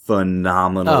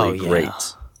phenomenally Oh, yeah.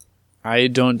 great. I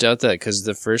don't doubt that because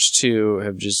the first two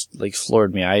have just like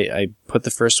floored me. I put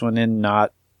the first one in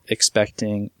not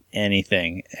expecting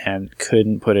anything and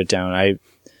couldn't put it down.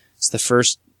 It's the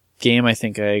first game I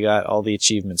think I got all the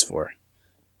achievements for.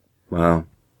 Wow.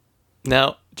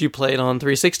 Now, do you play it on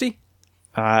 360?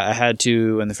 I had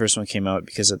to when the first one came out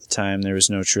because at the time there was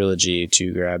no trilogy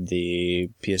to grab the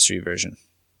PS3 version.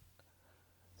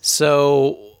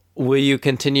 So, will you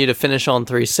continue to finish on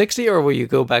 360 or will you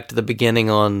go back to the beginning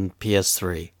on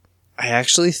PS3? I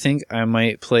actually think I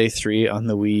might play 3 on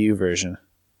the Wii U version.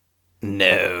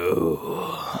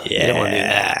 No. Yeah, You don't want to do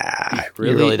that. I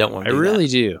You really don't want to do I really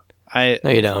that. do. No,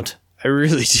 you don't. I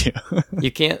really do.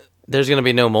 You can't. There's going to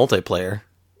be no multiplayer.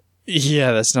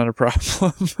 Yeah, that's not a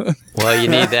problem. Well, you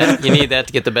need that. You need that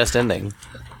to get the best ending.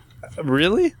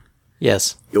 Really?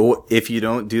 Yes. If you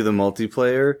don't do the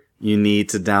multiplayer, you need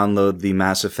to download the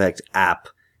Mass Effect app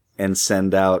and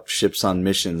send out ships on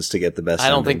missions to get the best I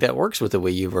don't ending. think that works with the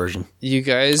Wii U version. You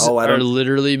guys Oh, I are don't-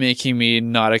 literally making me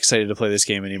not excited to play this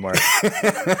game anymore.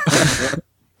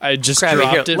 I just Krabby,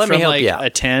 dropped here, it let me from help like you out. a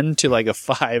 10 to like a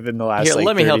 5 in the last Here, like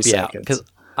let me 30 help you out seconds. because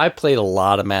I played a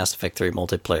lot of Mass Effect 3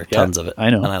 multiplayer, tons of it. I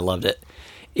know. And I loved it.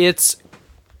 It's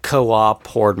co-op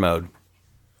horde mode.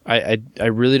 I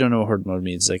really don't know what horde mode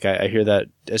means. Like I hear that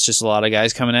it's just a lot of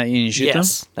guys coming at you and you shoot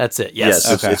Yes, them. that's it. Yes.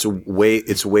 Yes, Okay.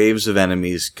 it's waves of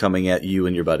enemies coming at you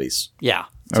and your buddies. Yeah.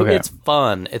 So Okay. it's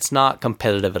fun. It's not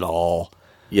competitive at all.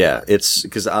 Yeah, it's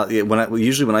because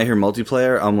usually when I hear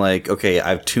multiplayer, I'm like, okay,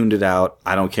 I've tuned it out.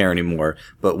 I don't care anymore.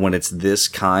 But when it's this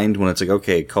kind, when it's like,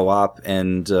 okay, co-op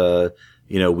and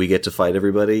we get to fight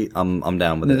everybody, I'm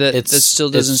down with it. That It's- still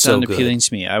it's doesn't so sound good. appealing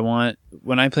to me.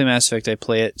 When I play Mass Effect, I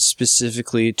play it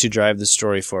specifically to drive the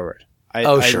story forward.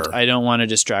 Sure. I don't want a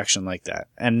distraction like that.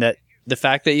 And that the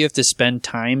fact that you have to spend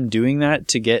time doing that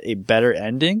to get a better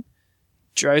ending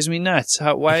drives me nuts.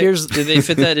 Why Here's- did they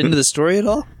fit that into the story at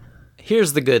all?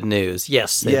 Here's the good news.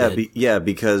 Yes, they did.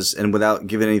 Because and without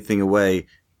giving anything away,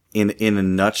 in a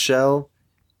nutshell,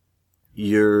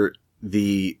 you're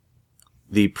the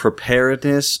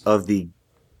preparedness of the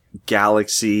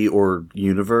galaxy or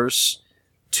universe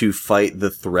to fight the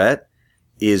threat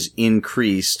is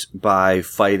increased by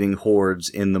fighting hordes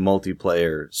in the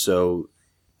multiplayer. So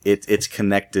it's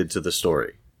connected to the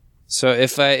story. So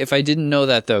if I didn't know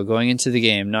that though, going into the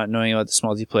game, not knowing about this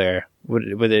multiplayer,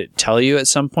 would it tell you at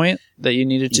some point that you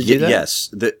needed to do that?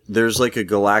 Yes. There's like a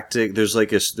galactic. There's like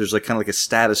kind of like a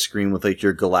status screen with like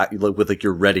your with like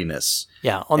your readiness.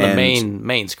 Yeah, on the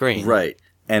main screen. Right.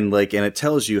 And it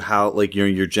tells you how, like,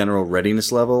 your general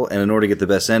readiness level, and in order to get the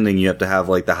best ending, you have to have,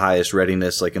 like, the highest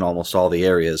readiness, like, in almost all the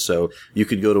areas. So you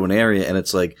could go to an area and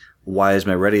it's like, why is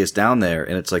my readiness down there?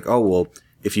 And it's like, oh, well,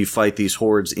 if you fight these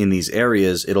hordes in these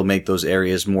areas, it'll make those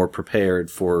areas more prepared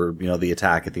for, the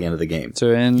attack at the end of the game.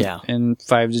 So in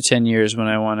 5 to 10 years, when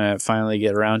I want to finally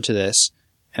get around to this,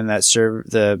 and that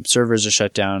the servers are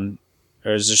shut down,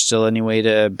 or is there still any way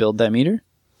to build that meter?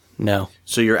 No.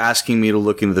 So you're asking me to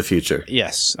look into the future?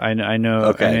 Yes, I know.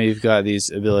 Okay. I know you've got these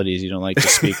abilities you don't like to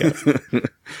speak of.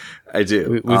 I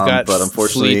do. We've got but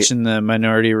unfortunately, Fleech in the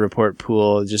Minority Report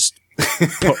pool. Just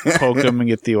poke them and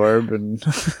get the orb. And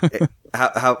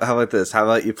how about this? How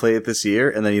about you play it this year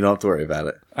and then you don't have to worry about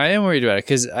it? I am worried about it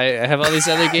because I have all these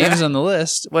other games on the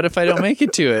list. What if I don't make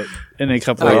it to it in a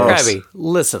couple of years? Krabby,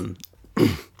 listen.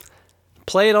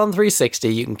 Play it on 360.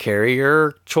 You can carry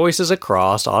your choices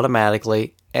across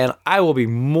automatically. And I will be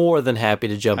more than happy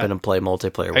to jump in and play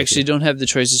multiplayer with I actually you. don't have the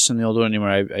choices from the old one anymore.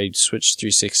 I switched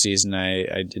 360s and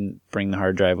I didn't bring the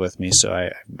hard drive with me, so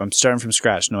I'm starting from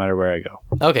scratch no matter where I go.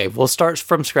 Okay, we'll start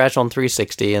from scratch on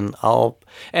 360,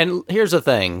 and here's the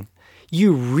thing.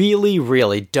 You really,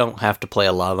 really don't have to play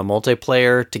a lot of the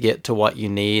multiplayer to get to what you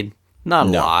need. Not a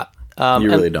lot. You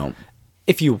really don't.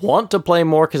 If you want to play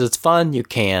more because it's fun, you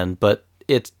can, but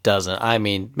it doesn't. I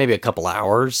mean, maybe a couple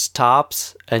hours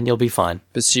tops, and you'll be fine.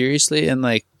 But seriously, in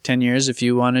like 10 years, if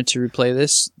you wanted to replay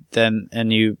this, then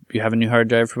and you have a new hard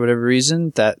drive for whatever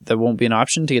reason, that won't be an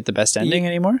option to get the best ending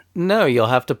anymore? No, you'll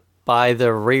have to buy the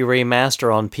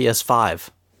remaster on PS5.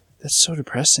 That's so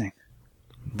depressing.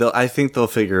 I think they'll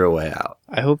figure a way out.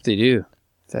 I hope they do.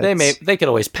 They could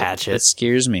always patch That it.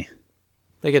 scares me.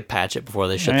 They could patch it before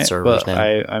they shut the Right, servers well,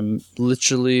 down. I'm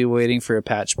literally waiting for a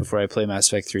patch before I play Mass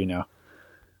Effect 3 now.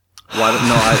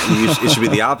 It should be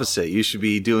the opposite. You should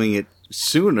be doing it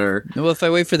sooner. Well, if I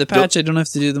wait for the patch, I don't have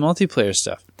to do the multiplayer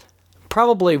stuff.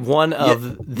 Probably one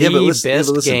of the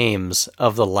best games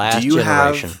of the last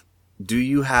generation. Do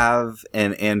you have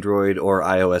an Android or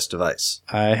iOS device?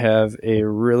 I have a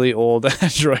really old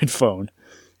Android phone.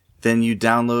 Then you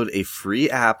download a free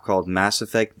app called Mass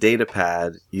Effect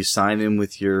Datapad. You sign in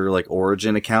with your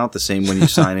Origin account, the same when you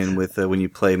sign in with when you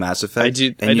play Mass Effect.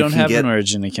 I don't have an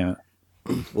Origin account.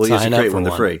 Well, you should create one.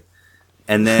 They're free.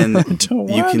 And then I don't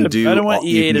want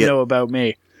EA to know about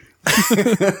me.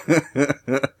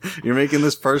 You're making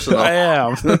this personal. I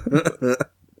am.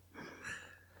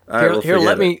 All right, Here,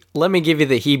 let me give you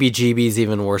the heebie-jeebies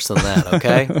even worse than that,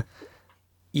 okay?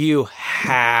 You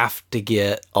have to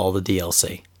get all the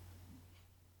DLC.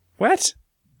 What?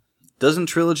 Doesn't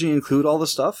Trilogy include all the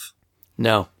stuff?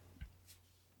 No.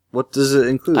 What does it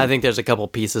include? I think there's a couple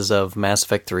pieces of Mass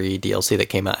Effect 3 DLC that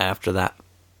came out after that.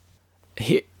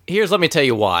 Let me tell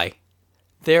you why.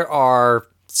 There are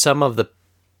some of the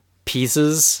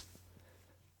pieces,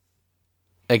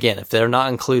 again, if they're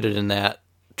not included in that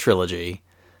trilogy,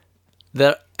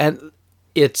 and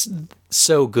it's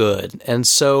so good and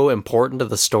so important to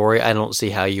the story, I don't see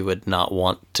how you would not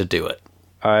want to do it.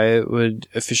 I would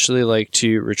officially like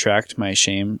to retract my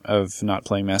shame of not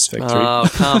playing Mass Effect 3. Oh,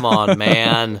 come on,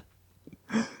 man.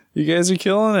 You guys are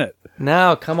killing it.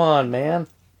 No, come on, man.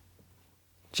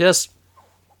 Just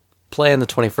play in the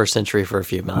 21st century for a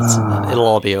few minutes, and then it'll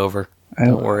all be over.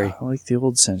 Don't worry. I like the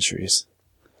old centuries.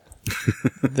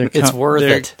 It's worth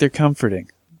it. They're comforting.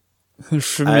 They're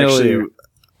familiar.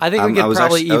 I think we could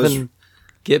probably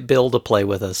get Bill to play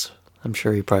with us. I'm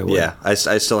sure he probably would. Yeah, I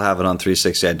still have it on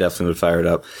 360. I definitely would fire it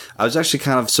up. I was actually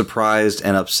kind of surprised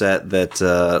and upset that,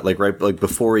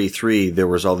 before E3, there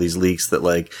was all these leaks that,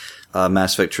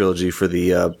 Mass Effect Trilogy for the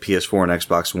PS4 and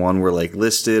Xbox One were,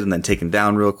 listed and then taken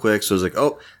down real quick. So it was like,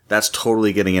 oh, that's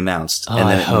totally getting announced. And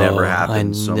then it never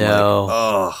happened. So I'm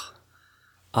like,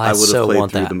 I would have played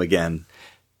through them again.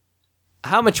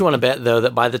 How much you want to bet, though,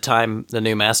 that by the time the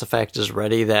new Mass Effect is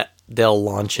ready, that they'll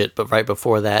launch it, but right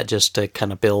before that, just to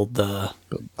kind of build the...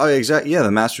 Oh, exactly. Yeah, the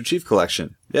Master Chief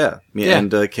Collection. Yeah. And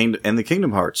the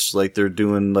Kingdom Hearts. They're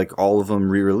doing, all of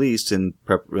them re-released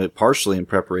partially in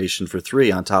preparation for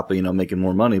 3 on top of, making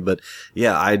more money. But,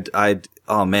 yeah,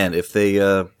 oh, man, if they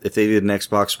did an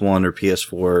Xbox One or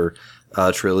PS4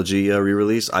 trilogy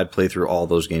re-release, I'd play through all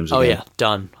those games again. Oh, yeah.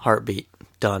 Done. Heartbeat.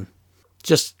 Done.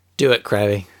 Just do it,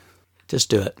 Krabby. Just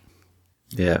do it.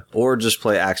 Yeah. Or just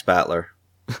play Axe Battler.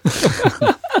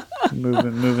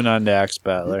 Moving on to Axe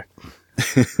Battler.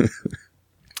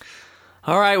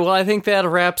 All right. Well, I think that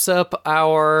wraps up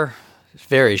our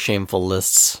very shameful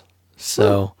lists.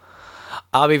 So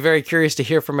I'll be very curious to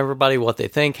hear from everybody what they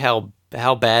think. How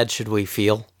bad should we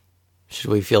feel? Should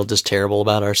we feel just terrible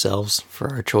about ourselves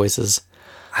for our choices?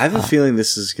 I have a feeling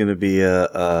this is going to be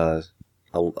a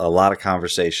lot of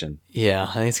conversation. Yeah,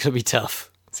 I think it's going to be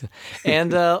tough.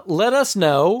 And let us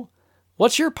know,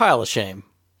 what's your pile of shame?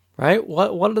 Right?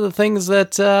 What are the things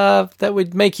that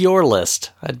would make your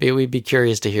list? We'd be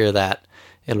curious to hear that.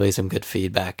 It'll be some good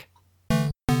feedback.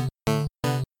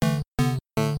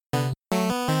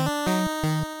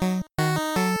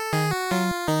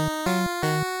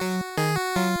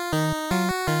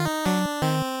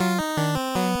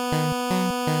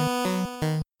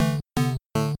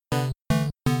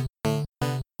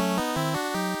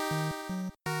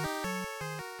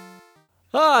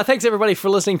 Thanks everybody for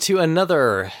listening to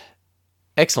another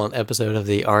excellent episode of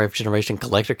the RF Generation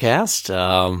Collector Cast.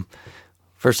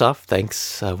 First off,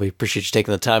 thanks. We appreciate you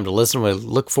taking the time to listen. We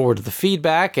look forward to the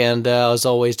feedback, and as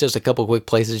always, just a couple quick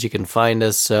places you can find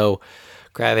us. So,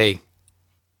 Krabby.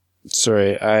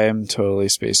 Sorry, I am totally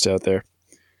spaced out there.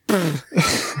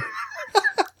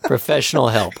 Professional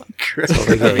help. That's what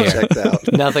we get here. Checked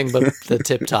out. Nothing but the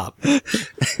tip top.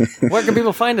 Where can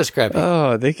people find us, Krabby?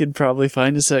 Oh, they could probably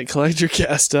find us at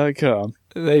collectorcast.com.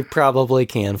 They probably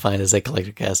can find us at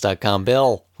collectorcast.com.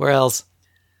 Bill, where else?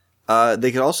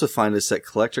 They can also find us at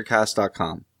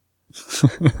collectorcast.com.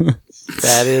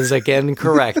 That is, again,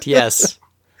 correct. Yes.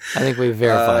 I think we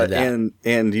verified that. And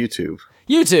YouTube.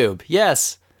 YouTube,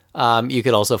 yes. You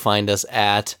could also find us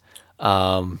at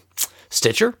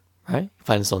Stitcher, right?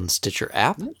 Find us on Stitcher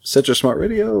app. Stitcher Smart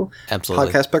Radio.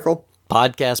 Absolutely.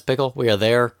 Podcast Pickle. We are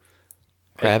there.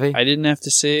 Krabby? I didn't have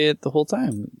to say it the whole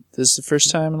time. This is the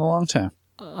first time in a long time.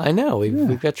 I know.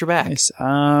 We've got your back. Nice.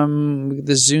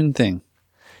 The Zune thing.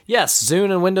 Yes,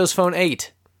 Zune and Windows Phone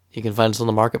 8. You can find us on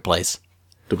the marketplace.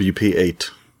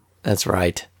 WP8. That's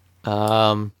right.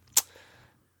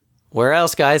 Where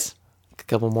else, guys? A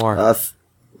couple more.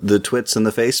 The Twits and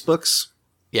the Facebooks.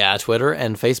 Yeah, Twitter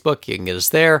and Facebook. You can get us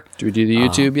there. Do we do the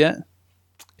YouTube yet?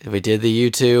 We did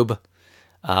the YouTube.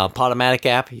 Podomatic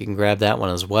app. You can grab that one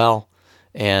as well.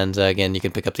 And again, you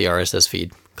can pick up the RSS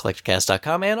feed,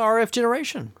 collectorcast.com and RF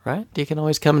Generation, right? You can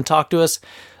always come and talk to us.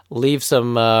 Leave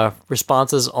some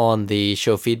responses on the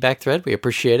show feedback thread. We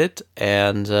appreciate it.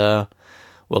 And we'll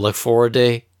look forward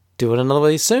to doing another one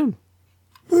of these soon.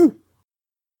 Woo!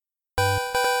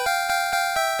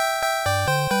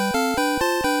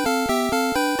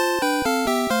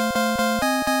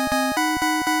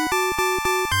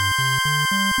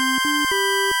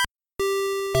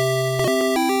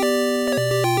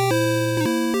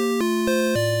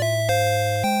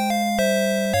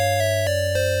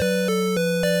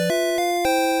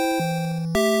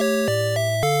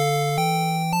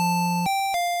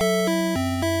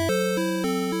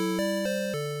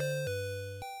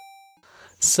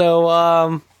 So,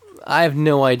 I have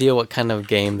no idea what kind of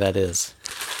game that is.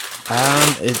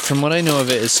 From what I know of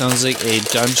it, it sounds like a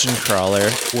dungeon crawler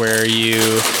where you...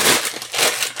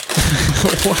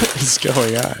 What is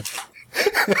going on?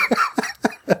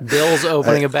 Bill's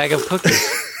opening a bag of cookies.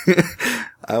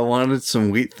 I wanted some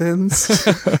Wheat Thins.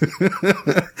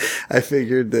 I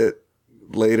figured that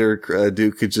later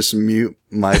Duke could just mute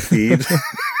my feed.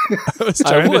 I was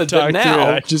trying to talk now, through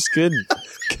it. I just couldn't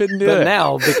do but it.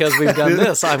 now, because we've done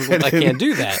this, I can't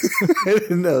do that. I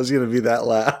didn't know it was going to be that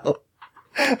loud.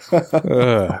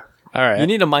 All right. You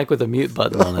need a mic with a mute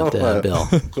button on it, Bill.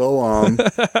 Go on.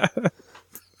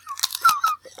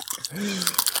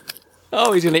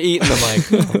 Oh, he's going to eat in the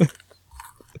mic.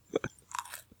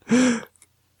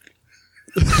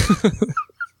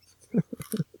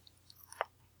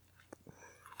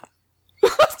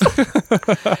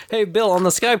 Hey, Bill, on the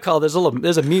Skype call, there's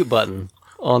a mute button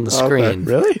on the screen. Okay.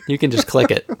 Really? You can just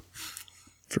click it.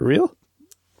 For real?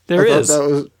 There I is.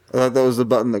 thought that was the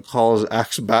button that calls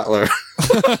Axe Battler.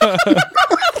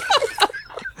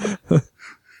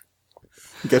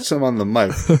 Get some on the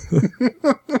mic.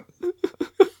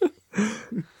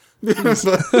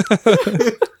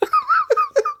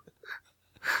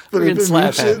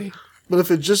 But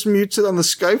if it just mutes it on the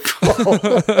Skype call,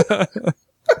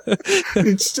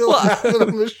 you'd still have it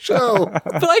on the show.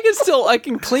 But I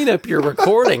can clean up your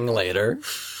recording later.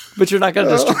 But you're not going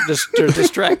to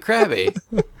distract Krabby.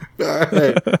 All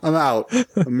right, I'm out.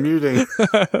 I'm muting.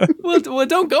 Well,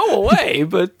 don't go away,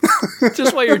 but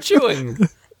just while you're chewing.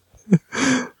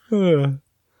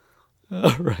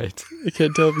 All right. I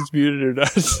can't tell if it's muted or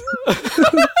not.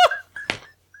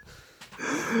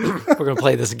 We're going to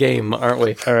play this game, aren't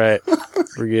we? All right.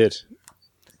 We're good.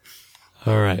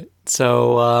 All right.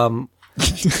 So,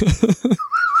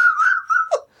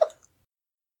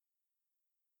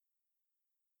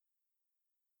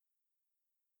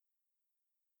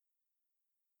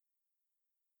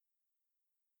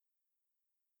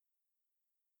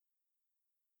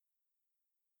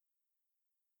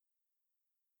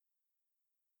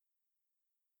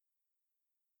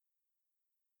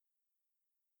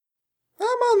 I'm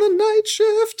on the night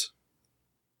shift.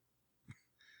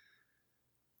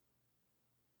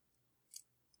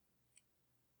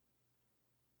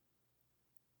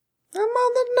 I'm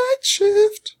on the night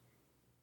shift.